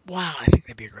 Just, wow, I think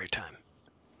that'd be a great time.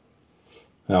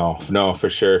 No, for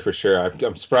sure.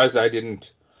 I'm surprised I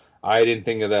didn't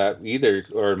think of that either,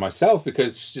 or myself,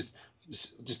 because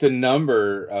it's just a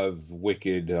number of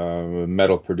wicked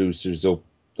metal producers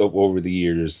over the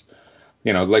years.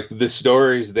 You know, like the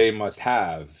stories they must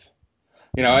have.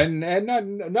 You know, and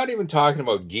not even talking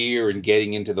about gear and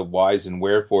getting into the whys and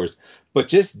wherefores, but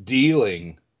just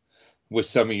dealing with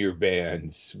some of your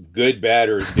bands, good, bad,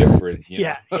 or indifferent.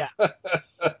 Yeah.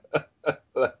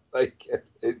 Like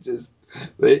it just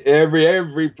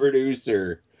every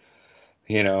producer,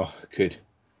 you know, could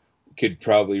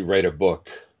probably write a book,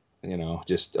 you know,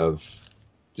 just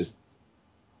this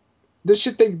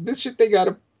shit they got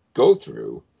to go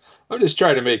through. I'm just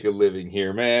trying to make a living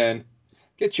here, man.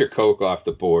 Get your Coke off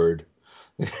the board.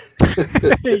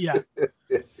 Yeah.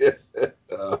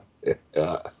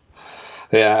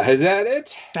 Yeah. Is that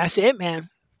it? That's it, man.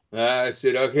 That's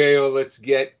it. Okay, well, let's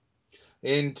get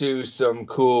into some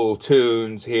cool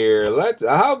tunes here.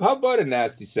 How about a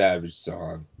Nasty Savage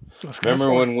song?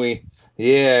 Remember when we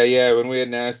had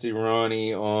Nasty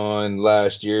Ronnie on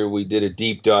last year, we did a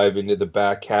deep dive into the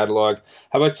back catalog.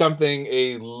 How about something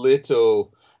a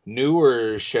little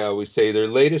newer, shall we say, their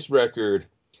latest record,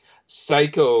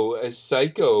 Psycho.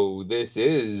 This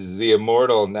is the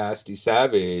immortal Nasty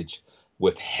Savage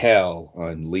with Hell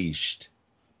Unleashed.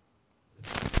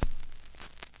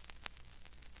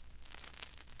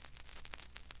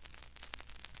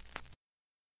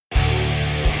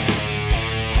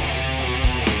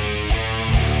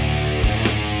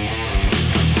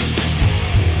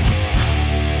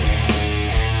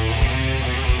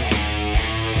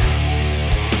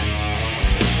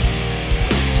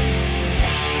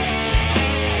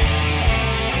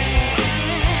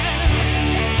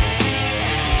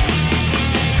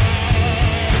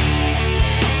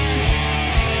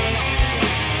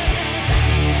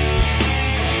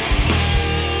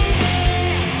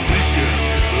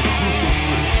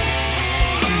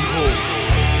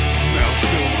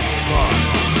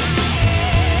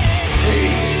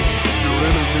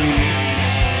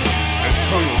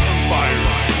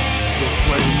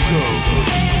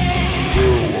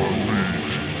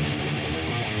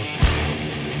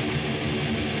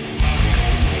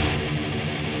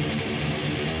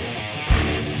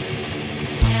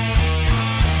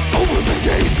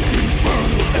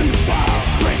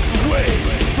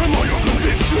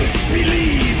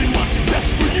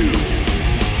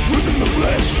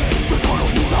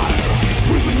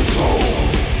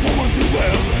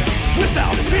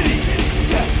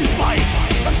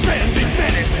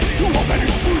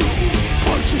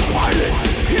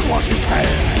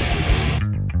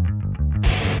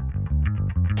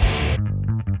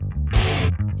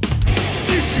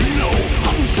 Did you know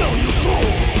how to sell your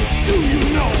soul? Do you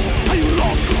know how you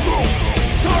lost control?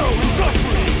 Sorrow and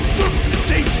suffering, certain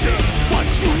danger. What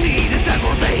you need is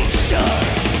aggravation.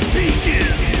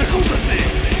 Begin the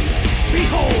crucifix.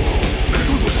 Behold, the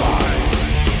true Messiah.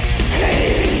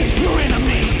 Hate your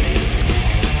enemies.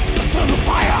 Turn the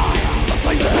fire, the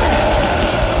flames of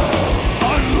hell.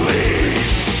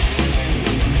 Unleashed.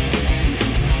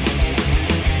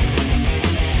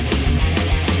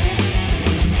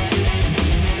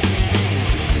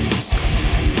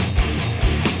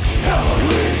 Hell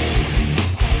unleashed.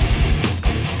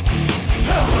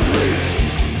 Hell unleashed.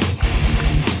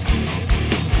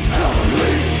 Hell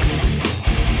unleashed.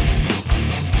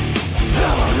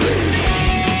 Hell unleashed.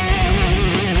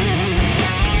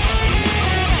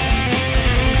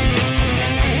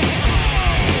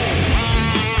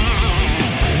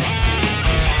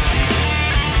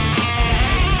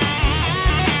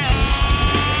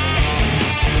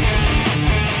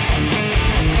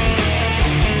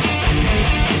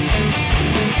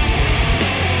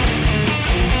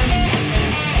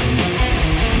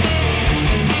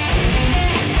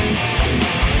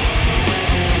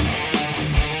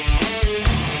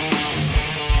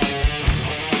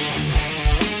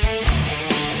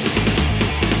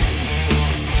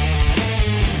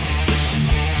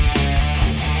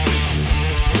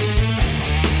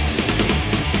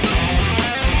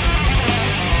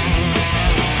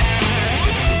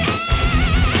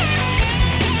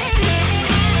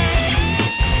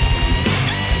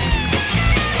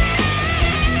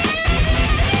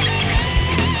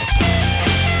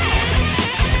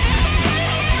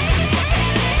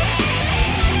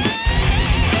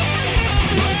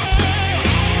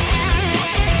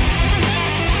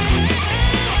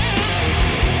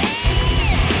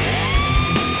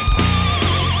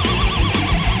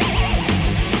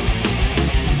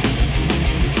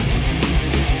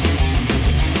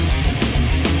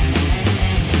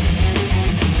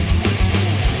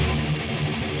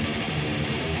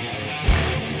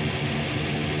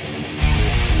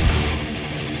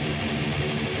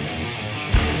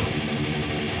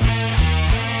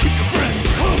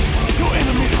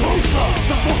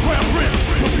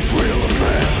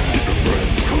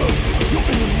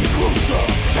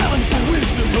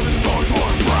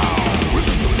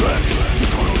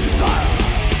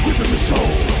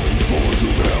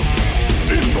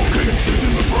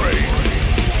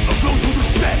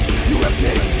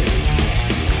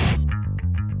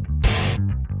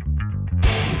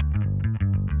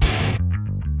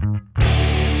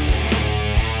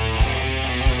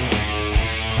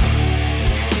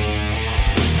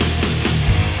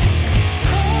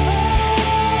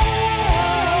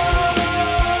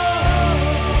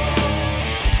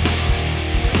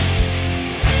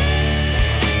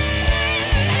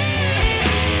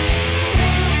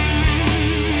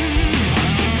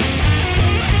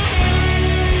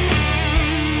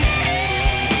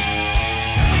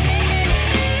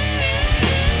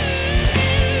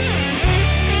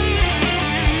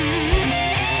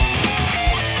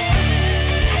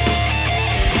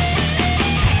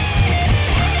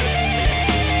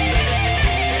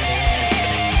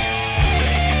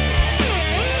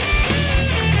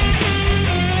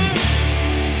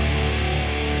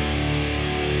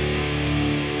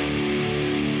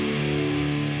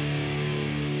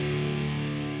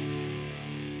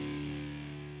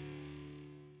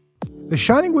 The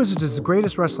Shining Wizards is the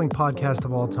greatest wrestling podcast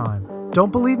of all time.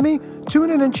 Don't believe me? Tune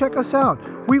in and check us out.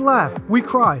 We laugh, we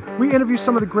cry, we interview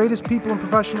some of the greatest people in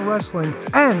professional wrestling,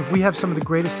 and we have some of the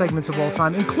greatest segments of all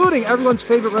time, including everyone's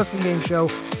favorite wrestling game show,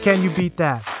 Can You Beat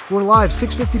That? We're live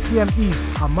 6:50 p.m. East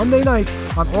on Monday nights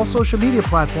on all social media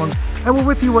platforms, and we're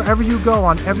with you wherever you go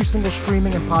on every single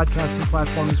streaming and podcasting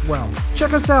platform as well.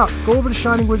 Check us out. Go over to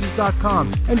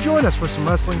shiningwizards.com and join us for some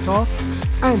wrestling talk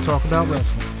and talk about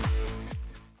wrestling.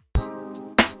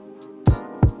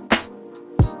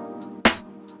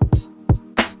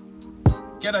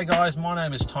 G'day guys, my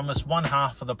name is Thomas, one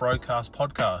half of the Broadcast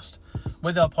Podcast.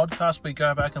 With our podcast, we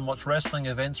go back and watch wrestling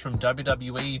events from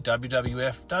WWE,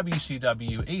 WWF,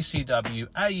 WCW, ECW,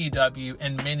 AEW,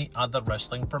 and many other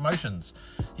wrestling promotions.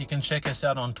 You can check us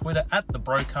out on Twitter at The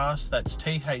Broadcast, that's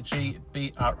THEBROKAST,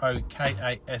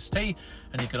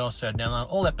 and you can also download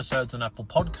all episodes on Apple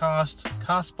Podcast,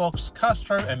 Castbox,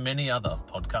 Castro, and many other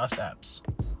podcast apps.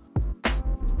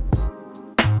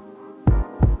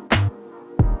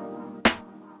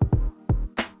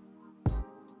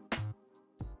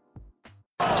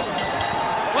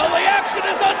 Well, the action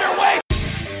is underway.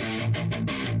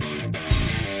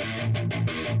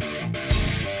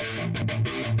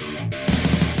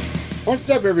 What's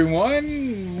up,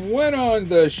 everyone? When on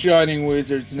the Shining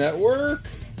Wizards Network,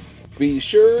 be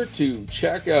sure to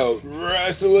check out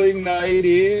Wrestling Night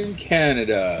in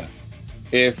Canada.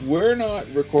 If we're not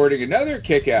recording another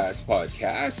kick-ass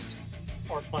podcast,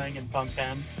 or playing in punk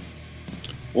bands,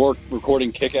 or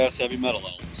recording kick-ass heavy metal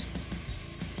albums,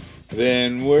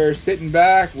 then we're sitting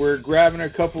back, we're grabbing a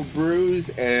couple brews,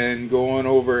 and going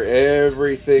over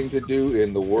everything to do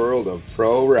in the world of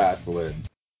pro wrestling.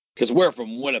 Because we're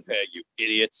from Winnipeg, you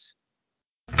idiots.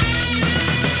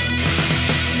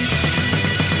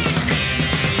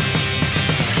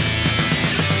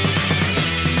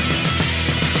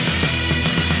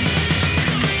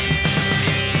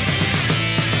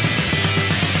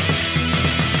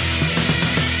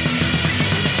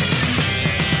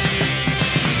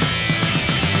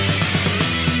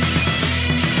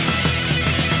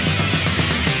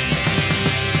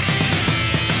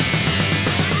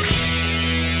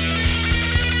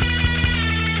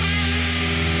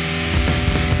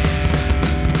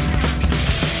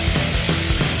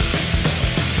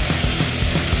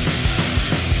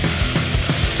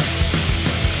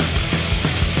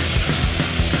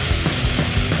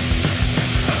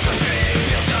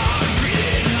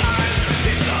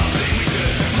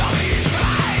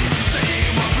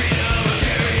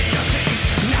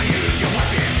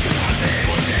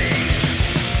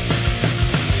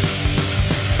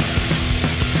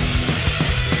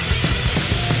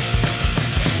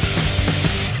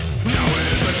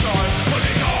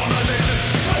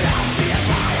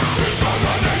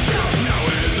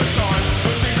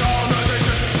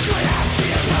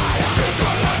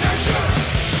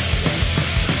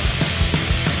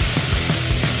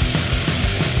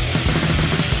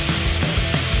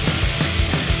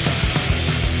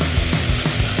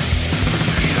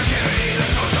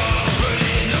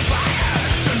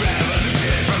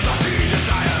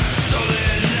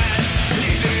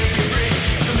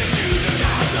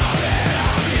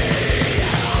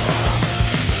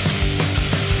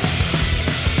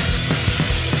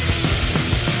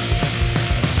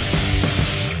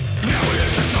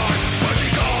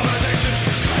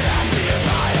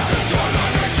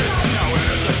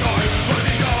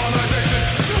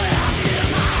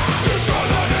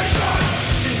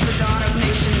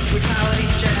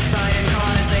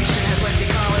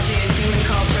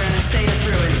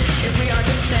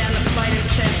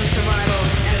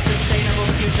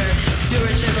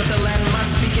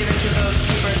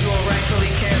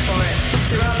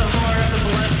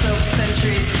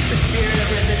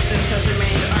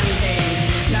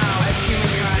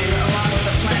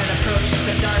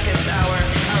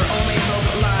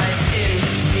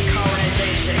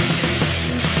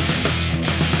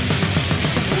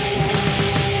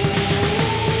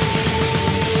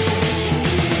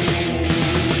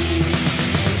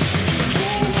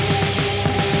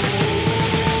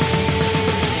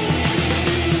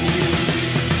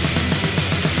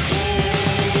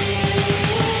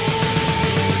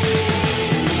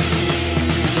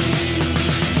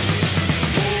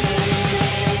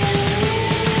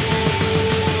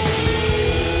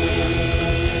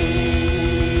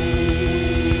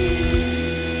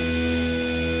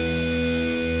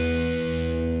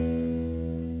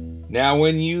 Now,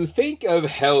 when you think of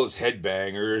Hell's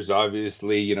Headbangers,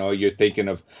 obviously, you're thinking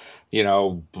of,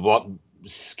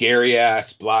 scary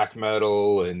ass black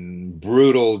metal and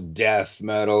brutal death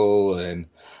metal and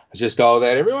just all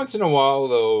that. Every once in a while,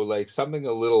 though, like something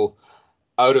a little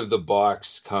out of the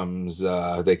box comes,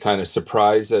 they kind of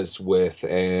surprise us with.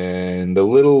 And a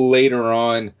little later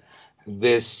on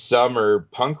this summer,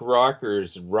 punk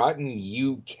rockers Rotten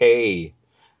UK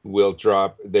will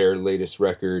drop their latest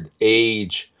record,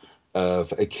 Age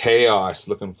of Chaos.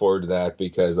 Looking forward to that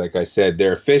because, like I said,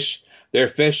 they're fish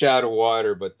out of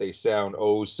water, but they sound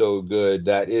oh so good.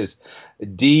 That is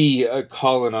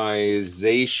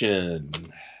Decolonization.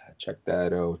 Check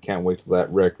that out. Can't wait till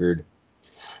that record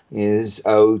is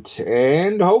out.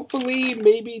 And hopefully,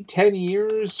 maybe 10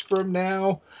 years from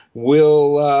now,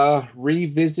 we'll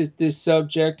revisit this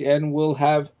subject and we'll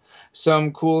have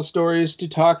some cool stories to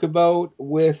talk about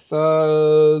with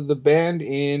the band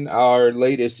in our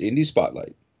latest Indie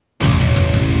Spotlight.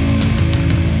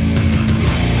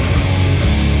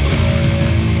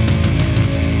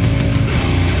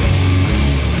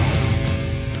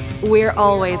 We're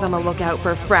always on the lookout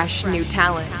for fresh new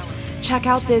talent. Check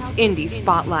out this Indie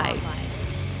Spotlight.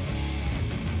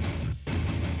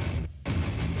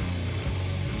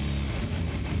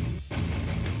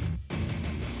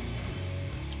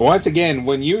 Once again,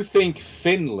 when you think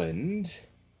Finland,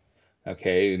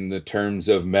 okay, in the terms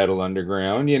of metal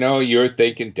underground, you're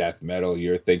thinking death metal,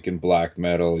 you're thinking black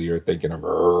metal, you're thinking of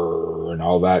and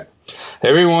all that.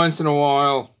 Every once in a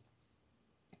while,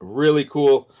 really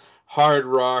cool hard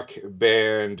rock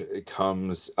band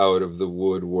comes out of the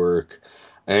woodwork.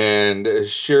 And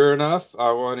sure enough,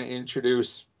 I want to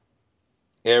introduce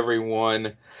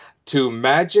everyone to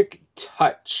Magic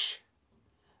Touch.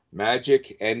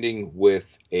 Magic ending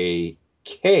with a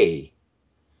K.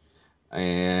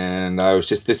 And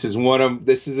this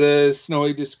is a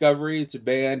Snowy discovery. It's a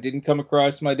band, didn't come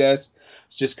across my desk.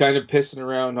 It's just kind of pissing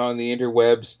around on the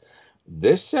interwebs.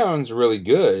 This sounds really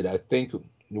good. I think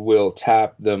we'll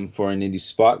tap them for an indie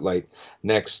spotlight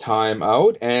next time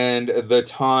out. And the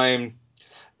time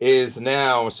is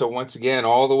now. So once again,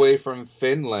 all the way from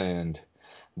Finland,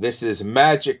 this is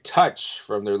Magic Touch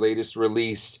from their latest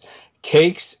release,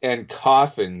 Cakes and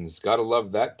Coffins. Gotta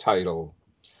love that title.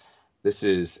 This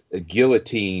is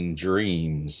Guillotine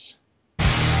Dreams.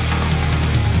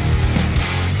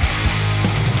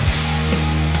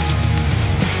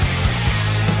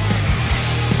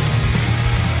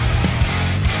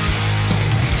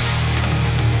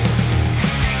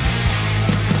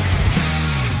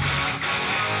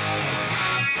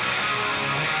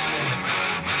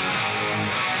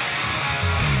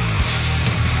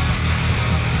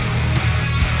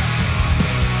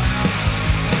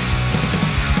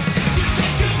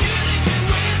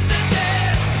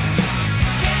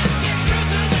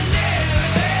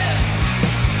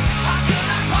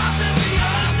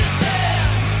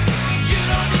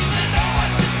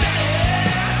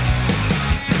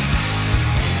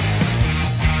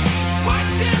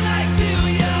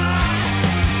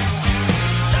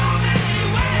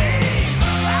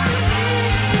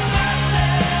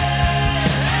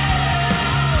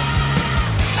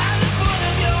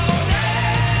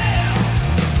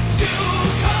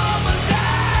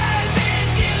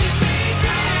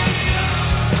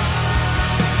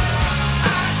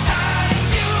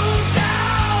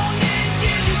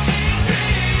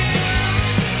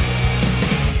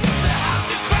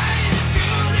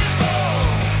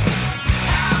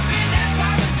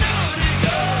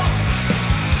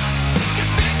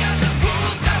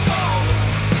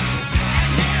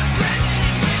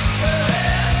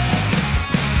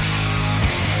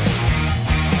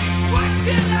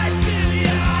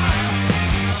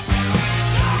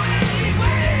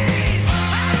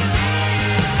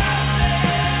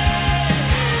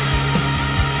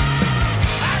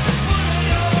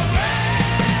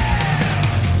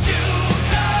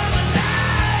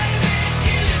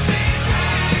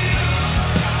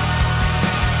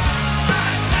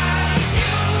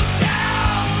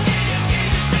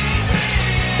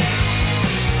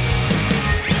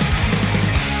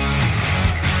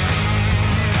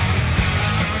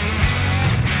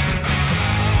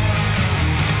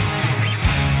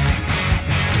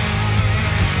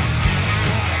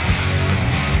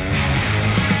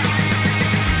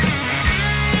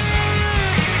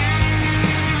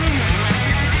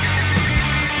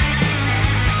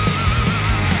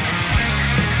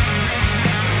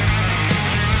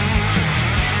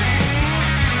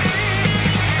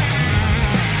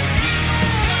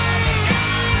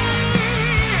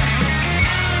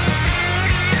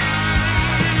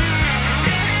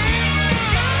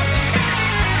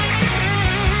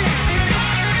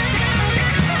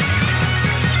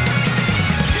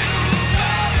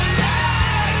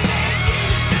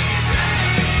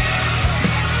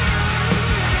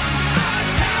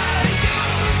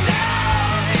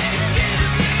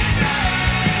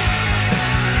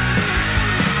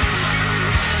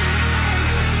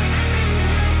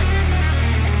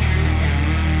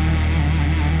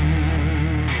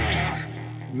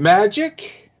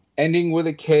 Magic, ending with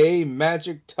a K,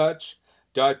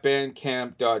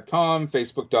 magictouch.bandcamp.com,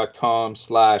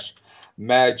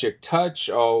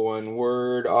 facebook.com/magictouch, all one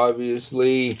word,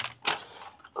 obviously.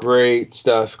 Great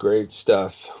stuff, great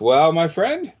stuff. Well, my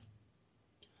friend,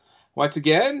 once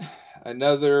again,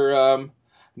 another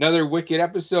wicked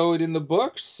episode in the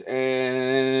books,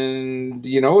 and,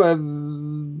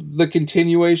 the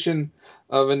continuation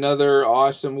of another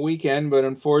awesome weekend, but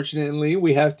unfortunately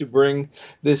we have to bring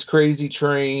this crazy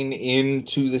train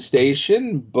into the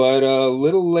station. But a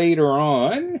little later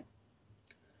on,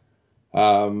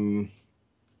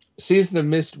 Season of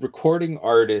Mist recording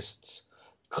artists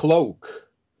Cloak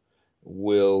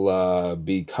will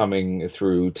be coming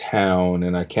through town,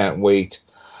 and I can't wait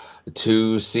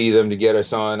to see them, to get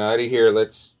us on out of here.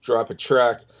 Let's drop a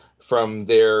track from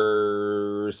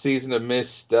their Season of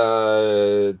Mist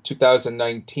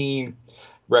 2019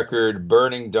 record,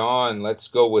 Burning Dawn. Let's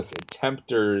go with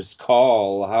Tempter's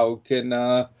Call. How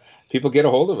can people get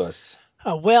a hold of us?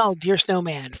 Well, dear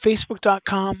Snowman,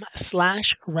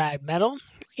 facebook.com/radmetal,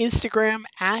 Instagram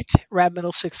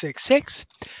 @radmetal666,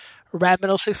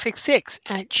 radmetal666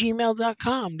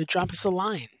 @gmail.com to drop us a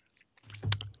line.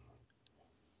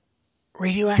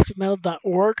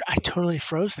 radioactivemetal.org. I totally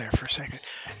froze there for a second.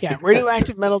 Yeah,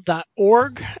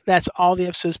 radioactivemetal.org. That's all the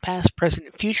episodes past, present,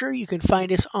 and future. You can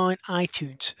find us on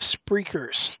iTunes,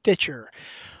 Spreaker, Stitcher,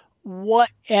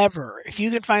 whatever. If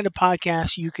you can find a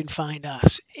podcast, you can find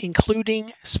us,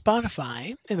 including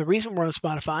Spotify. And the reason we're on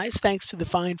Spotify is thanks to the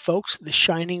fine folks at the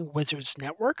Shining Wizards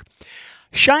Network.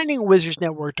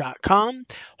 ShiningWizardsNetwork.com.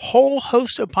 Whole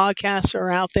host of podcasts are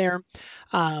out there.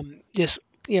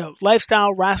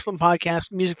 Lifestyle, wrestling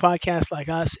podcasts, music podcasts like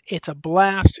us. It's a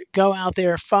blast. Go out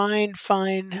there, find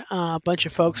a bunch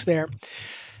of folks there.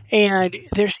 And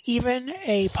there's even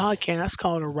a podcast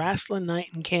called A Wrestling Night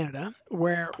in Canada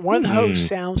where one of the hosts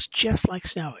sounds just like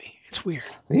Snowy. It's weird.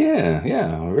 Yeah,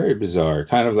 very bizarre.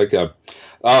 Kind of like a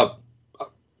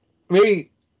maybe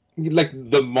like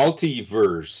the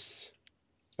multiverse.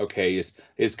 Okay,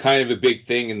 is kind of a big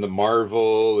thing in the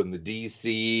Marvel and the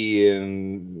DC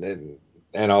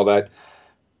and all that.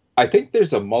 I think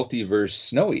there's a multiverse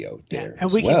Snowy out there. Yeah,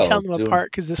 and we can tell them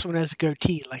apart because this one has a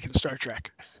goatee, like in Star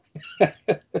Trek.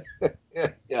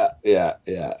 Yeah.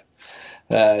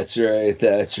 That's right.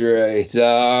 Thank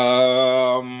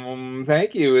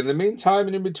you. In the meantime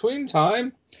and in between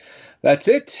time, that's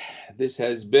it. This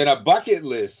has been a bucket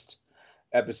list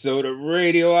episode of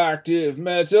Radioactive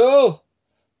Metal.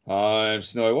 I'm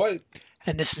Snowy White.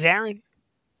 And this is Aaron.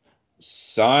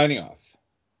 Signing off.